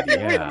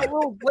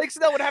 Blake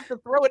Snell would have to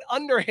throw it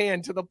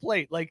underhand to the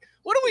plate. Like,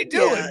 what are we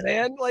doing,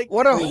 man? Like,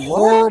 what a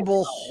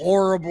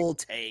horrible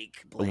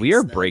take. We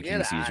are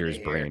breaking Caesar's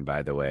brain,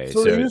 by the way.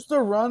 So they used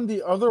to run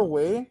the other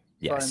way.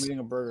 Yes. Sorry, I'm eating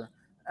a burger.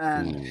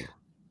 And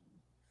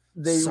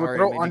they would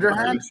throw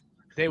underhand.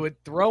 They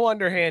would throw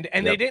underhand,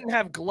 and they didn't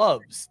have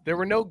gloves. There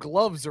were no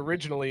gloves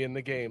originally in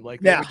the game. Like,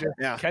 they would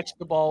just catch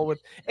the ball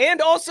with,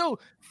 and also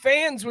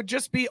fans would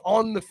just be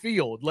on the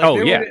field. Like,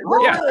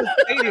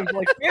 stadiums,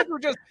 like, fans were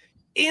just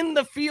in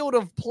the field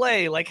of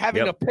play, like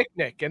having a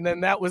picnic. And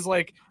then that was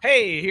like,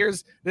 hey,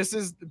 this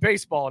is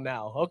baseball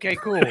now. Okay,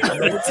 cool.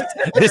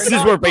 This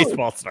is where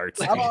baseball starts.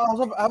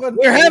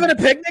 We're having a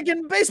picnic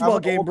and baseball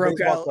game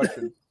broke out.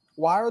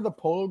 Why are the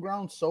polo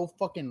grounds so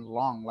fucking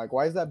long? Like,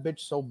 why is that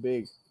bitch so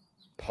big?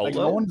 Polo? Like,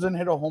 no one's gonna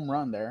hit a home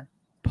run there.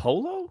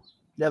 Polo?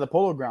 Yeah, the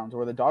polo grounds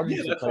where the Dodgers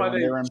used to play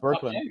when they were in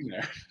Brooklyn.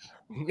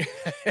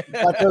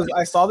 Because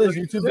I saw this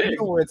YouTube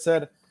video where it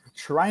said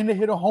trying to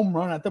hit a home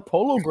run at the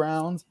polo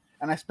grounds,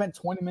 and I spent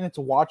 20 minutes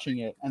watching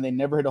it, and they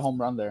never hit a home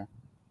run there.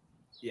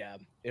 Yeah,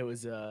 it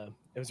was a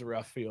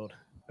rough field.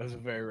 It was a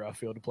very rough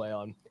field to play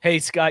on. Hey,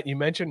 Scott, you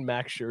mentioned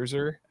Max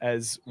Scherzer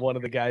as one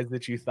of the guys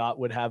that you thought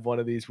would have one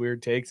of these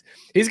weird takes.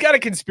 He's got a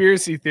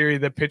conspiracy theory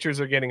that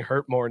pitchers are getting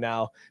hurt more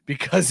now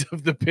because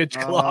of the pitch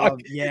clock.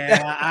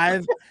 Yeah,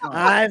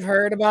 I've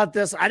heard about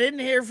this. I didn't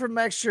hear from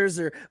Max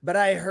Scherzer, but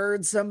I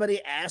heard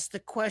somebody ask the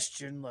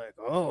question like,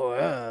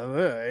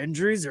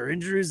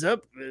 injuries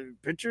up,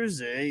 pitchers.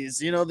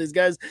 These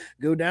guys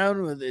go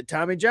down with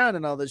Tommy John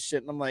and all this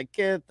shit. And I'm like,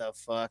 get the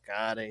fuck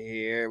out of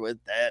here with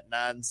that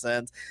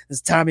nonsense. This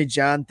Tommy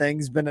John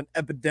thing's been an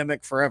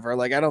epidemic forever.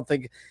 Like, I don't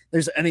think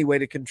there's any way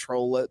to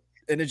control it.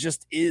 And it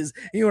just is.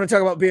 You want to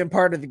talk about being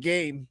part of the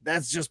game.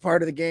 That's just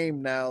part of the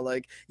game now.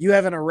 Like, you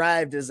haven't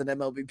arrived as an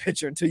MLB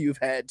pitcher until you've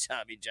had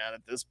Tommy John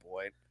at this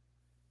point.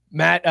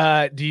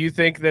 Matt, do you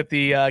think that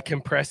the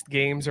compressed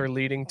games are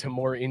leading to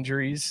more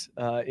injuries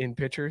in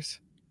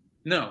pitchers?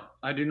 No,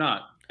 I do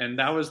not. And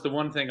that was the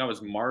one thing I was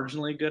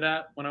marginally good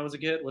at when I was a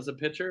kid, was a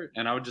pitcher.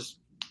 And I would just,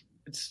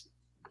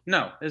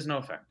 there's no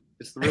effect.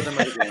 It's the rhythm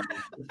of the game.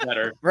 It's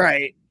better.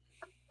 Right.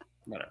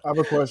 Better. I have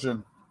a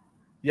question.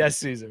 Yes,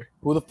 Caesar.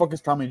 Who the fuck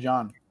is Tommy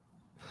John?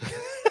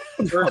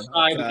 First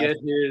guy to get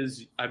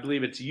his, I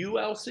believe it's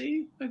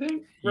ULC, I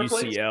think.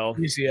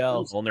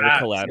 UCL. Ulnar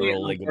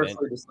collateral ligament.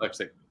 I'm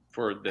dyslexic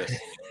for this.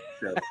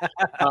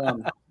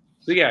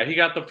 So yeah, he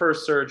got the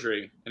first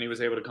surgery and he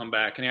was able to come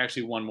back and he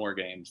actually won more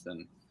games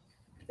than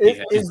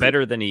he's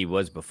better than he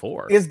was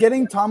before. Is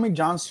getting Tommy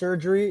John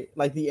surgery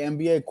like the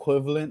NBA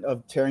equivalent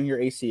of tearing your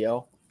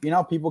ACL? You know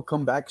how people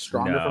come back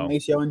stronger from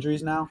ACL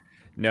injuries now?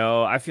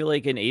 No, I feel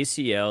like in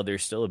ACL,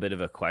 there's still a bit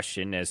of a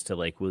question as to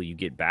like, will you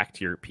get back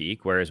to your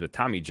peak? Whereas with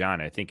Tommy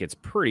John, I think it's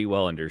pretty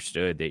well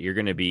understood that you're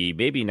going to be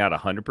maybe not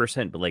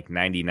 100%, but like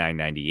 99,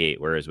 98.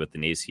 Whereas with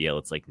an ACL,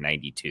 it's like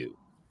 92.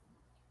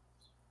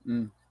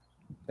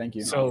 Thank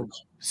you.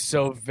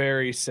 So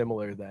very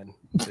similar then.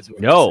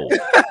 No.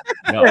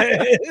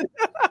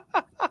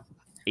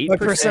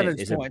 8%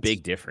 is points? A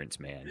big difference,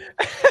 man.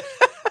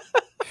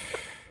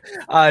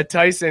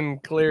 Tyson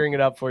clearing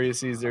it up for you,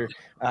 Caesar.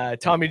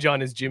 Tommy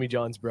John is Jimmy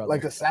John's brother.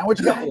 Like a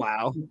sandwich guy?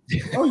 Wow.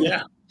 Oh,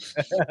 yeah.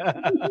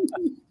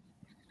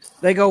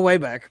 They go way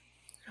back.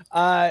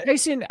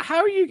 Tyson, how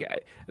are you guys?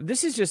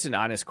 This is just an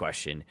honest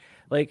question.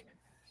 Like,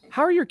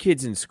 how are your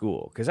kids in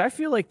school? Because I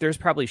feel like there's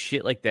probably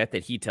shit like that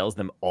he tells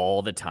them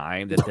all the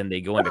time that then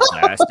they go into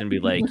class and be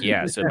like,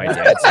 yeah, so my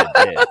dad said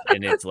this.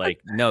 And it's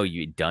like, no,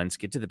 you dunce,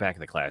 get to the back of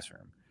the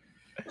classroom.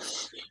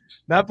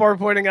 Matt Barr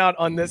pointing out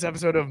on this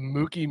episode of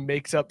Mookie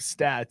Makes Up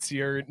Stats,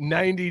 you're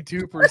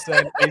 92%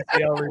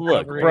 ACL recovery.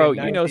 Look, bro,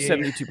 you know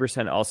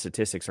 72% all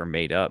statistics are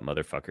made up,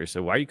 motherfucker.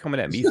 So why are you coming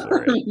at me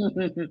for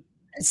it?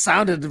 It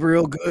sounded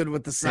real good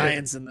with the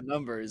science and the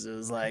numbers. It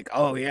was like,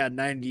 oh, yeah,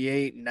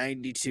 98,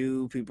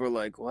 92. People are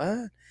like,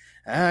 what?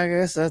 I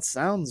guess that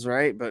sounds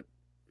right, but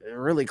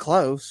really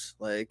close.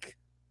 Like,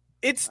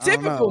 it's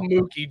typical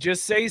Mookie.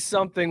 Just say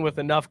something with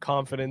enough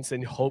confidence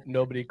and hope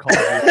nobody calls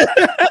you.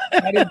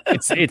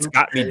 It's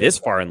got me this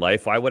far in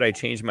life. Why would I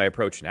change my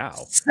approach now?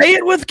 Say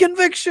it with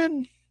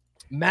conviction.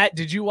 Matt,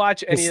 did you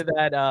watch any of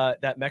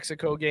that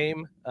Mexico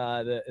game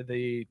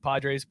the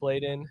Padres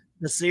played in?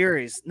 The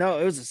series. No,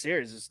 it was a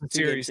series. It was a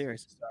series.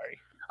 Sorry.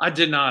 I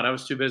did not. I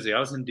was too busy. I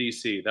was in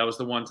DC. That was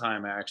the one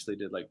time I actually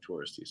did like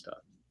touristy stuff.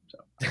 So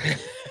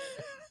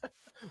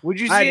would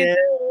you see it?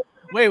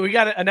 Wait,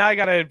 now I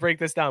gotta break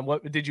this down.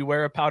 What did you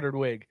wear a powdered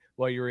wig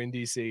while you were in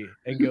DC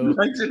and go?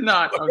 I did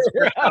not.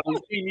 I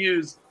was being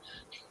used.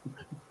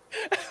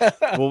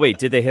 Well, wait,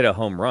 did they hit a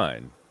home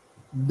run?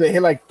 They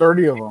hit like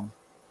 30 of them.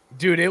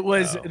 Dude, it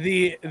was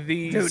the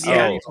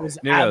series was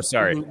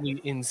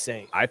absolutely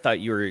insane. I thought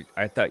you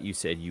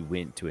said you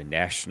went to a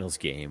Nationals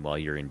game while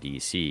you're in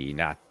DC,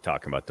 not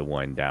talking about the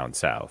one down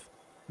south.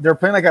 They're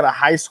playing like at a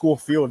high school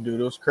field, dude.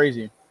 It was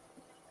crazy.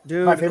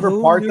 Dude, my favorite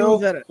part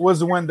though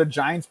was when the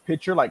Giants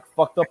pitcher like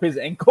fucked up his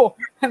ankle,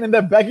 and in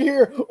the back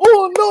here,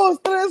 1, 2,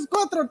 3,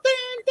 4,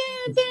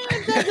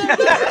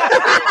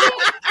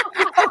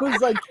 I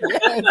was like,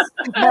 yes,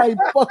 my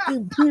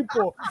fucking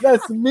people,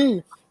 that's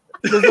me.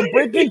 There's a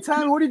break in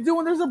time. What are you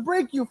doing? There's a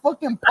break. You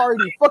fucking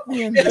party. Fuck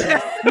the injury.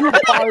 You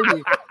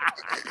party.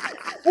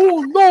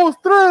 1, 2,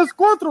 3,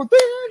 4.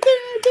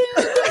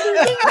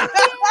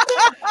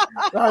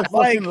 I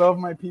fucking love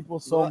my people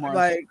so much.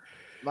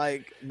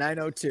 Like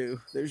 902.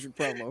 There's your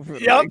promo. For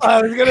yep,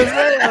 I was gonna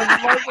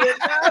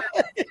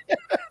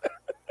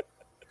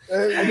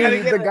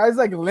say. The guy's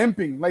like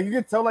limping. Like you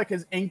could tell, like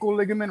his ankle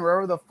ligament,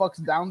 wherever the fuck's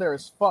down there,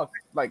 is fucked.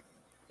 Like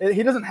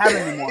he doesn't have it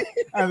anymore.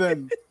 And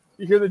then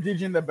you hear the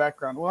DJ in the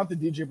background. Well, not the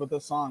DJ, but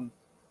the song.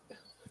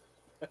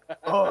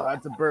 Oh,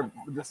 that's a burp.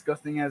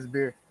 Disgusting ass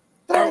beer.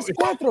 3,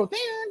 4.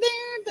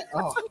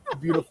 Oh,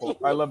 beautiful.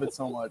 I love it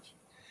so much.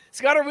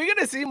 Scott, are we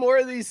gonna see more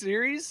of these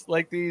series?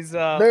 Like these?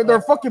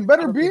 They're fucking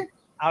better be.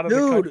 Out of the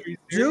country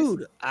series?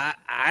 Dude,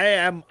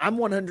 I'm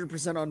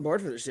 100% on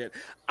board for this shit.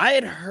 I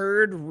had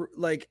heard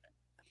like,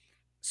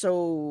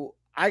 so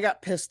I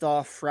got pissed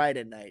off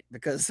Friday night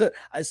because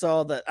I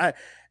saw that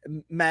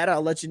Matt,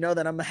 I'll let you know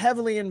that I'm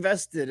heavily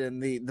invested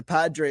in the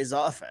Padres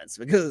offense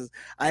because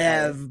I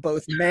have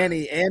both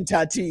Manny and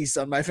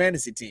Tatis on my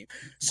fantasy team.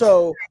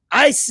 So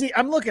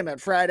I'm looking at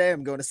Friday,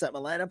 I'm going to set my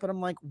lineup, and I'm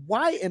like,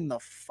 why in the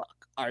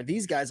fuck are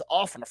these guys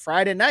off on a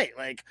Friday night?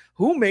 Like,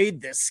 who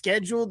made this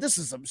schedule? This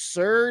is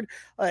absurd.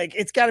 Like,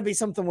 it's got to be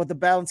something with the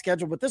balanced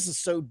schedule, but this is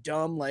so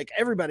dumb. Like,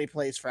 everybody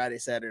plays Friday,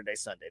 Saturday,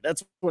 Sunday.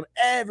 That's when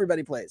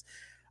everybody plays.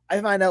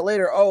 I find out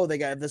later, they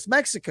got this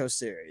Mexico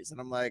series. And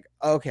I'm like,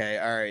 okay,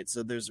 all right.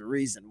 So there's a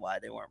reason why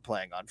they weren't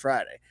playing on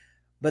Friday.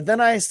 But then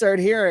I start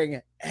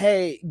hearing,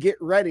 hey, get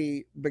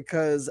ready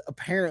because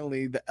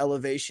apparently the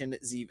elevation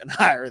is even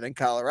higher than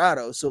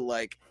Colorado. So,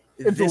 like,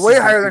 it's way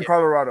higher than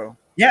Colorado.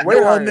 Yeah,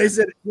 and they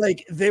said,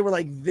 like, they were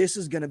like, this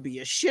is going to be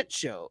a shit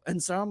show.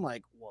 And so I'm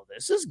like, well,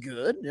 this is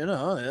good,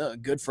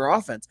 good for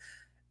offense.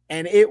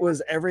 and it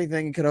was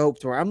everything you could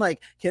hope for. I'm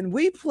like, can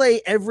we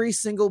play every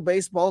single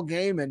baseball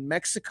game in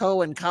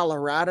Mexico and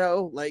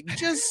Colorado? Like,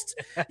 just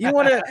you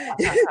want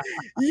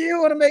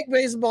to make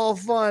baseball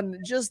fun,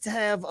 just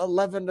have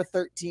 11 to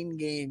 13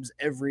 games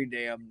every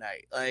damn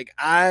night. Like,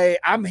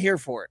 I'm here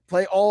for it.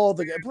 Play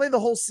the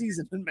whole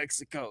season in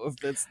Mexico if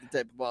that's the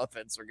type of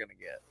offense we're gonna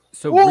get.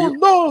 So 1,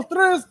 2,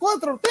 3,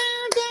 4.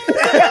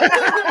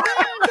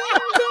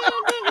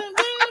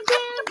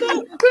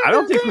 I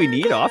don't think we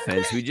need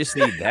offense. We just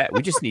need that.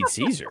 We just need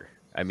Caesar.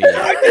 I mean,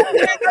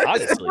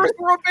 honestly, First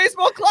World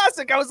Baseball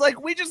Classic. I was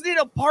like, we just need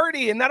a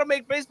party, and that'll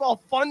make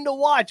baseball fun to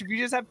watch. If you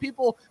just have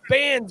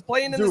bands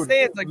playing in the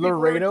stands, like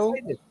Laredo,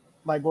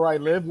 like where I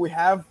live, we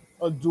have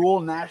a dual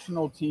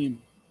national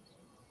team.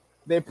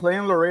 They play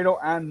in Laredo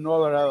and no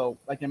Laredo,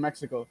 like in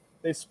Mexico.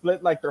 They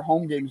split like their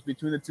home games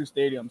between the two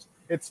stadiums.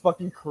 It's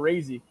fucking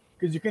crazy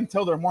because you can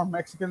tell they're more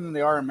Mexican than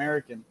they are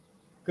American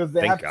because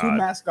they have two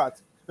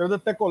mascots. They're the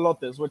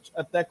tecolotes, which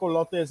a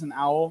tecolote is an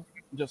owl,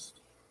 just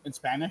in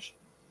Spanish.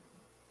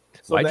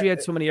 So why'd you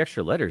add so many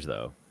extra letters,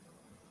 though?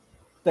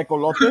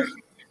 Tecolotes?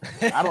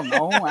 I don't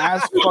know.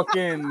 Ask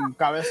fucking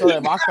cabeza de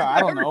vaca.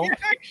 I don't know.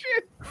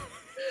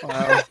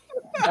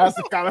 Ask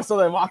the cabeza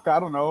de vaca. I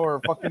don't know.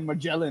 Or fucking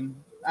Magellan.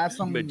 Ask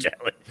some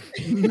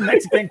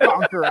Mexican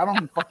conqueror. I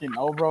don't fucking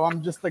know, bro.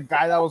 I'm just the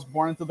guy that was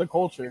born into the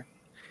culture.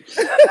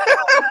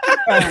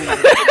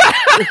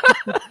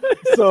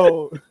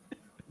 So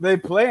they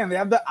play, and they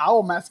have the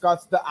owl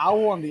mascots, the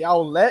owl and the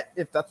owlet,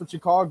 if that's what you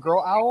call a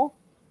girl owl.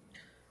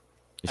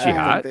 Is she hot? I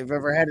don't think they've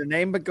ever had a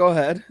name, but go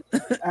ahead.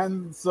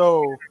 And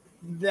so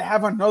they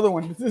have another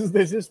one.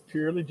 This is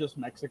purely just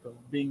Mexico,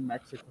 being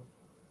Mexico.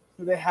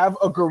 They have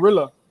a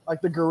gorilla,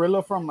 like the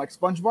gorilla from like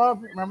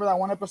SpongeBob. Remember that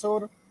one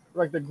episode?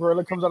 Like the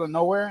gorilla comes out of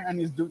nowhere and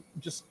he's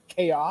just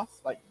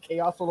chaos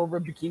all over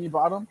Bikini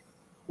Bottom.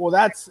 Well,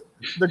 that's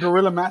the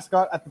gorilla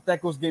mascot at the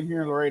Tecos game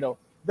here in Laredo.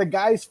 The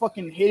guy's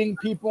fucking hitting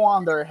people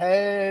on their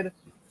head,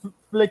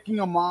 flicking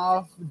them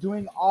off,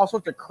 doing all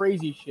sorts of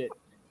crazy shit,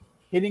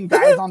 hitting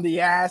guys on the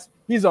ass.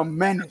 He's a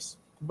menace,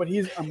 but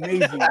he's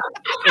amazing.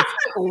 It's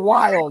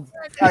wild.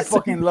 I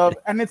fucking love,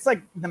 and it's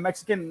like the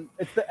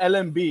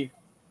LMB,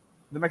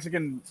 the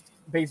Mexican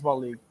Baseball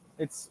League.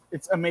 It's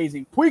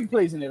amazing. Puig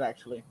plays in it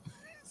actually.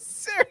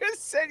 Sarah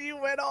said you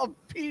went all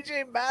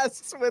PJ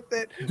Masks with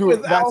it.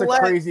 Dude, that's a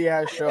crazy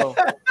ass show.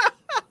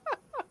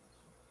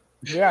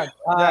 Yeah.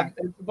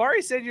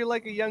 Barry said you're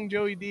like a young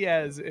Joey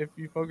Diaz if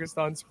you focused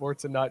on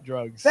sports and not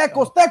drugs.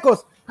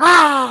 Tecos.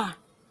 Ah!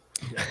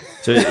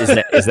 So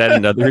is that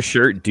another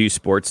shirt? Do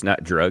sports,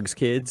 not drugs,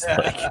 kids?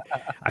 Like,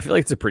 I feel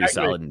like it's a pretty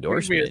solid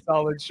endorsement. A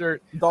solid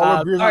shirt.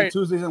 $1 beers on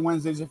Tuesdays and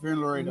Wednesdays if you're in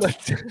Laredo.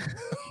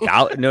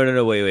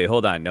 No, wait,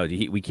 hold on. No,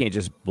 we can't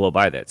just blow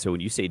by that. So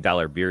when you say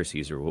 $1 beer,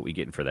 Caesar, what we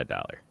getting for that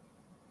 $1?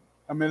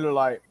 A Miller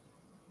Lite.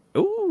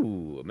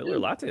 Ooh, a Miller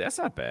Latte. That's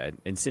not bad.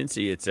 And since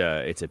it's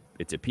a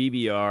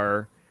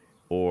PBR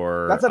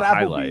or that's an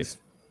High Applebee's.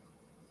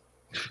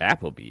 Life.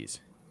 Applebee's.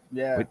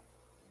 Yeah.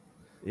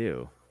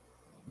 Ew.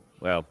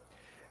 Well,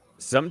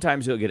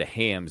 sometimes you'll get a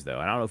Hams, though.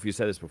 I don't know if you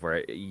said this before.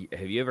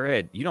 Have you ever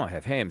had? You don't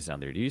have Hams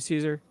down there, do you,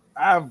 Caesar?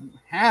 I have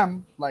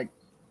ham, like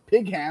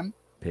pig ham.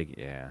 Pig,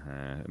 yeah.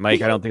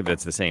 Mike, I don't think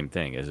that's the same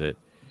thing, is it?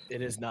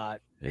 It is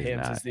not.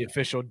 Hams is the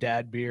official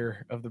dad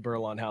beer of the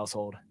Burlon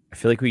household. I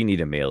feel like we need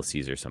to mail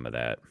Caesar some of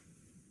that.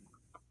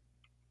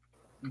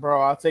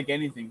 Bro, I'll take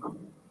anything.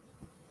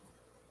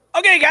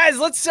 Okay, guys,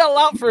 let's settle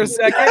out for a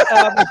second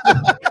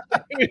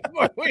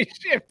before we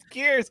shift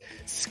gears.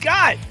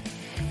 Scott,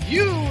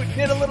 you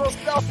did a little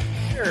stuff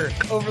here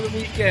over the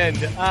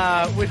weekend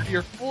with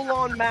your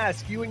full-on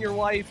mask. You and your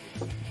wife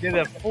did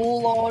a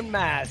full-on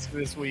mask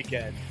this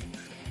weekend.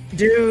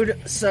 Dude,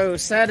 so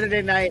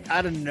Saturday night,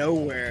 out of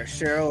nowhere,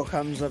 Cheryl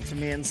comes up to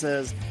me and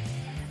says,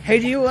 hey,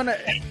 do you want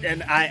to,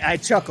 and I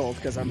chuckled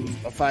because I'm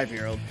a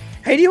 5-year-old.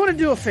 Hey, do you want to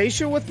do a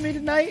facial with me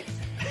tonight?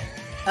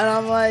 And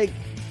I'm like,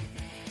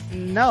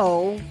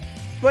 no,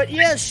 but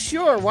yeah,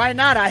 sure. Why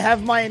not? I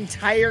have my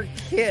entire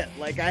kit.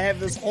 Like, I have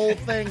this whole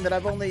thing that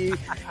I've only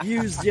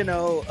used,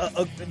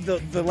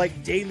 the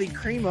like daily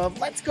cream of.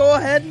 Let's go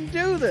ahead and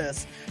do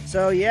this.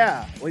 So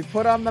yeah, we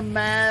put on the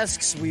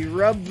masks. We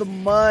rubbed the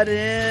mud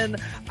in.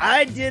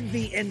 I did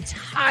the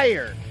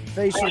entire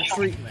facial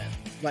treatment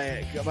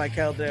by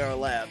Caldera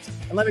Labs.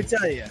 And let me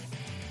tell you,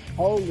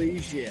 holy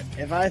shit.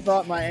 If I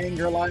thought my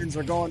anger lines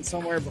were going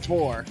somewhere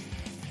before,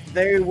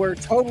 they were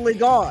totally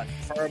gone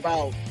for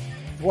about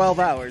 12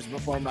 hours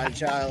before my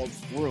child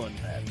ruined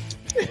that.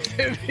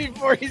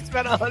 Before he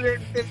spent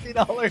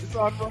 $150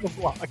 on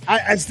Roblox.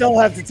 I still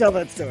have to tell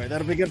that story.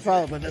 That'll be good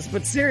follow-up with this.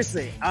 But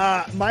seriously,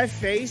 my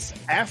face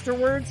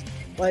afterwards,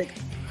 like,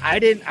 I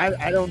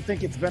don't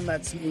think it's been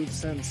that smooth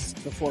since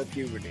before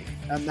puberty.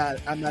 I'm not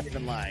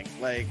even lying.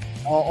 Like,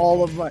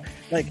 all of my,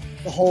 like,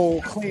 the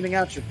whole cleaning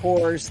out your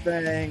pores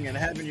thing and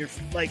having your,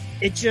 like,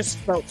 it just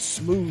felt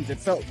smooth. It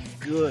felt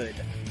good.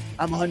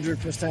 I'm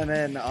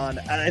 100% in on,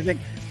 I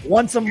think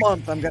once a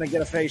month I'm going to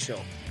get a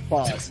facial.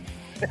 Pause.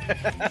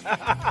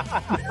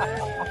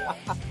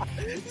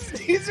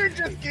 Caesar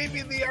producer just gave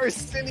me the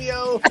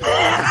Arsenio.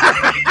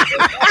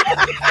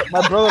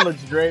 My brother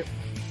looks great.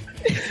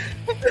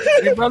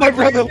 My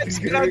brother looks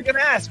good. I was gonna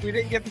ask. We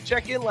didn't get to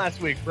check in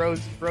last week. Bro's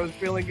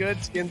feeling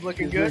good. Skin's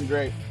looking good. Doing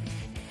great.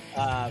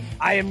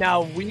 I am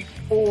now week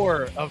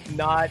 4 of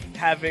not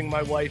having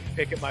my wife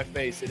pick at my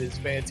face. It is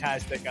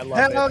fantastic. I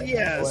love it. Hell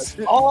yes.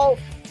 All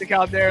to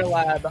Caldera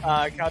Lab.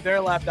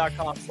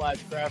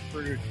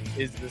 CalderaLab.com/craftbrewed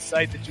is the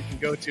site that you can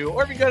go to.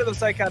 Or if you go to the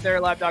site,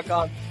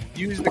 CalderaLab.com,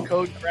 use the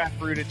code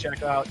craftbrewed at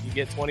checkout. You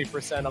get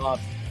 20%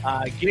 off.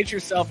 Get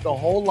yourself the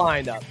whole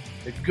lineup.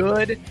 The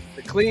good,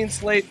 the clean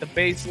slate, the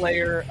base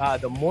layer,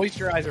 the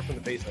moisturizer from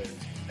the base layer is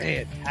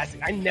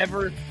fantastic. I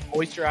never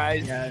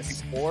moisturized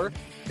before.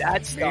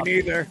 That stuff Me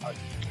neither.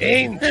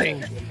 Game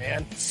changing,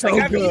 man.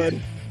 So good.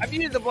 I've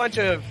used a bunch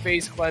of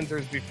face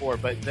cleansers before,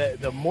 but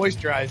the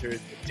moisturizer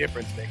is the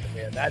difference maker,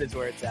 man. That is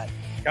where it's at.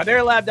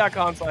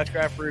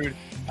 CalderaLab.com/craftbrewed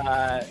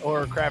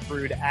or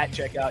craftbrewed at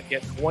checkout.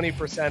 Get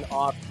 20%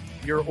 off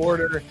your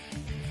order.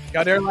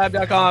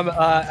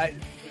 CalderaLab.com.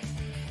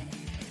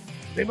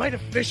 They might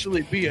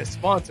officially be a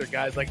sponsor,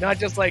 guys. Like, not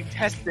just like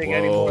testing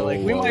anymore.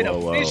 Like, we might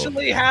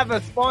officially have a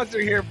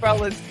sponsor here,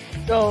 fellas.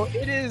 So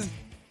it is.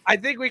 I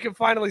think we can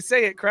finally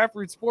say it. Craft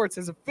Brewed Sports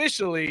has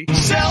officially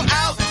sell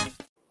out.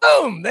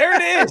 Boom! There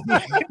it is.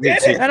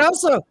 Did it. And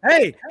also,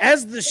 hey,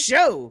 as the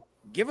show,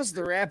 give us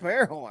the rap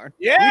air horn.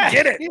 Yeah, we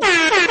did it.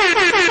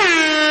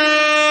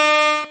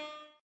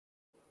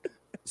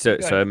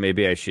 So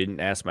maybe I shouldn't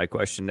ask my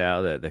question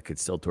now that could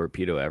still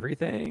torpedo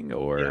everything,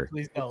 or Yeah,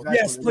 please don't.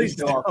 Yes, please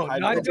don't.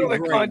 Not until the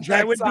That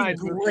contract would be signed.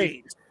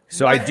 great.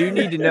 So I do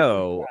need to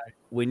know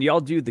when y'all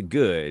do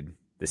the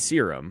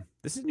serum.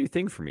 This is a new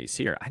thing for me.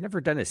 Serum. I've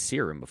never done a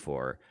serum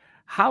before.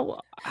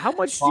 How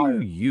much do you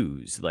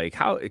use? Like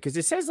because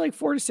it says like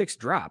 4 to 6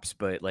 drops,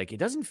 but like it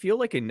doesn't feel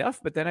like enough.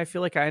 But then I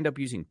feel like I end up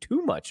using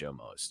too much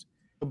almost.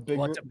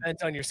 Well, it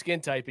depends on your skin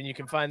type, and you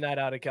can find that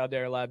out at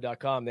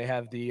CalderaLab.com. They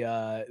have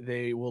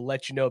they will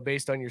let you know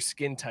based on your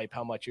skin type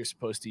how much you're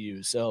supposed to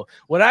use. So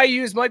what I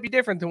use might be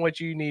different than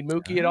what you need,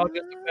 Mookie. It all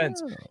just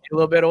depends. You're a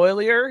little bit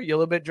oilier, you're a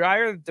little bit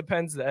drier. It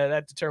depends.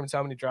 That determines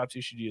how many drops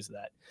you should use of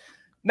that.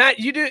 Matt,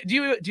 do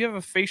you have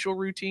a facial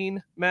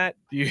routine, Matt?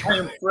 I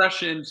am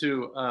fresh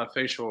into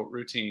facial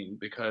routine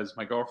because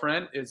my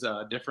girlfriend is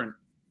a different,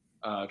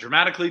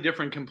 dramatically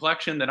different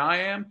complexion than I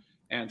am.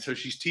 And so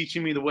she's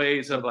teaching me the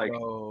ways of like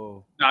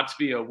not to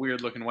be a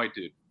weird looking white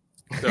dude.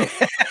 So,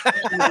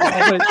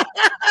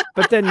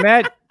 but then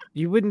Matt,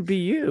 you wouldn't be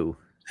you.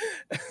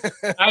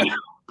 I know.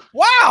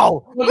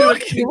 Wow,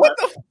 Mookie, what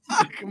the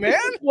fuck, man?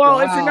 Well,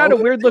 if you're not a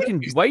weird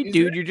looking white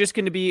dude, you're just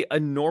going to be a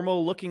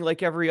normal looking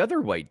like every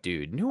other white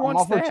dude. And who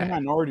wants that? I'm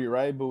minority,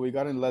 right? But we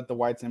got to let the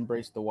whites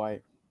embrace the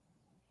white.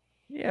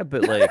 Yeah,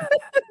 but like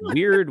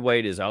weird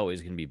white is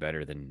always going to be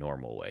better than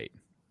normal white.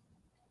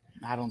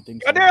 I don't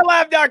think so.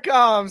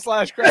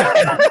 CalderaLab.com/craft.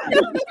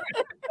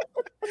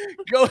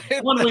 Go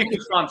ahead. 1 week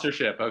of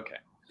sponsorship. Okay.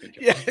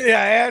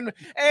 Yeah,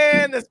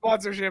 and the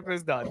sponsorship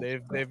is done.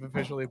 They've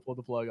officially pulled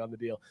the plug on the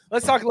deal.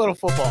 Let's talk a little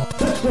football.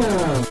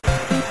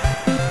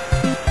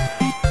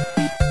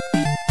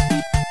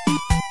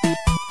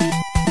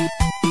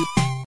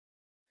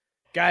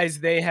 Guys,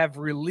 they have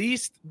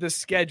released the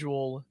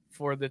schedule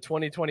for the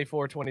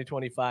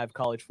 2024-2025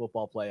 college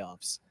football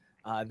playoffs.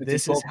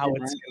 This is how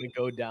it's going to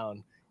go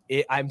down.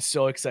 I'm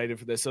so excited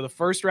for this. So the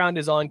first round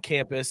is on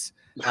campus.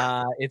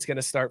 It's going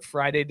to start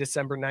Friday,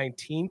 December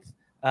 19th.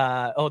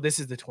 This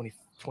is the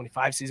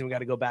 2025 season. We got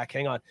to go back.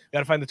 Hang on. We got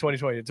to find the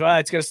 2020. It's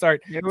going to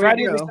start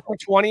Friday, December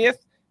 20th.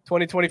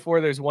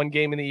 2024, there's 1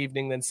 game in the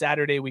evening. Then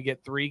Saturday, we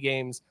get 3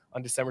 games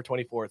on December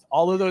 24th.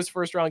 All of those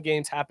first round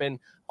games happen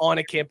on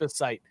a campus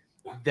site.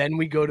 Then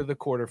we go to the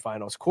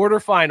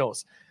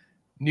quarterfinals.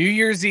 New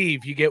Year's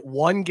Eve, you get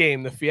 1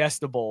 game, the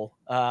Fiesta Bowl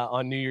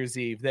on New Year's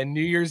Eve. Then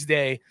New Year's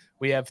Day,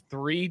 we have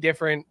 3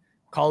 different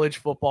college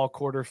football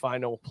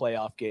quarterfinal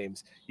playoff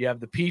games. You have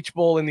the Peach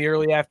Bowl in the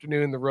early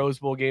afternoon, the Rose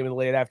Bowl game in the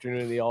late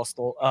afternoon, and the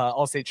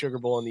All-State Sugar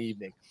Bowl in the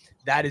evening.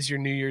 That is your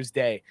New Year's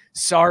Day.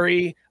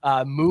 Sorry,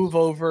 move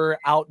over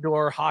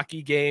outdoor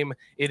hockey game.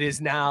 It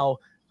is now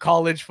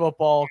college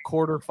football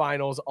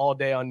quarterfinals all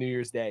day on New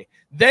Year's Day.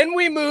 Then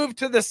we move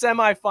to the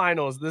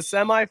semifinals. The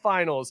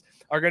semifinals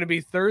are going to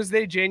be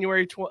Thursday,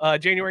 January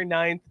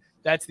 9th.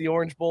 That's the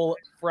Orange Bowl.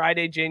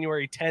 Friday,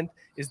 January 10th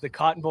is the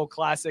Cotton Bowl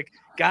Classic.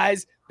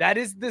 Guys, that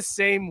is the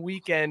same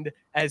weekend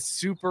as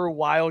Super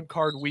Wild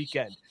Card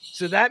Weekend.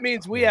 So that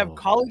means we have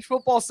college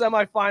football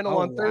semifinal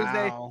on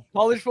Thursday,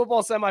 college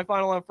football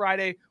semifinal on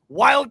Friday,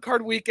 Wild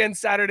Card Weekend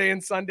Saturday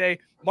and Sunday.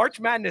 March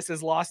Madness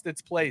has lost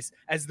its place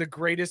as the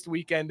greatest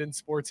weekend in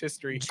sports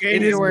history.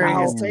 January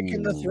has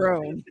taken the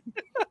throne.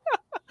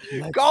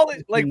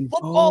 College, like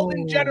football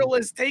in general,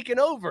 is taken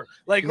over.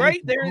 Like, right?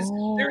 There is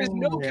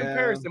no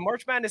comparison.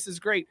 March Madness is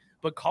great,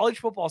 but college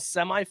football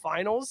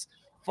semifinals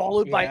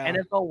followed by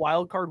NFL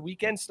wildcard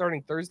weekend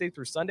starting Thursday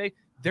through Sunday.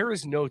 There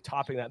is no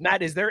topping that.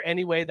 Matt, is there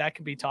any way that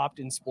can be topped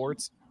in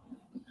sports?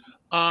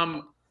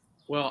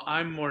 Well,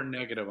 I'm more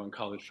negative on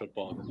college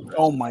football.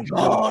 Oh my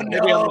God!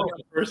 Maybe I'm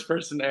the first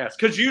person to ask,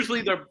 because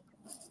usually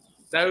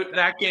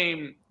that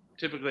game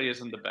typically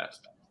isn't the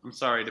best. I'm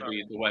sorry to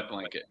be the wet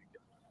blanket.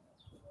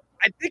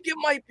 I think it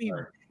might be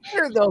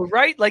better though,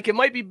 right? Like it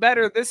might be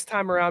better this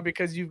time around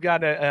because you've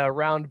got a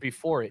round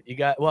before it. You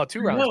got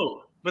 2 rounds.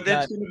 No, but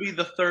that's going to be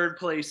the third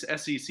place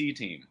SEC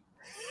team.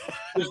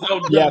 There's no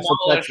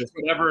for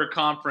whatever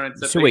conference.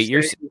 That so wait,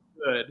 you're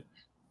good.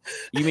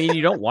 You mean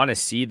you don't want to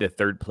see the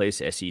third place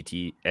SEC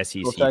team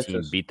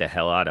beat the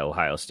hell out of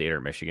Ohio State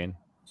or Michigan?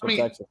 I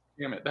mean,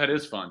 damn it, that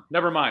is fun.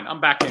 Never mind, I'm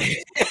back in.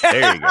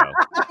 There you go.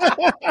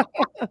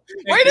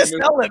 Way to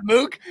sell it,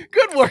 Mook.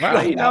 Good work.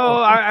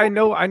 Well, I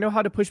know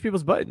how to push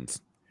people's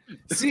buttons.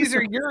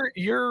 Caesar,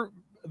 you're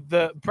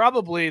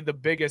probably the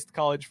biggest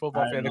college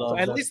football fan,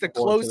 at least the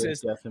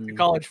closest to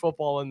college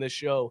football in this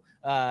show.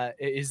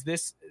 Is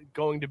this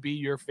going to be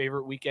your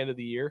favorite weekend of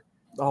the year?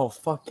 Oh,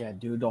 fuck yeah,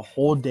 dude. The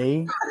whole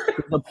day.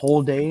 The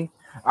whole day.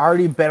 I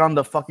already bet on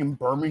the fucking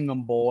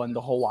Birmingham Bowl and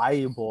the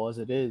Hawaii Bowl as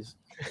it is.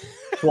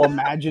 So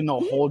imagine a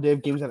whole day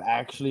of games that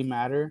actually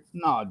matter.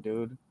 No,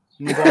 dude.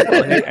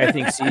 I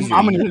think Caesar,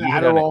 I'm going to need an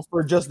Adderall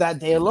for just that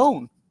day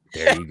alone.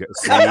 There you go.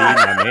 See,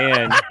 my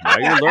man. Now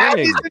you're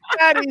learning.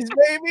 Daddies,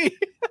 baby.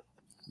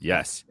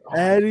 Yes.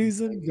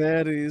 Addies and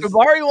baddies.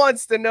 Jabari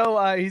wants to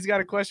know, he's got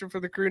a question for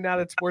the crew. Now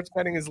that sports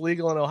betting is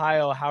legal in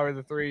Ohio, how are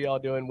the three of y'all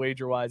doing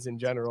wager-wise in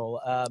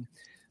general?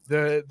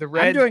 The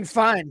Red... I'm doing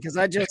fine because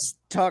I just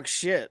talk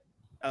shit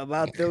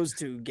about those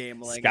two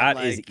gambling.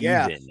 Scott is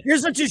even.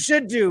 Here's what you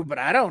should do, but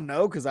I don't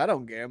know because I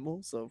don't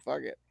gamble, so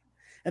fuck it.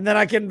 And then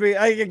I can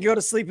go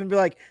to sleep and be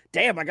like,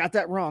 damn, I got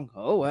that wrong.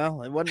 Oh,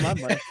 well, it wasn't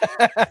my money.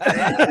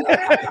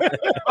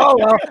 Oh,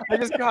 well, I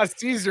just cost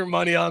Caesar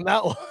money on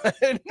that one.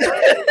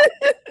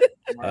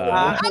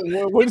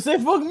 What did you say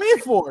fuck me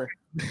for?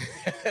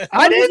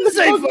 I didn't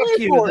say fuck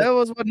you. That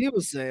was what he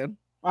was saying.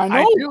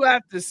 I do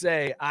have to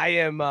say I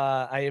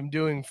am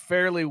doing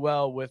fairly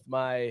well with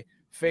my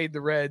fade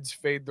the Reds,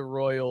 fade the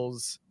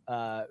Royals,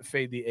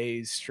 fade the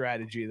A's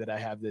strategy that I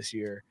have this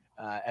year.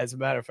 As a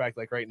matter of fact,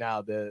 like right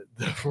now, the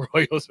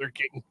Royals are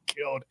getting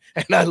killed,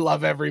 and I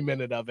love every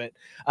minute of it.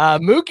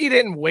 Mookie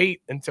didn't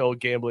wait until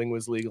gambling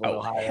was legal in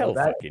Ohio. Hell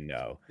fucking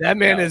no. That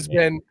man has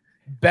been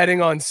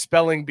betting on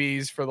spelling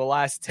bees for the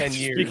last 10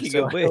 years.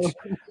 Speaking of which,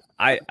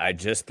 I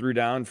just threw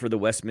down for the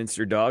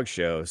Westminster Dog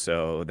Show,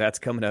 so that's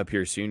coming up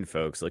here soon,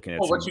 folks. Looking at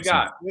what you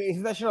got? Wait,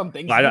 is that shit on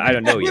Thanksgiving? I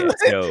don't know yet.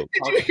 So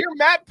did you hear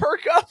Matt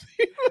perk up?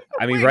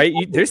 I mean, right?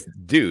 There's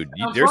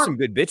some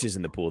good bitches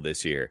in the pool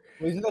this year.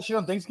 Wait, isn't that shit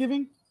on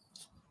Thanksgiving?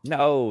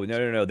 No.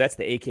 That's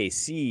the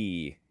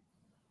AKC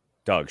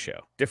dog show.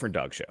 Different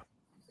dog show.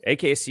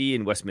 AKC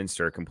and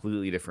Westminster are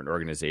completely different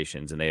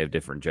organizations, and they have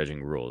different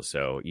judging rules.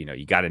 So,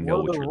 you got to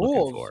know what you're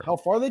looking for. How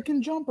far they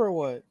can jump or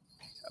what?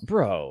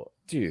 Bro,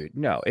 dude,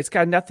 no. It's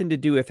got nothing to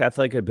do with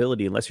athletic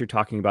ability unless you're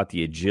talking about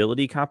the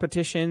agility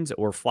competitions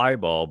or fly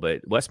ball.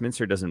 But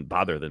Westminster doesn't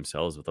bother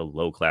themselves with a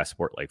low-class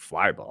sport like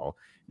fly ball.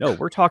 No,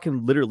 we're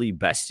talking literally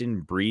best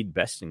in breed,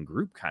 best in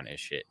group kind of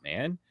shit,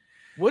 man.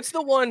 What's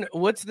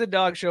the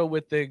dog show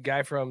with the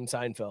guy from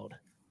Seinfeld?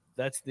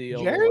 That's the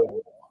Jerry?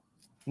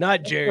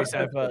 Not Jerry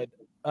Seinfeld.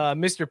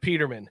 Mr.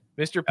 Peterman.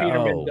 Mr.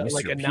 Peterman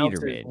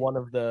announces one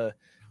of the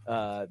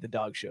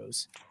dog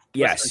shows.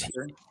 Yes.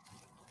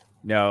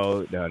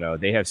 No.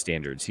 They have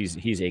standards. He's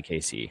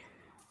AKC.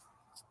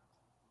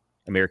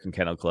 American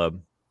Kennel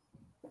Club.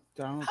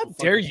 How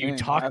dare you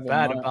talk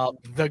bad about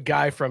the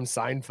guy from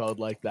Seinfeld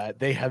like that?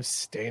 They have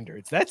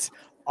standards. That's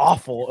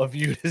awful of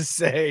you to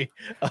say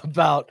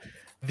about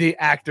the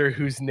actor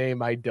whose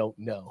name I don't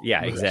know.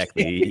 Yeah,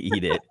 exactly.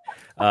 Eat it.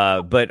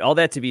 But all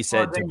that to be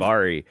said,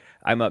 Jabari,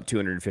 I'm up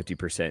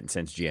 250%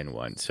 since Jan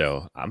 1,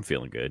 so I'm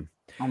feeling good.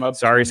 I'm up.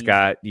 Sorry,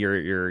 Scott. Your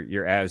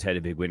Avs had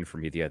a big win for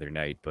me the other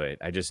night, but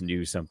I just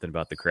knew something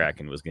about the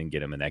Kraken was going to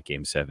get them in that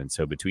game 7.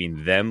 So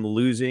between them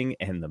losing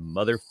and the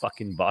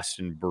motherfucking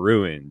Boston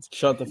Bruins,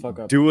 shut the fuck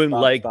up.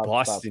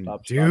 Boston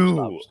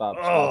do. Stop.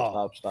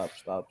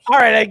 All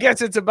right, I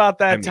guess it's about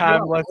that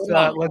time. Let's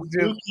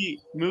do.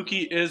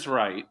 Mookie is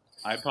right.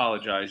 I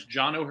apologize.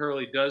 John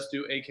O'Hurley does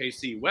do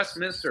AKC.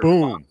 Westminster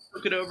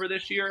took it over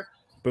this year.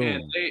 Boom.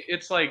 And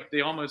it's like they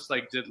almost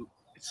did.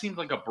 It seems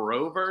like a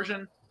bro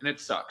version, and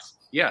it sucks.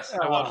 Yes,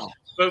 I watch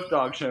both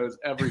dog shows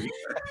every year.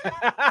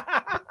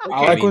 I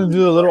like when they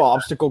do the little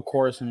obstacle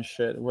course and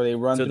shit where they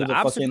run through the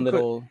fucking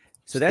little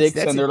sticks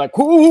and they're like,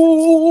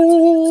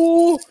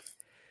 ooh.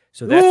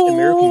 So that's the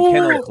American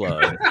Kennel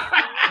Club.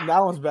 That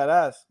one's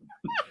badass.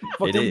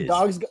 Fucking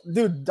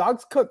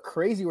dogs cut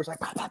crazy. Where it's like,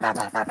 bah, bah, bah,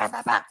 bah, bah,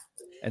 bah, bah.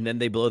 And then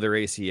they blow their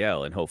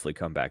ACL and hopefully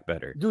come back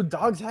better. Dude,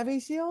 dogs have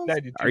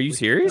ACLs? Are you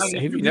serious?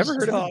 Have you never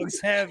heard of dogs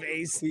have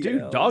ACLs?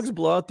 Dude, dogs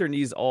blow out their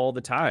knees all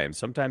the time.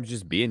 Sometimes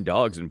just being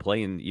dogs and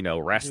playing,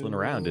 wrestling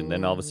around, and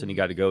then all of a sudden you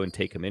got to go and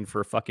take them in for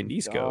a fucking knee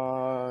scope.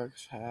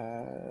 Dogs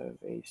have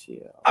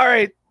ACLs. All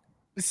right.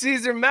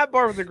 Caesar, Matt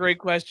Barr with a great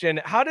question.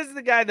 How does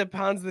the guy that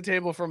pounds the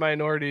table for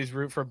minorities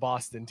root for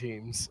Boston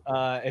teams?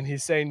 And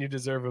he's saying you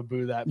deserve a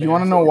boo that. You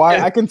want to know why?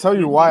 I can tell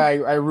you why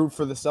I root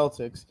for the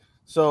Celtics.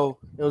 So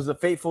it was a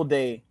fateful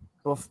day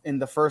in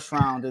the first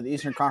round of the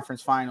Eastern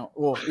Conference final.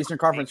 Well, Eastern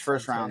Conference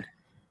first round,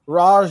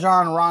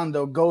 Rajon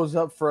Rondo goes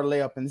up for a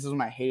layup, and this is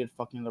when I hated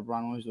fucking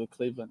LeBron when he was with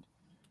Cleveland.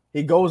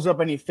 He goes up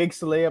and he fakes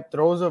the layup,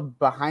 throws a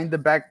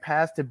behind-the-back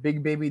pass to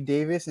Big Baby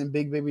Davis, and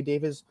Big Baby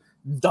Davis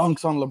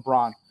dunks on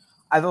LeBron.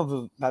 I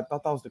thought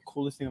that was the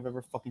coolest thing I've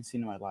ever fucking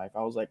seen in my life.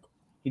 I was like,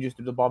 he just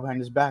threw the ball behind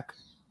his back.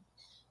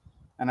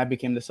 And I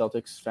became the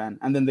Celtics fan.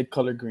 And then the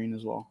color green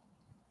as well.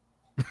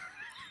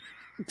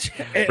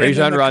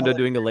 Rajon Rondo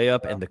doing a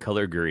layup and the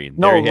color green.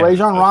 No,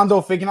 Rajon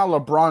Rondo faking out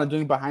LeBron and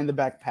doing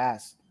behind-the-back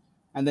pass.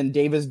 And then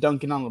Davis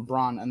dunking on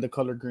LeBron and the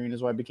color green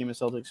is why I became a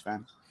Celtics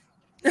fan.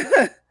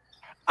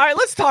 All right,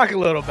 let's talk a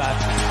little about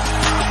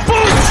Boom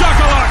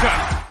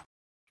shakalaka!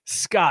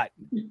 Scott,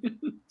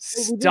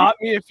 stop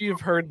me if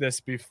you've heard this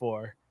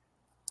before.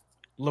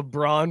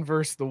 LeBron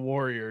versus the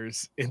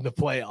Warriors in the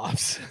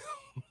playoffs.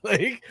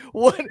 Like,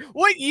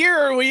 what year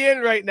are we in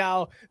right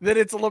now that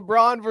it's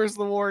LeBron versus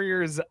the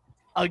Warriors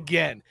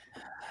again?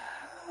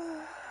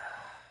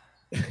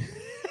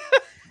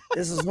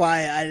 This is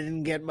why I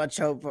didn't get much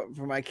hope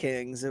for my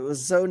Kings. It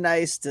was so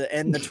nice to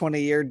end the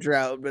 20-year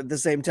drought, but at the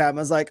same time,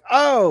 I was like,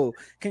 oh,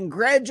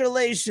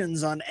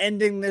 congratulations on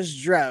ending this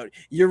drought.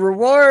 Your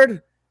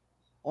reward,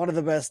 one of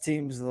the best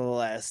teams of the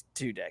last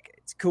 2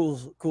 decades.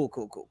 Cool.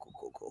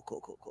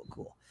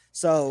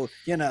 So,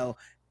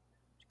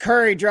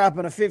 Curry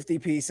dropping a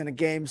 50-piece in a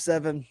game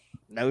 7,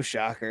 no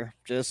shocker.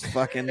 Just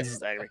fucking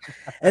staggering.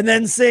 And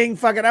then seeing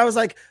fucking, I was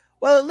like,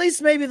 well, at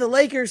least maybe the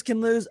Lakers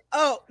can lose.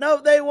 Oh, no,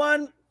 they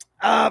won.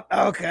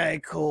 Okay,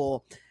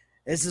 cool.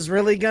 This is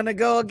really going to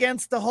go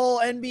against the whole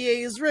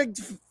NBA is rigged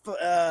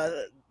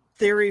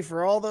theory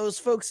for all those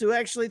folks who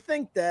actually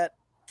think that.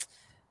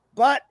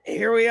 But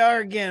here we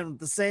are again with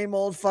the same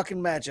old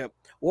fucking matchup.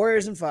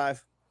 Warriors in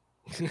 5.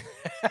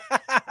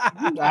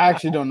 I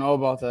actually don't know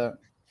about that.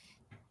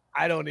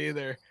 I don't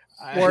either.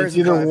 It's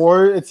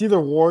either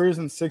Warriors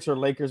in 6 or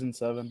Lakers in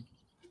 7.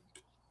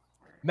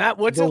 Matt,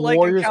 what's it like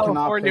in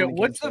California?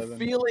 What's the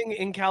feeling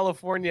in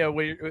California?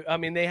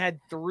 They had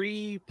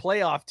 3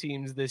 playoff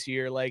teams this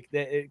year. Like,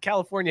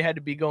 California had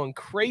to be going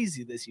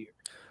crazy this year.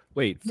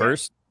 Wait,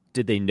 first,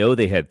 did they know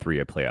they had 3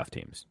 playoff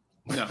teams?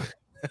 No.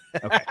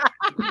 Okay,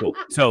 cool.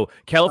 So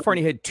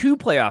California had 2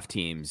 playoff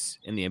teams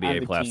in the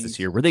NBA playoffs this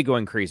year. Were they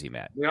going crazy,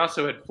 Matt? We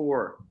also had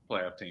 4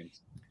 playoff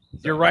teams.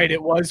 You're right.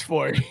 It was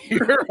 4.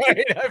 You're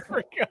right. I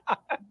forgot.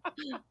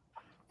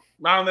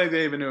 I don't think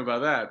they even knew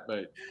about that,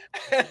 but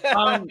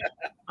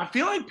I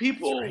feel like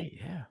people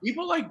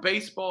like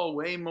baseball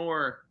way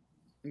more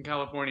in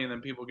California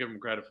than people give them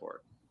credit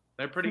for.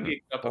 They're pretty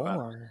geeked up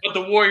about it. But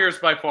the Warriors,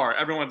 by far,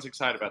 everyone's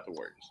excited about the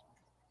Warriors.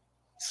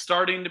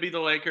 Starting to be the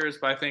Lakers,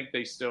 but I think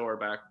they still are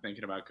back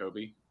thinking about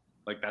Kobe.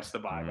 Like, that's the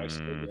vibe I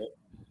still get.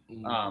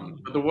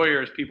 But the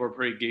Warriors, people are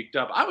pretty geeked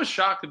up. I was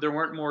shocked that there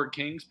weren't more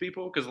Kings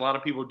people because a lot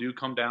of people do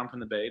come down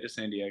from the Bay to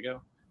San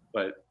Diego.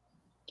 But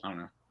I don't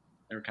know.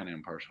 They were kind of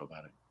impartial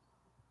about it.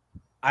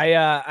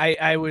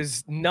 I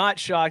was not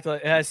shocked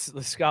as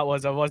Scott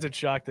was. I wasn't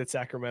shocked that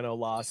Sacramento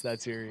lost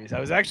that series. I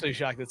was actually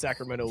shocked that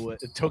Sacramento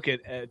took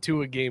it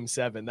to a game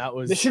 7. That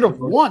was they should have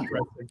won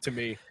to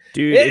me.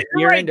 Dude, if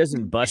Aaron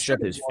doesn't bust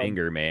up his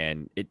finger,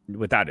 man,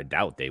 without a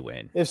doubt they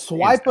win. If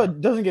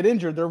Swipa doesn't get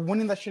injured, they're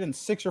winning that shit in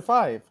 6 or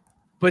 5.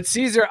 But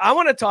Caesar, I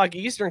want to talk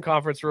Eastern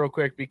Conference real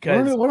quick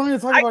because what are we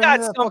talking about?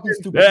 That fucking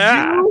stupid.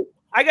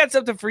 I got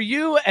something for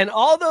you and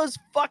all those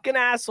fucking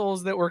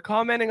assholes that were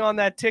commenting on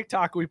that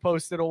TikTok we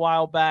posted a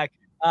while back,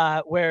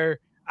 where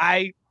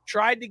I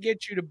tried to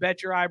get you to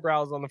bet your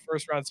eyebrows on the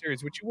first round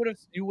series, which you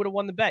would have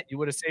won the bet. You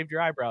would have saved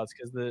your eyebrows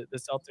because the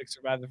Celtics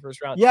survived the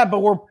first round. Yeah, but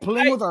we're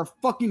playing with our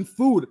fucking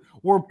food.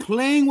 We're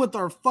playing with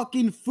our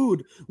fucking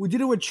food. We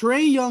did it with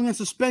Trae Young and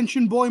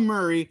suspension boy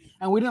Murray,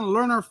 and we didn't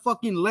learn our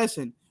fucking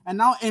lesson. And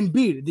now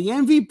Embiid, the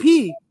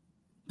MVP,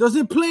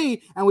 doesn't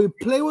play, and we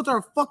play with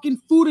our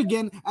fucking food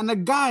again, and the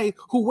guy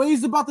who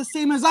weighs about the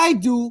same as I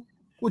do,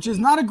 which is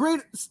not a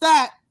great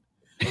stat,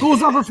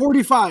 goes off for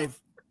 45.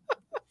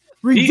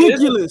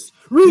 Ridiculous.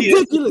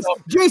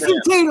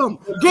 Jason Tatum,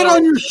 get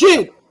on your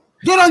shit.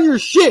 Get on your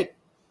shit.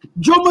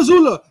 Joe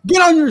Mazzulla,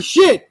 get on your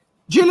shit.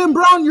 Jaylen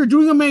Brown, you're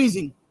doing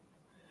amazing.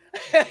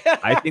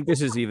 I think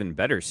this is even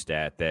better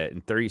stat that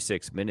in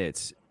 36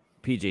 minutes,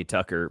 PJ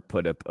Tucker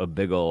put up a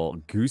big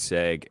old goose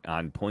egg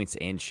on points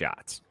and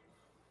shots.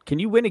 Can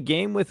you win a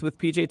game with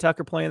PJ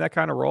Tucker playing that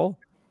kind of role?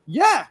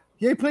 Yeah,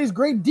 he plays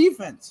great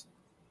defense.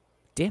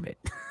 Damn it.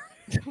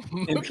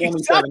 In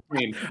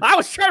 2017. I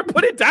was trying to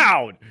put it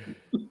down.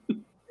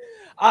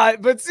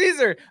 But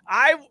Caesar,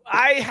 I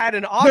had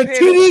an offhand. The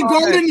TD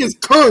Garden is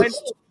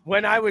cursed.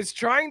 When I was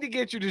trying to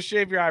get you to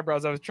shave your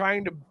eyebrows, I was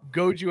trying to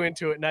goad you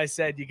into it, and I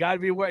said, you got to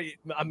be aware.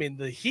 I mean,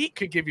 the heat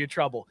could give you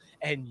trouble,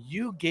 and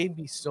you gave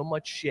me so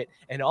much shit,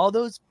 and all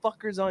those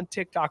fuckers on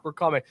TikTok were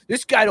commenting,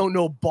 this guy don't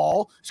know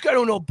ball. This guy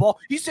don't know ball.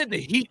 He said the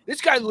Heat.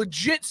 This guy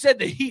legit said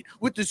the Heat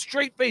with the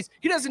straight face.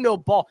 He doesn't know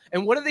ball.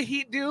 And what do the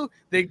Heat do?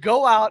 They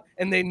go out,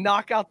 and they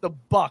knock out the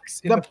Bucks.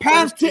 The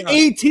path to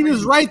 18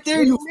 is right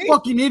there, you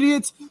fucking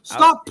idiots.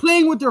 Stop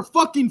playing with their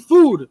fucking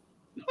food.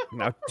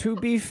 Now, to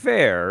be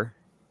fair,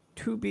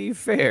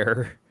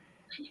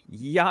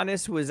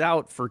 Giannis was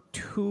out for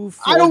 2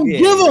 I don't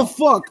games. give a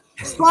fuck.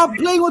 Stop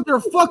playing with their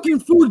fucking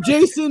food,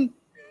 Jason.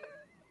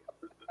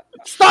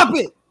 Stop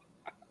it.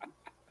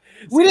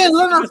 We didn't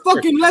learn our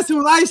fucking lesson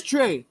with Ice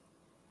Tray.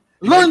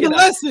 Learn the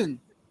lesson.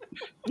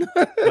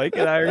 Mike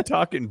and I are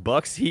talking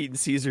Bucks, Heat, and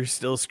Caesar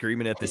still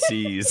screaming at the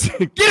C's.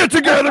 Get it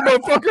together,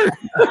 motherfucker.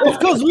 It's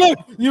because, look,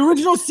 the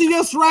original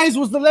CS Rise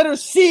was the letter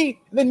C,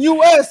 then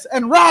US,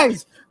 and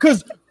Rise.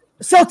 Because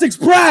Celtics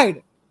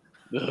pride.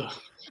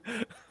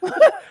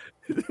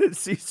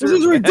 This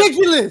is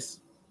ridiculous.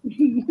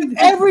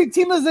 Every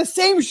team does the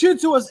same shit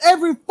to us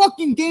every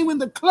fucking game in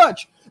the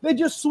clutch. They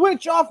just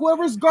switch off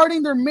whoever's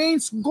guarding their main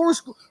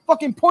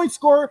fucking point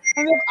scorer,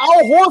 and then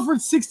Al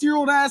Horford's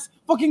 60-year-old ass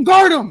fucking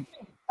guard him.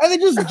 And they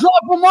just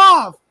drop him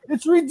off.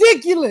 It's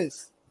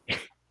ridiculous.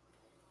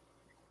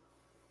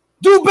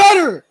 Do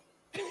better.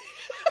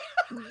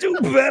 Do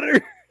better.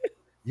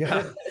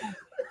 Yeah.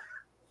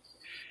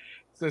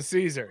 So,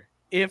 Caesar,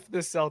 if the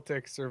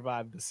Celtics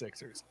survive the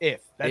Sixers,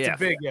 that's a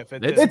big if.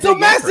 It's a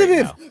massive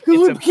if, because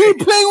we keep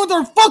playing with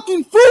our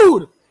fucking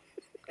food.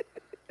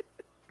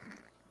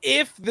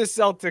 If the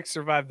Celtics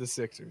survive the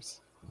Sixers,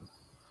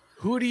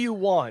 who do you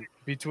want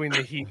between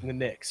the Heat and the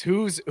Knicks?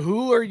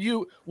 Who are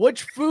you?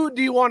 Which food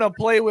do you want to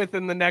play with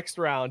in the next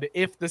round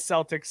if the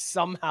Celtics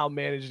somehow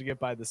manage to get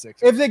by the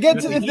Sixers? If they get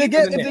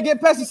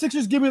past the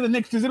Sixers, give me the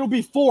Knicks, because it'll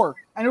be 4,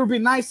 and it'll be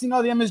nice seeing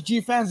all the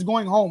MSG fans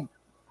going home.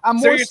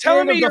 So you're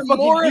telling me you're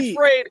more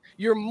afraid?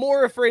 You're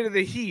more afraid of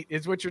the Heat,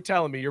 is what you're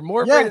telling me. You're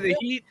more afraid of the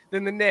Heat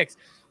than the Knicks,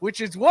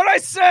 which is what I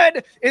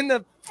said in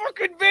the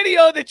fucking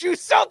video that you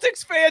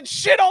Celtics fans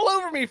shit all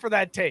over me for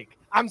that take.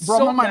 I'm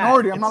a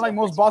minority. Mad. I'm not like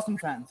most Boston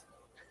fans.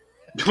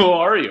 Who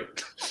are you?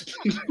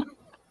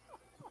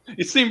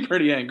 You seem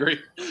pretty angry.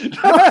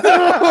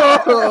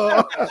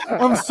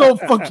 I'm so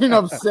fucking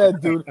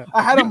upset, dude.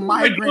 I had a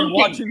migraine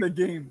watching the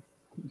game.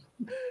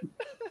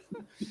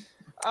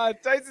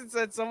 Tyson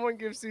said someone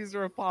give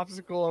Caesar a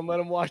popsicle and let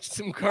him watch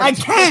some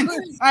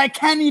cartoons. I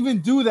can't even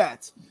do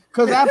that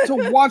because I have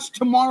to watch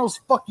tomorrow's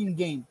fucking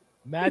game.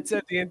 Matt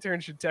said the intern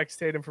should text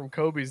Tatum from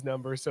Kobe's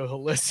number so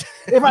he'll listen.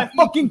 If I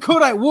fucking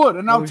could, I would,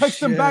 and I'll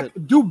text him back,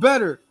 do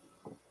better.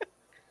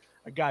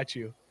 I got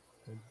you.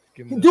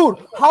 Dude,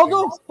 how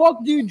the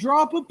fuck do you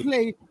drop a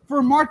play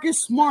for Marcus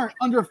Smart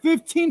under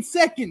 15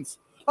 seconds?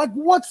 Like,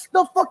 what's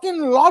the fucking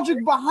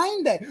logic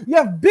behind that? You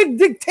have Big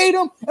Dick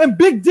Tatum and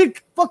Big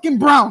Dick fucking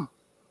Brown.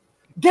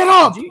 Get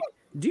up!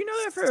 Do you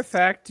know that for a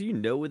fact? Do you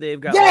know where they've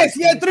got? Yes,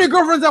 he had 3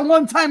 girlfriends at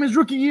one time his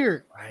rookie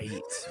year.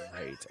 Right.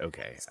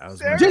 Okay.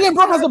 Jaylen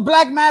Brown has a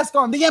black mask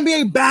on. The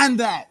NBA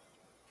banned that.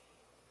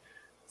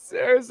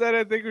 Sarah said,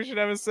 I think we should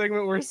have a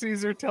segment where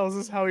Caesar tells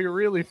us how he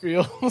really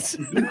feels.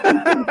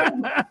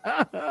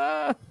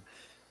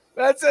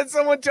 That said,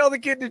 someone tell the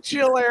kid to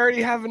chill. I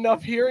already have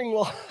enough hearing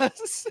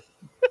loss.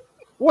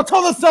 Well,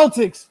 tell the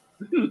Celtics.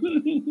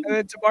 And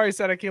then Tamari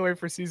said, I can't wait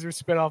for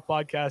Caesar's spinoff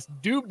podcast.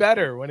 Do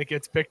better when it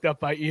gets picked up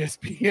by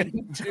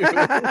ESPN too.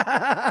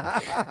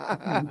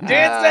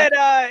 Dan said,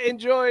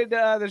 enjoyed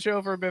the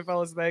show for a bit,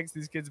 fellas. Thanks.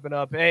 These kids have been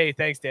up. Hey,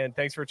 thanks, Dan.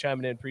 Thanks for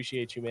chiming in.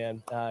 Appreciate you,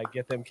 man.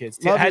 Get them kids.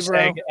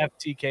 Hashtag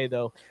FTK,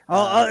 though.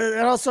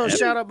 And also,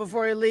 shout out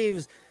before he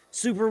leaves.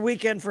 Super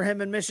weekend for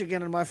him in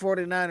Michigan and my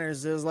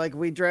 49ers. It was like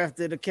we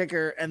drafted a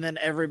kicker, and then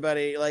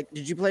everybody, like,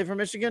 did you play for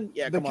Michigan?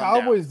 Yeah, the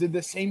Cowboys did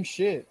the same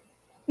shit.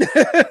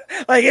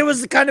 Like, it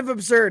was kind of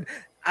absurd.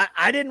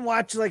 I didn't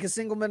watch like a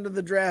single minute of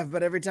the draft,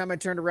 but every time I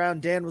turned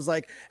around, Dan was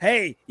like,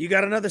 hey, you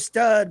got another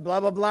stud,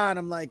 blah, blah, blah. And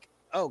I'm like,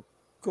 oh,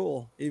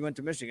 cool. He went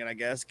to Michigan, I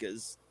guess,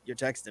 because you're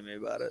texting me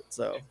about it.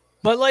 So,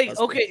 but like,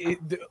 okay,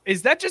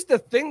 is that just the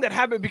thing that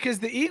happened? Because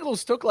the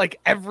Eagles took like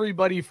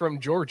everybody from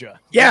Georgia.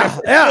 Yeah.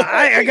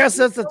 I guess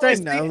that's the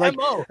thing now. Like,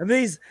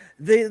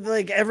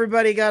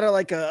 everybody got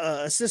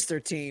a sister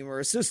team or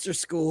a sister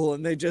school,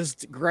 and they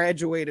just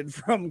graduated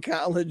from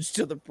college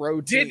to the pro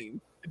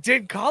team.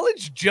 Did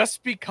college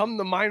just become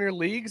the minor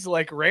leagues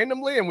like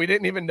randomly, and we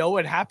didn't even know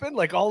what happened?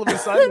 Like all of a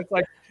sudden, it's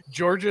like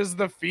Georgia's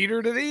the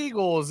feeder to the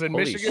Eagles, and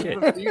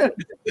Michigan's the feeder.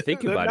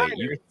 Think about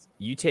it.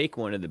 You take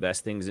one of the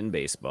best things in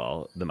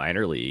baseball, the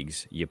minor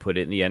leagues, you put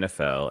it in the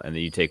NFL, and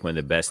then you take one of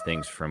the best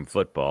things from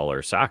football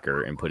or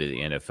soccer and put it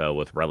in the NFL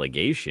with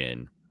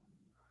relegation.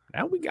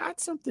 Now we got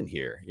something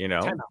here, you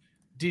know?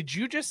 Did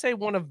you just say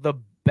one of the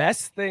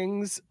best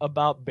things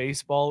about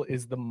baseball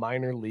is the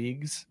minor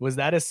leagues? Was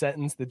that a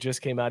sentence that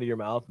just came out of your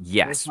mouth?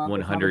 Yes,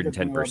 110%.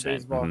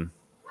 Mm-hmm.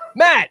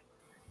 Matt,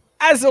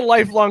 as a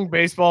lifelong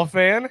baseball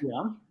fan,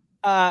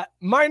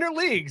 minor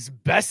leagues,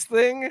 best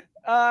thing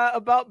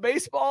about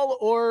baseball,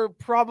 or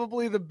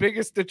probably the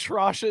biggest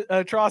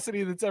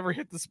atrocity that's ever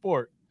hit the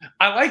sport?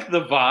 I like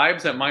the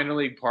vibes at minor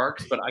league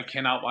parks, but I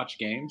cannot watch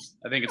games.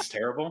 I think it's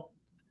terrible.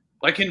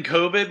 Like in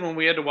COVID, when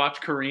we had to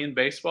watch Korean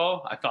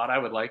baseball, I thought I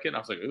would like it. And I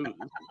was like, ooh, this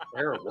is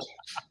terrible.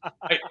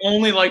 I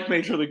only like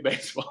Major League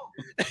Baseball.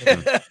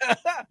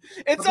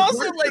 It's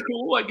also like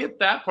cool. I get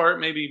that part.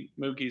 Maybe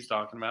Mookie's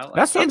talking about.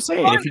 That's what I'm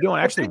saying. If you don't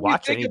actually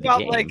watch any of the about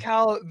game. Like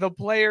how the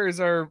players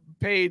are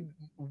paid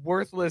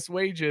worthless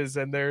wages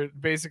and they're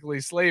basically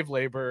slave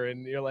labor.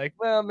 And you're like,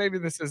 well, maybe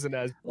this isn't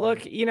as fun.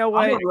 Look, you know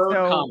what? I'm a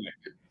road comic.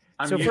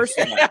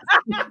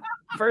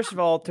 First of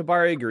all,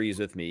 Tabari agrees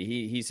with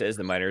me. He says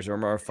the minors are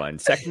more fun.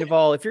 Second of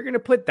all, if you're going to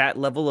put that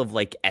level of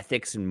like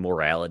ethics and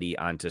morality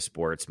onto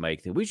sports,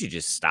 Mike, then we should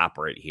just stop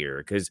right here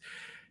because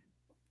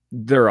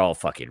they're all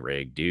fucking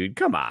rigged, dude.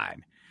 Come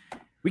on.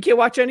 We can't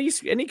watch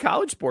any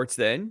college sports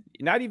then.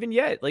 Not even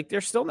yet. Like they're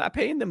still not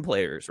paying them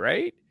players,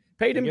 right?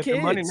 Pay them kids. The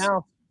money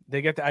now.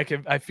 They get.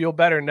 I feel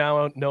better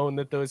now knowing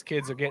that those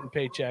kids are getting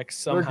paychecks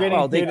somehow. We're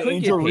getting they could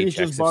Angel get Reese paychecks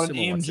just if bought an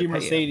someone wants to AMG pay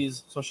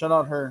Mercedes, so shout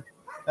out her.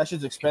 That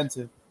shit's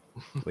expensive.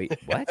 Wait,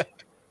 what?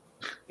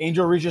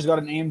 Angel Reese just got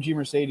an AMG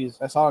Mercedes.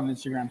 I saw it on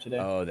Instagram today.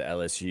 Oh, the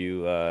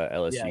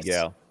LSU Yes.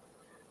 gal.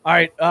 All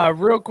right,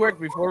 real quick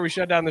before we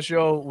shut down the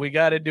show, we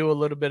got to do a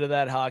little bit of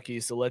that hockey.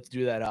 So let's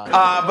do that hockey.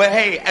 But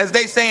hey, as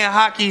they say in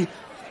hockey,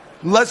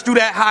 let's do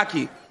that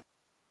hockey.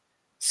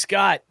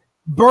 Scott,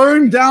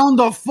 burn down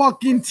the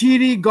fucking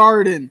TD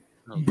Garden.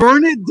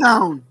 Burn it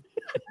down.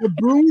 The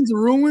Bruins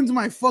ruins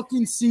my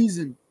fucking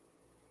season.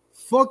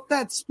 Fuck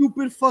that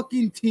stupid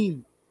fucking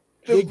team.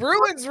 The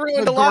Bruins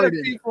ruined a lot of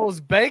people's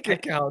bank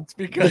accounts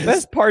because the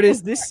best part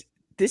is this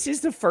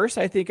is the first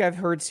I think I've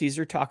heard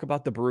Caesar talk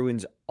about the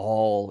Bruins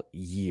all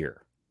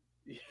year.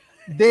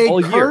 They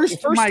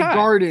cursed my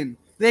garden.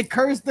 They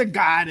cursed the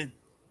garden.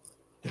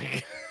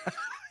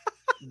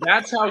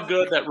 That's how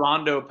good that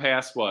Rondo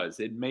pass was.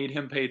 It made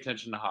him pay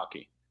attention to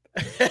hockey.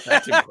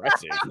 That's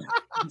impressive.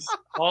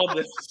 All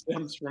this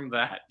stems from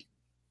that.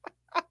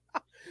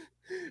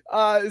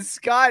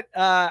 Scott,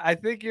 I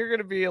think you're going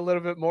to be a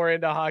little bit more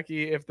into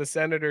hockey if the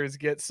Senators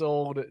get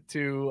sold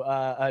to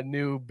a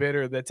new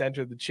bidder that's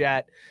entered the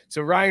chat.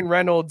 So Ryan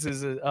Reynolds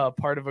is a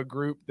part of a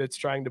group that's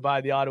trying to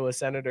buy the Ottawa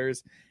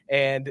Senators,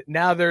 and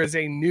now there is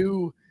a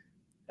new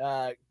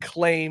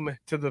claim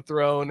to the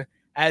throne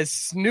as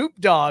Snoop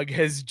Dogg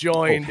has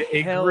joined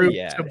a group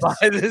to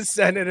buy the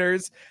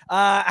Senators.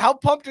 How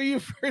pumped are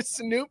you for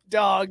Snoop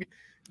Dogg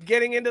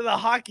getting into the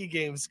hockey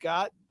game,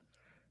 Scott?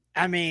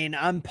 I mean,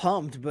 I'm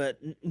pumped, but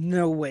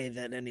no way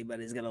that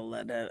anybody's going to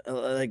let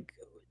it.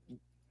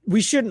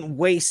 We shouldn't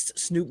waste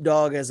Snoop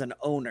Dogg as an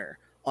owner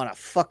on a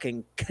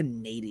fucking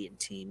Canadian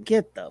team.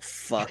 Get the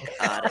fuck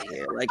out of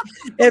here. Like,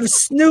 if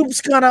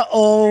Snoop's going to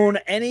own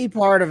any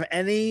part of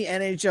any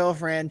NHL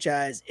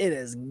franchise, it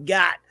has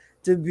got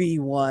to be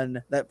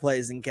one that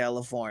plays in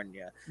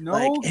California. No,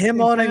 like him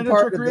owning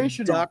part of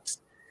the Ducks.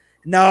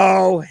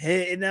 No,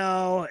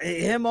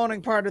 him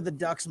owning part of the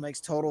Ducks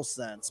makes total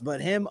sense, but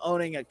him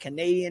owning a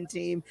Canadian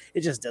team,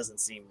 it just doesn't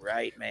seem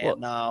right, man. Well,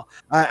 no,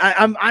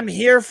 I'm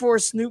here for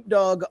Snoop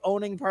Dogg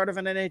owning part of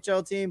an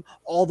NHL team,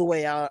 all the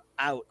way out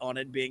on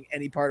it being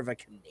any part of a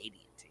Canadian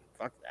team.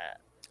 Fuck that.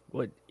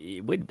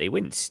 They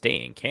wouldn't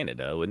stay in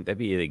Canada? Wouldn't that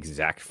be the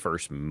exact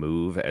first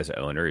move as an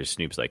owner? Is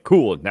Snoop's like,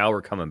 cool, now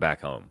we're coming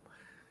back home?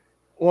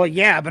 Well,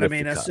 yeah, but I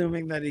mean,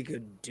 assuming that he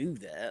could do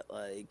that,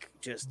 like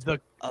just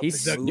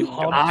he's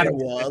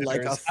Ottawa,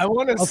 like I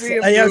want to see.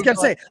 I was gonna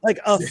say, like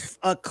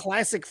a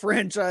classic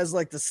franchise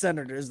like the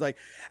Senators, like,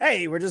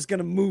 hey, we're just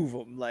gonna move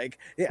them, like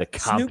the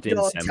Compton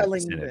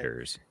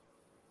Senators.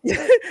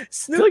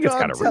 Snoop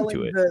Dogg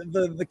telling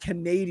the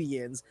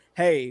Canadians,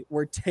 hey,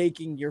 we're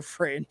taking your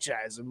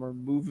franchise and we're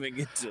moving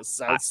it to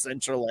South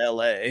Central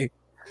LA.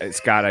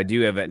 Scott, I do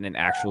have an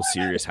actual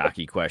serious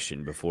hockey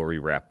question before we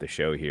wrap the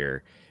show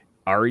here.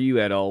 Are you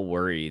at all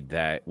worried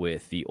that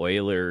with the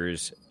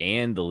Oilers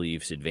and the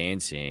Leafs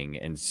advancing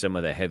and some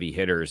of the heavy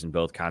hitters in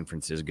both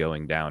conferences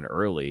going down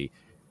early,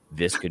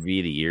 this could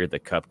be the year the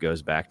Cup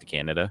goes back to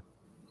Canada?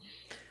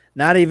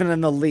 Not even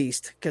in the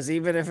least, because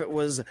even if it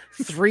was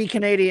 3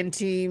 Canadian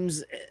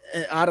teams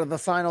out of the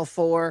Final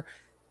Four,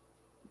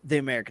 the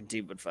American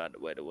team would find a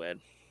way to win.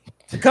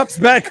 The Cup's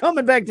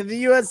coming back to the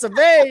US of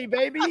A,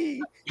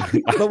 baby.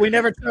 But we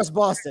never trust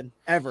Boston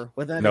ever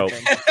with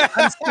anything. Nope.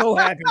 I'm so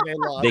happy they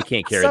lost. They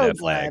can't carry that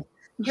flag.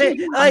 Hey,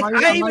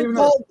 I even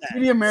called that.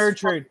 Media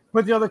Ameritrade.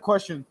 Put the other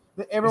question.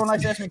 Everyone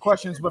likes to ask me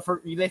questions, but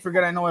they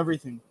forget I know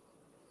everything.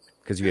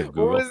 Because you have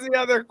Google. What was the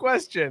other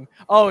question?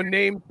 Oh,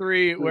 name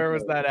 3. Where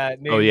was that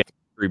at? Name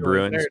 3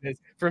 Bruins. There it is.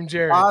 From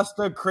Jared.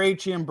 Pasta,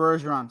 Krejci, and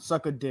Bergeron.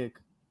 Suck a dick.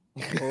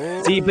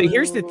 See, but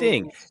here's the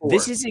thing.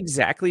 This is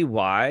exactly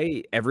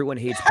why everyone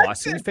hates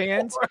Boston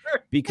fans,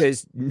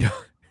 because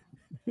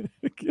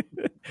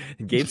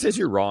Gabe says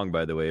you're wrong,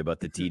 by the way, about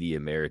the TD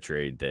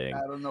Ameritrade thing.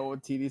 I don't know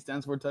what TD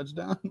stands for,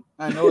 touchdown.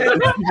 I know it's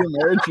TD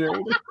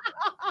Ameritrade.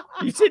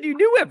 You said you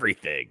knew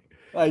everything.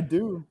 I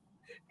do.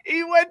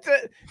 You have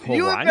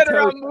been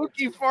around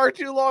Mookie far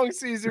too long,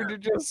 Caesar, to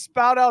just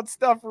spout out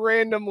stuff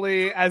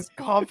randomly as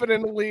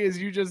confidently as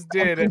you just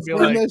did and be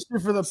like, that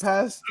shit for the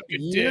past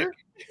year.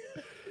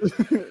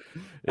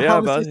 Yeah,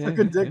 I suck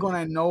a dick when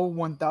I know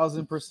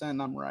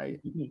 1,000% I'm right.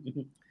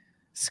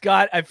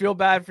 Scott, I feel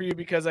bad for you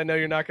because I know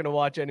you're not going to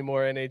watch any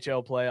more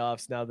NHL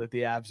playoffs now that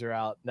the Avs are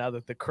out. Now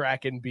that the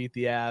Kraken beat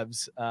the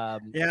Avs.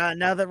 Yeah,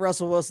 now that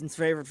Russell Wilson's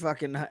favorite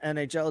fucking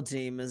NHL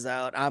team is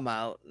out, I'm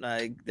out.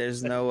 Like,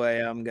 there's no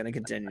way I'm going to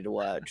continue to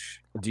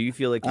watch. Do you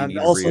feel like you I'm need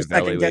to also reevaluate?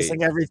 second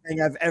guessing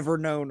everything I've ever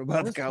known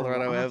about the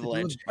Colorado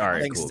Avalanche. All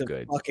right, thanks cool, to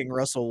good. fucking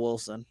Russell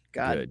Wilson.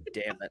 God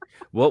damn it.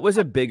 What was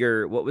a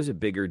bigger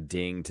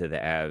ding to the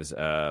Avs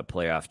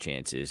playoff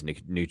chances?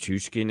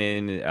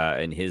 Nichushkin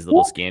and his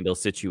little scandal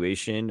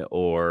situation,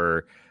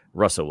 or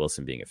Russell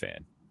Wilson being a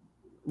fan?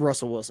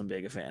 Russell Wilson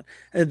being a fan.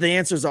 The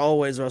answer is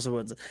always Russell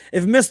Wilson.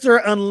 If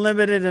Mr.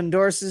 Unlimited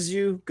endorses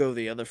you, go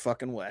the other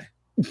fucking way.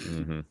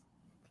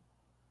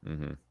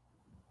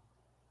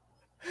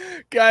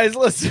 Guys,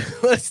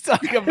 let's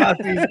talk about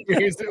these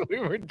beers that we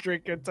were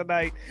drinking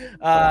tonight.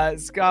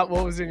 Scott,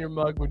 what was in your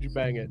mug? Would you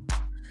bang it?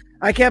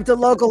 I kept it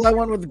local. I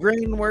went with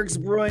Greenworks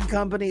Brewing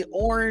Company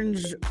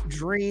Orange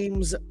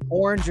Dreams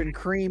Orange and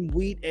Cream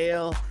Wheat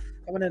Ale,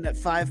 coming in at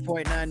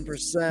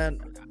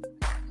 5.9%.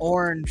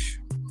 Orange,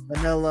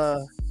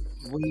 vanilla,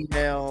 wheat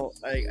ale.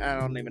 I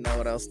don't even know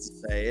what else to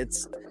say.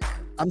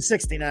 I'm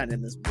 69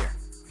 in this beer.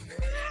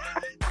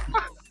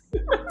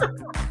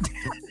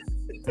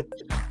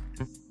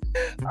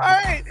 All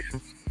right.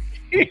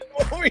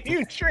 What were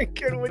you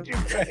drinking? Would you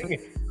bang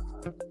it?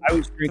 I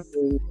was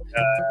drinking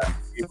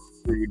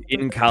brewed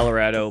in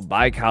Colorado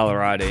by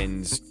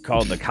Coloradans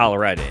called the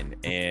Coloradan.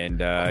 And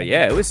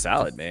yeah, it was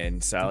solid,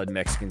 man. Solid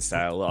Mexican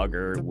style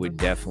lager. Would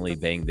definitely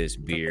bang this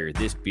beer.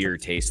 This beer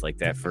tastes like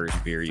that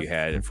first beer you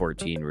had at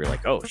 14. We were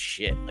like, oh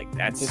shit, like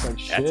that's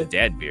a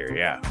dad beer.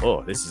 Yeah.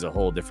 Oh, this is a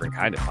whole different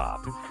kind of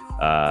pop.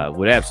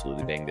 Would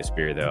absolutely bang this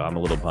beer though. I'm a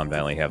little bummed I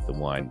only have the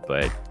one,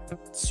 but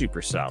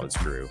super solid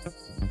screw.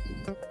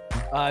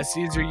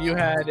 Caesar, you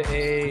had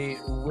a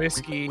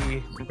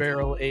whiskey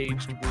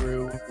barrel-aged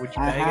brew. Would you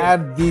bang I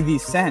had The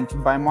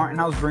Descent by Martin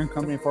House Brewing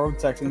Company, Fort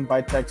Worth, Texas,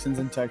 by Texans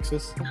in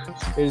Texas.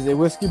 It is a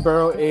whiskey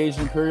barrel-aged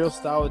imperial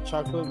style with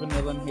chocolate,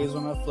 vanilla, and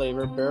hazelnut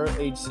flavor.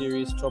 Barrel-aged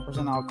series,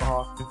 12%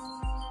 alcohol.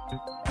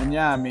 And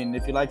yeah, I mean,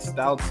 if you like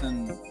stouts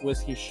and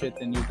whiskey shit,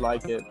 then you'd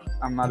like it.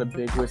 I'm not a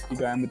big whiskey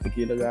guy. I'm a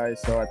tequila guy,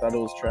 so I thought it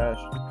was trash.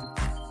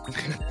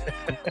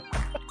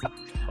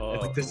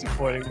 It's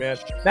disappointing, man.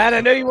 Matt,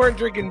 I know you weren't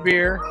drinking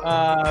beer,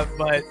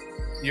 but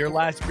your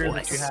last beer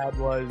that you had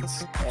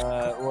was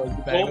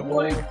Old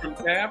Boy from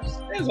Tabs.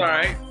 It's all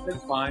right.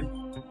 It's fine.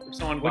 If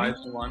someone buys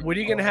one. What are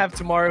you gonna have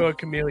tomorrow at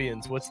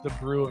Chameleons? What's the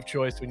brew of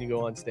choice when you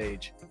go on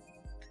stage?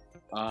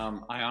 I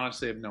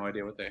honestly have no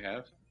idea what they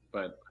have,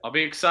 but I'll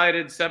be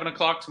excited.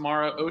 7:00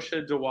 tomorrow.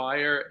 Osha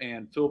Dwyer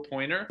and Phil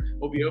Pointer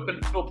will be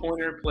open. Phil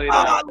Pointer played.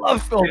 I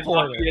love Phil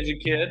Pointer as a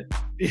kid.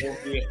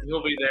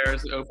 He'll be there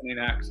as the opening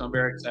act, so I'm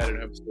very excited. I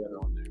hope to see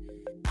everyone there.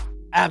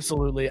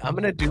 Absolutely, I'm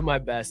gonna do my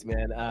best,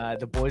 man.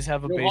 The boys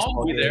have a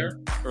baseball game. There,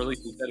 or at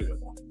least he said he would.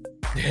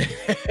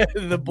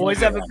 The boys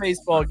have a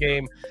baseball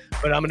game,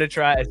 but I'm gonna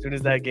try as soon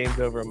as that game's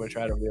over. I'm gonna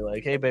try to be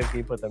like, "Hey, babe, can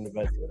you put them to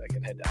bed so that I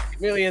can head down to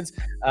Chameleons?"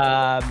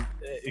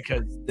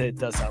 Because it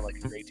does sound like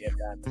a great damn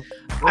time.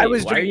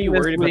 Wait, why are you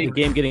worried about the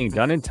game getting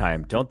done in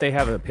time? Don't they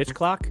have a pitch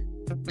clock?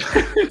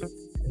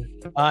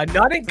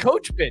 Not in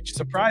coach pitch,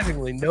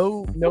 surprisingly.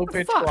 No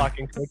pitch clock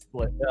in coach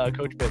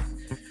pitch.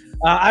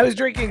 I was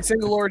drinking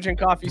Single Origin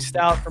Coffee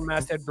Stout from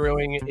Masthead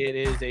Brewing. It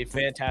is a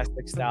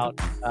fantastic stout.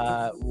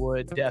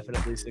 Would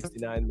definitely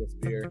 69 this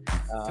beer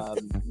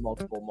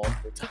multiple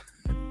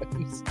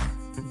times.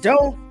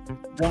 Don't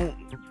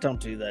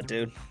do that,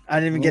 dude. I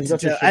didn't even get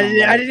to I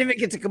didn't even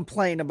get to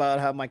complain about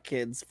how my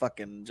kids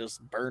fucking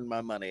just burned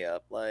my money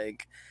up.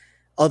 Like,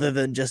 other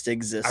than just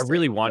exist. I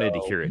really wanted to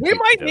hear it. We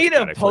might need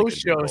a post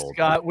show,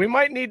 Scott. We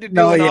might need to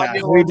do an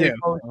audio post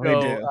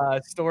show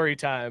story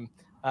time.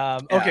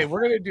 Okay,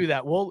 we're gonna do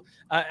that. We'll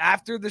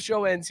after the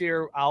show ends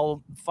here,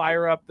 I'll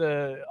fire up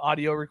the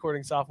audio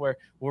recording software.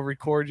 We'll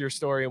record your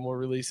story and we'll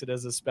release it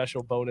as a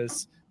special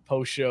bonus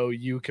post show.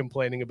 You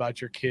complaining about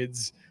your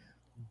kids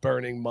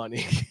burning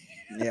money.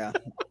 Yeah.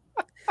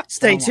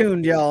 Stay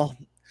tuned, y'all.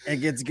 It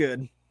gets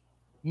good.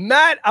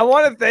 Matt, I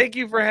want to thank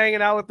you for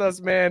hanging out with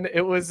us, man.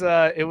 It was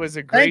a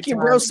great time.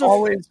 Bro. It's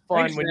always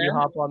fun when you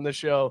hop on the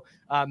show.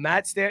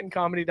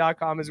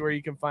 MattStantonComedy.com is where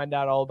you can find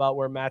out all about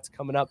where Matt's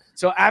coming up.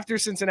 So after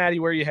Cincinnati,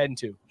 where are you heading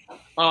to?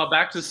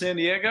 Back to San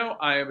Diego.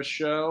 I have a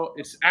show.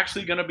 It's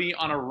actually going to be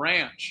on a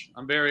ranch.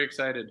 I'm very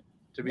excited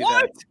to be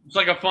there. It's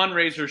like a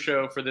fundraiser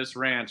show for this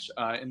ranch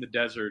in the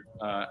desert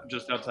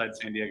just outside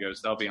San Diego.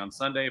 So that'll be on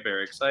Sunday.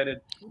 Very excited.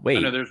 Wait.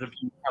 I know there's a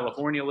few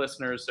California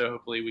listeners, so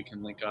hopefully we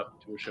can link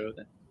up to a show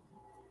then.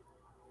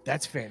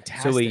 That's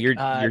fantastic. So wait, you're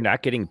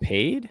not getting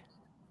paid?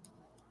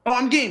 Oh,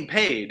 I'm getting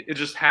paid. It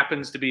just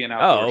happens to be an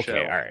outdoor show.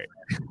 All right.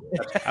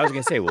 I was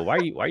gonna say, well, why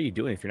are you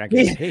doing it if you're not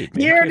getting paid?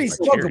 He already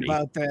spoke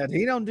about that.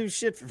 He don't do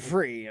shit for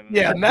free.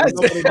 Yeah,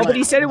 but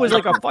he said it was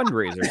like a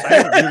fundraiser. So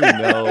I don't really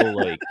know.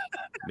 Like,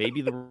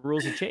 maybe the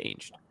rules have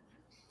changed.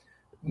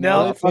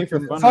 No, fuck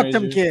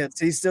them kids.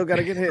 He's still got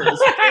to get his.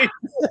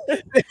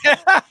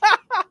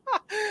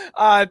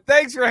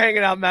 Thanks for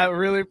hanging out, Matt.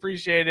 Really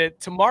appreciate it.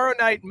 Tomorrow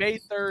night, May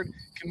 3rd,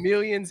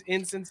 Chameleons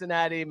in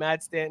Cincinnati.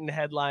 Matt Stanton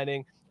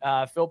headlining.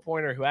 Phil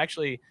Pointer, who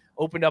actually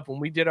opened up when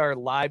we did our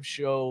live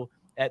show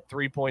at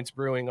 3 Points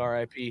Brewing,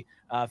 RIP.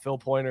 Phil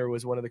Pointer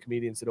was one of the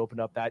comedians that opened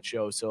up that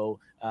show. So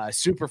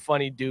super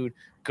funny dude.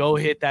 Go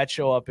hit that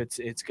show up.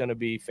 It's going to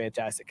be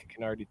fantastic. I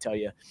can already tell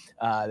you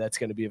that's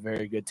going to be a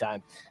very good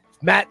time.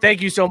 Matt,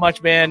 thank you so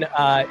much, man.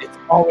 It's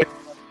always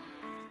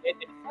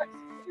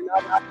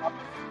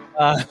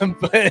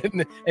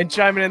and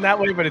chiming in that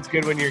way, but it's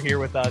good when you're here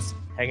with us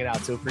hanging out.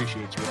 So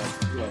appreciate you,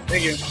 man.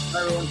 Thank you.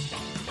 Bye, everyone.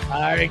 All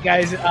right,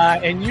 guys,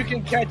 and you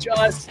can catch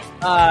us.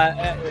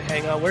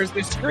 Hang on, where's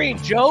the screen?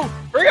 Joe,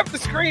 bring up the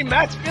screen.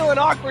 Matt's feeling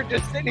awkward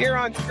just sitting here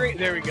on screen.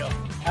 There we go.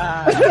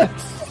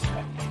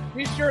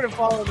 Be sure to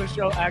follow the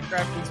show at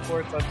Crafting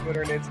Sports on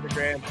Twitter and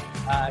Instagram.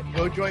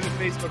 Go join the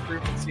Facebook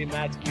group and see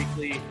Matt's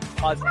weekly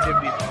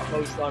positivity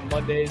post on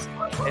Mondays,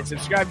 and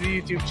subscribe to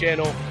the YouTube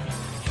channel.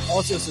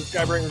 Also,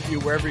 subscribe, rate, and review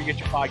wherever you get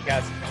your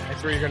podcasts.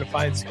 That's where you're going to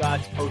find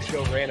Scott's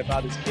post-show rant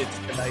about his kids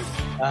tonight.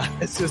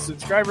 So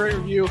subscribe, rate,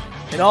 review,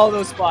 in all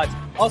those spots.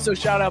 Also,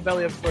 shout out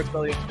Belly Up Sports,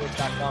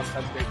 bellyupsports.com.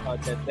 Tons of great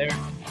content there.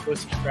 Go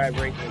subscribe,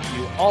 rate, and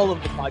review all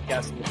of the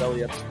podcasts on the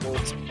Belly Up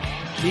Sports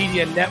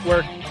Media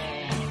Network.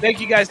 Thank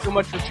you guys so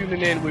much for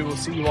tuning in. We will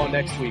see you all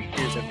next week.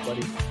 Cheers,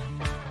 everybody.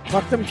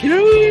 Fuck them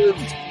kids.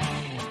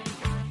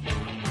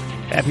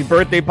 Happy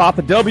birthday,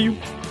 Papa W.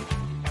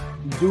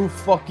 Do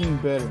fucking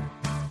better.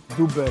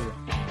 Do better.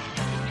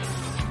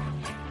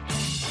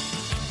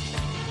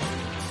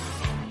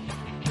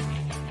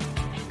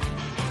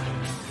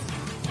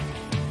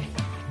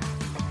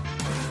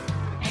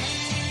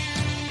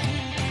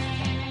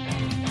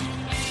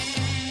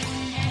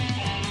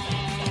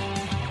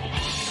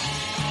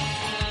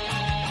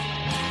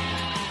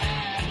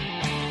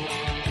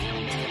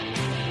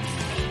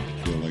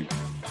 Feel like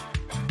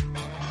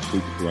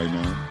right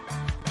now.